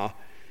Omaha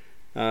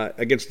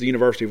against the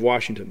University of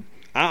Washington.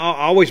 I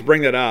always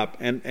bring that up,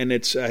 and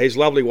it's his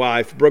lovely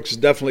wife. Brooks is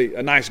definitely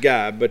a nice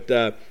guy, but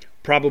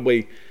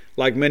probably,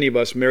 like many of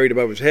us, married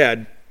above his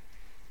head.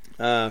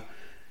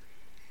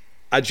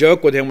 I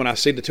joke with him when I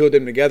see the two of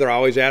them together. I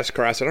always ask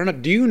her, I said, I don't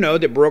know, do you know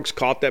that Brooks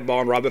caught that ball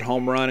and robbed that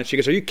home run? And she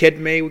goes, are you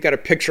kidding me? We got a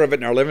picture of it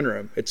in our living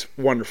room. It's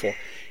wonderful.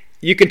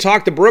 You can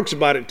talk to Brooks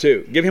about it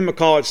too. Give him a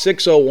call at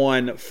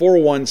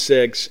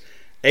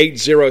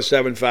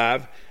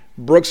 601-416-8075.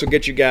 Brooks will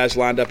get you guys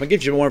lined up and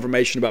get you more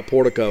information about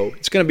Portico.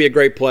 It's going to be a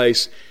great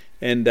place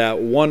and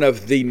one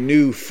of the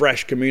new,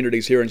 fresh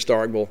communities here in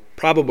Starkville.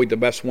 Probably the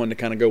best one to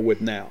kind of go with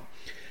now.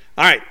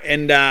 All right,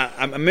 and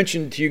I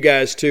mentioned to you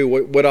guys, too,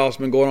 what else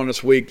has been going on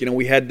this week. You know,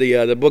 we had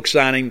the book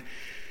signing.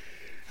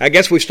 I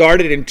guess we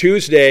started in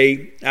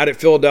Tuesday out at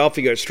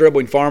Philadelphia at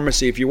Stribling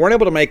Pharmacy. If you weren't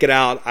able to make it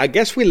out, I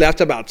guess we left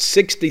about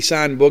 60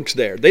 signed books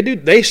there.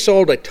 They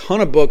sold a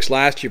ton of books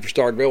last year for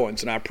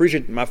Starkvilleans, and I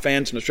appreciate my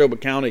fans in Neshoba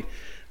County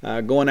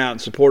going out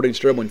and supporting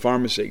Stribling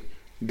Pharmacy.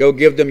 Go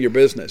give them your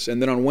business. And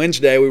then on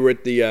Wednesday, we were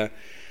at the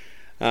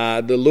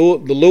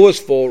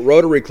Louisville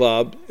Rotary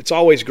Club. It's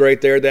always great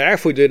there. They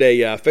actually did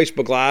a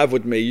Facebook Live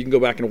with me. You can go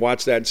back and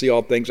watch that and see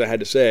all the things I had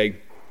to say.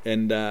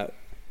 And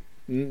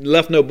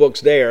left no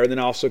books there, and then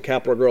also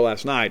Capital Grill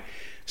last night.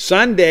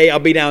 Sunday, I'll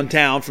be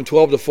downtown from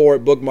 12 to 4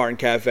 at Book Martin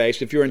Cafe.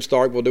 So if you're in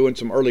Starkville doing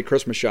some early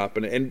Christmas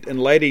shopping. And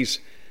ladies,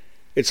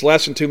 it's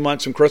less than 2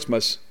 months from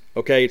Christmas.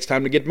 Okay, it's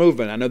time to get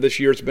moving. I know this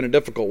year it's been a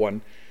difficult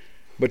one.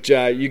 But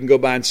you can go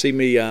by and see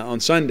me on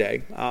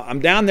Sunday. I'm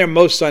down there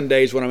most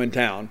Sundays when I'm in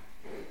town.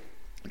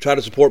 I try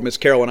to support Miss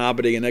Carolyn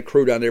Abedy and that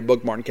crew down there at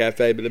Book Martin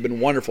Cafe, but they've been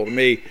wonderful to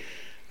me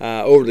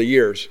over the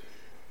years.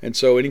 And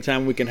so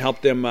anytime we can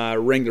help them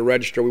ring the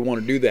register, we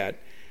want to do that.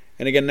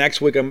 And again,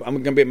 next week I'm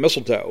going to be at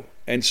Mistletoe,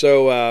 and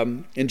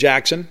so in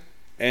Jackson.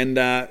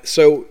 And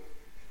so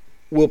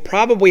we'll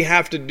probably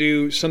have to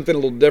do something a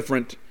little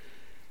different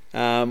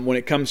when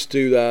it comes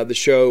to the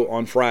show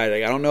on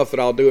Friday. I don't know if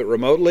I'll do it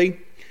remotely.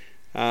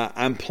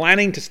 I'm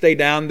planning to stay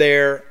down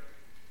there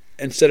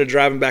instead of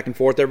driving back and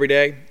forth every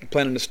day. I'm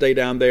planning to stay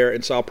down there,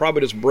 and so I'll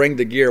probably just bring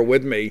the gear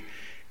with me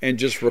and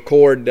just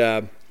record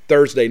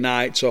Thursday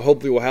night. So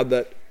hopefully we'll have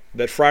that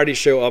Friday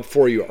show up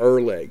for you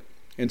early.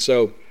 And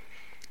so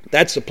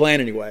that's the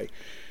plan anyway.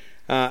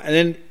 And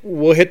then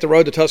we'll hit the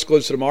road to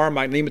Tuscaloosa tomorrow.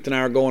 Mike Nemeth and I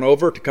are going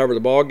over to cover the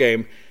ball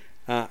game.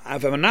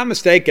 If I'm not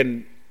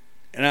mistaken,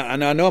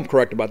 and I know I'm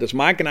correct about this,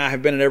 Mike and I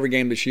have been at every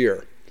game this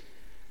year.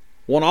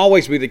 Won't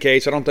always be the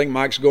case. I don't think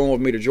Mike's going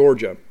with me to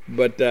Georgia.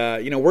 But,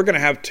 we're going to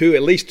have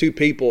at least two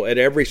people at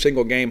every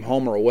single game,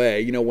 home or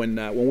away. When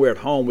we're at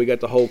home, we got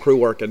the whole crew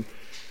working.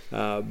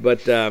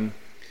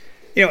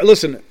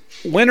 Listen,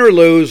 win or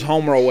lose,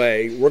 home or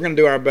away, we're going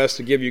to do our best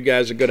to give you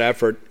guys a good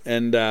effort.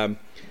 And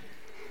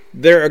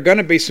there are going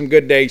to be some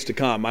good days to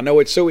come. I know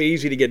it's so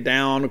easy to get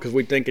down because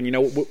we're thinking,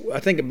 I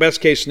think the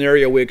best case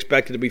scenario, we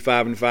expect it to be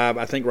 5-5.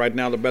 I think right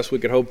now the best we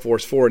could hope for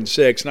is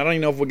 4-6. And I don't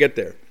even know if we'll get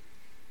there.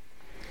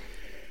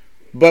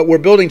 But we're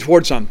building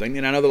towards something,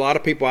 and I know that a lot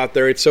of people out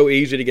there, it's so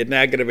easy to get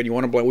negative, and we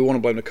want to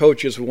blame the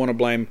coaches, we want to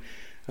blame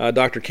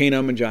Dr.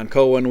 Keenum and John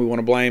Cohen, we want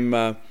to blame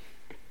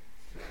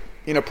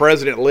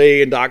President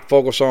Lee and Doc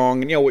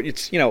Fogelsong, and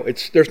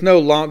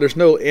there's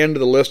no end to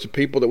the list of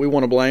people that we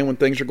want to blame when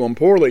things are going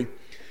poorly.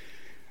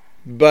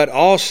 But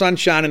all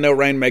sunshine and no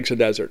rain makes a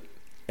desert,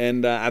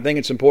 and I think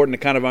it's important to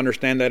kind of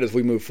understand that as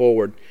we move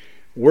forward.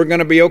 We're going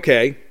to be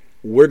okay.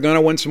 We're going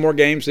to win some more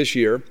games this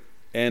year.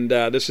 And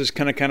this is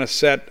kind of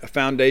set a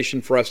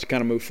foundation for us to kind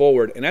of move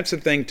forward. And that's the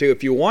thing, too.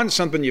 If you want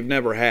something you've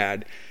never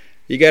had,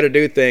 you got to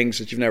do things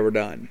that you've never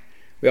done.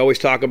 We always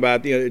talk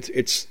about,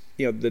 it's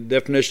the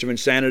definition of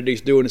insanity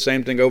is doing the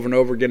same thing over and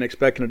over again,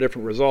 expecting a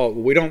different result.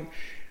 We don't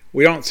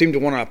seem to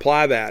want to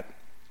apply that,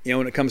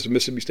 when it comes to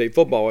Mississippi State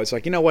football. It's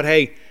like,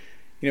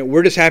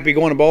 we're just happy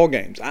going to ball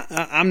games.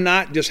 I'm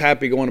not just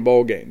happy going to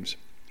ball games.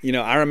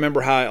 I remember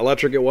how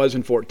electric it was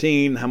in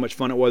 2014, how much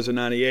fun it was in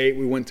 98.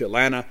 We went to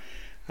Atlanta.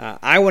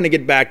 I want to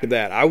get back to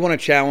that. I want to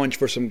challenge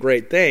for some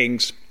great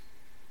things.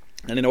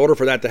 And in order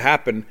for that to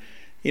happen,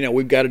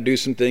 we've got to do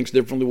some things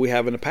differently than we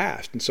have in the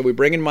past. And so we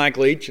bring in Mike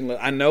Leach. And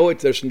I know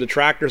there's some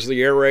detractors of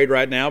the air raid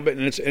right now, but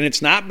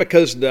it's not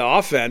because of the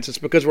offense. It's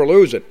because we're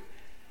losing,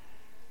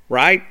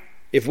 right?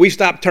 If we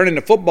stop turning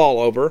the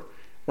football over,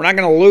 we're not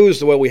going to lose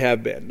the way we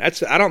have been.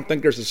 I don't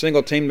think there's a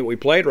single team that we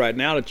played right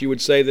now that you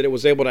would say that it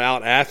was able to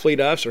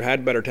out-athlete us or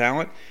had better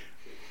talent.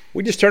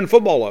 We just turned the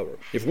football over.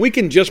 If we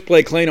can just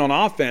play clean on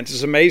offense,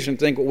 it's amazing to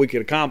think what we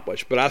could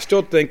accomplish. But I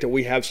still think that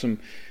we have some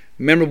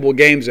memorable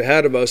games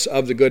ahead of us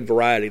of the good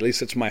variety. At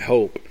least that's my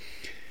hope.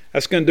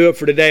 That's going to do it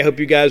for today. I hope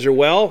you guys are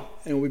well.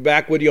 And we'll be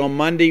back with you on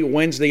Monday,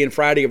 Wednesday, and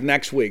Friday of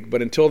next week.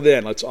 But until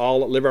then, let's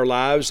all live our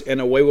lives in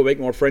a way we'll make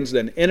more friends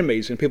than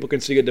enemies, and people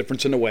can see a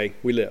difference in the way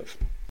we live.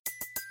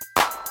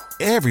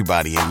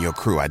 Everybody in your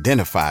crew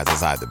identifies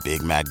as either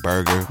Big Mac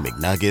Burger,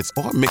 McNuggets,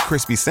 or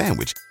McCrispy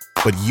Sandwich.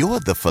 But you're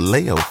the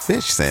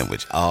Filet-O-Fish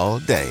Sandwich all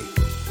day.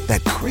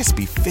 That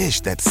crispy fish,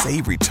 that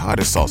savory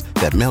tartar sauce,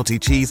 that melty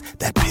cheese,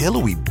 that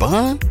pillowy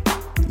bun.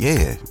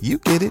 Yeah, you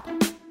get it.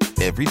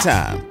 Every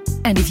time.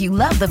 And if you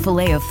love the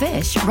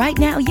Filet-O-Fish, right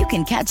now you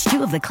can catch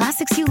two of the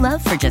classics you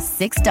love for just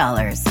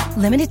 $6.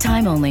 Limited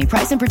time only.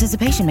 Price and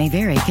participation may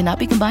vary. Cannot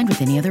be combined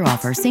with any other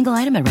offer. Single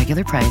item at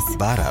regular price.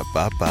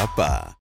 Ba-da-ba-ba-ba.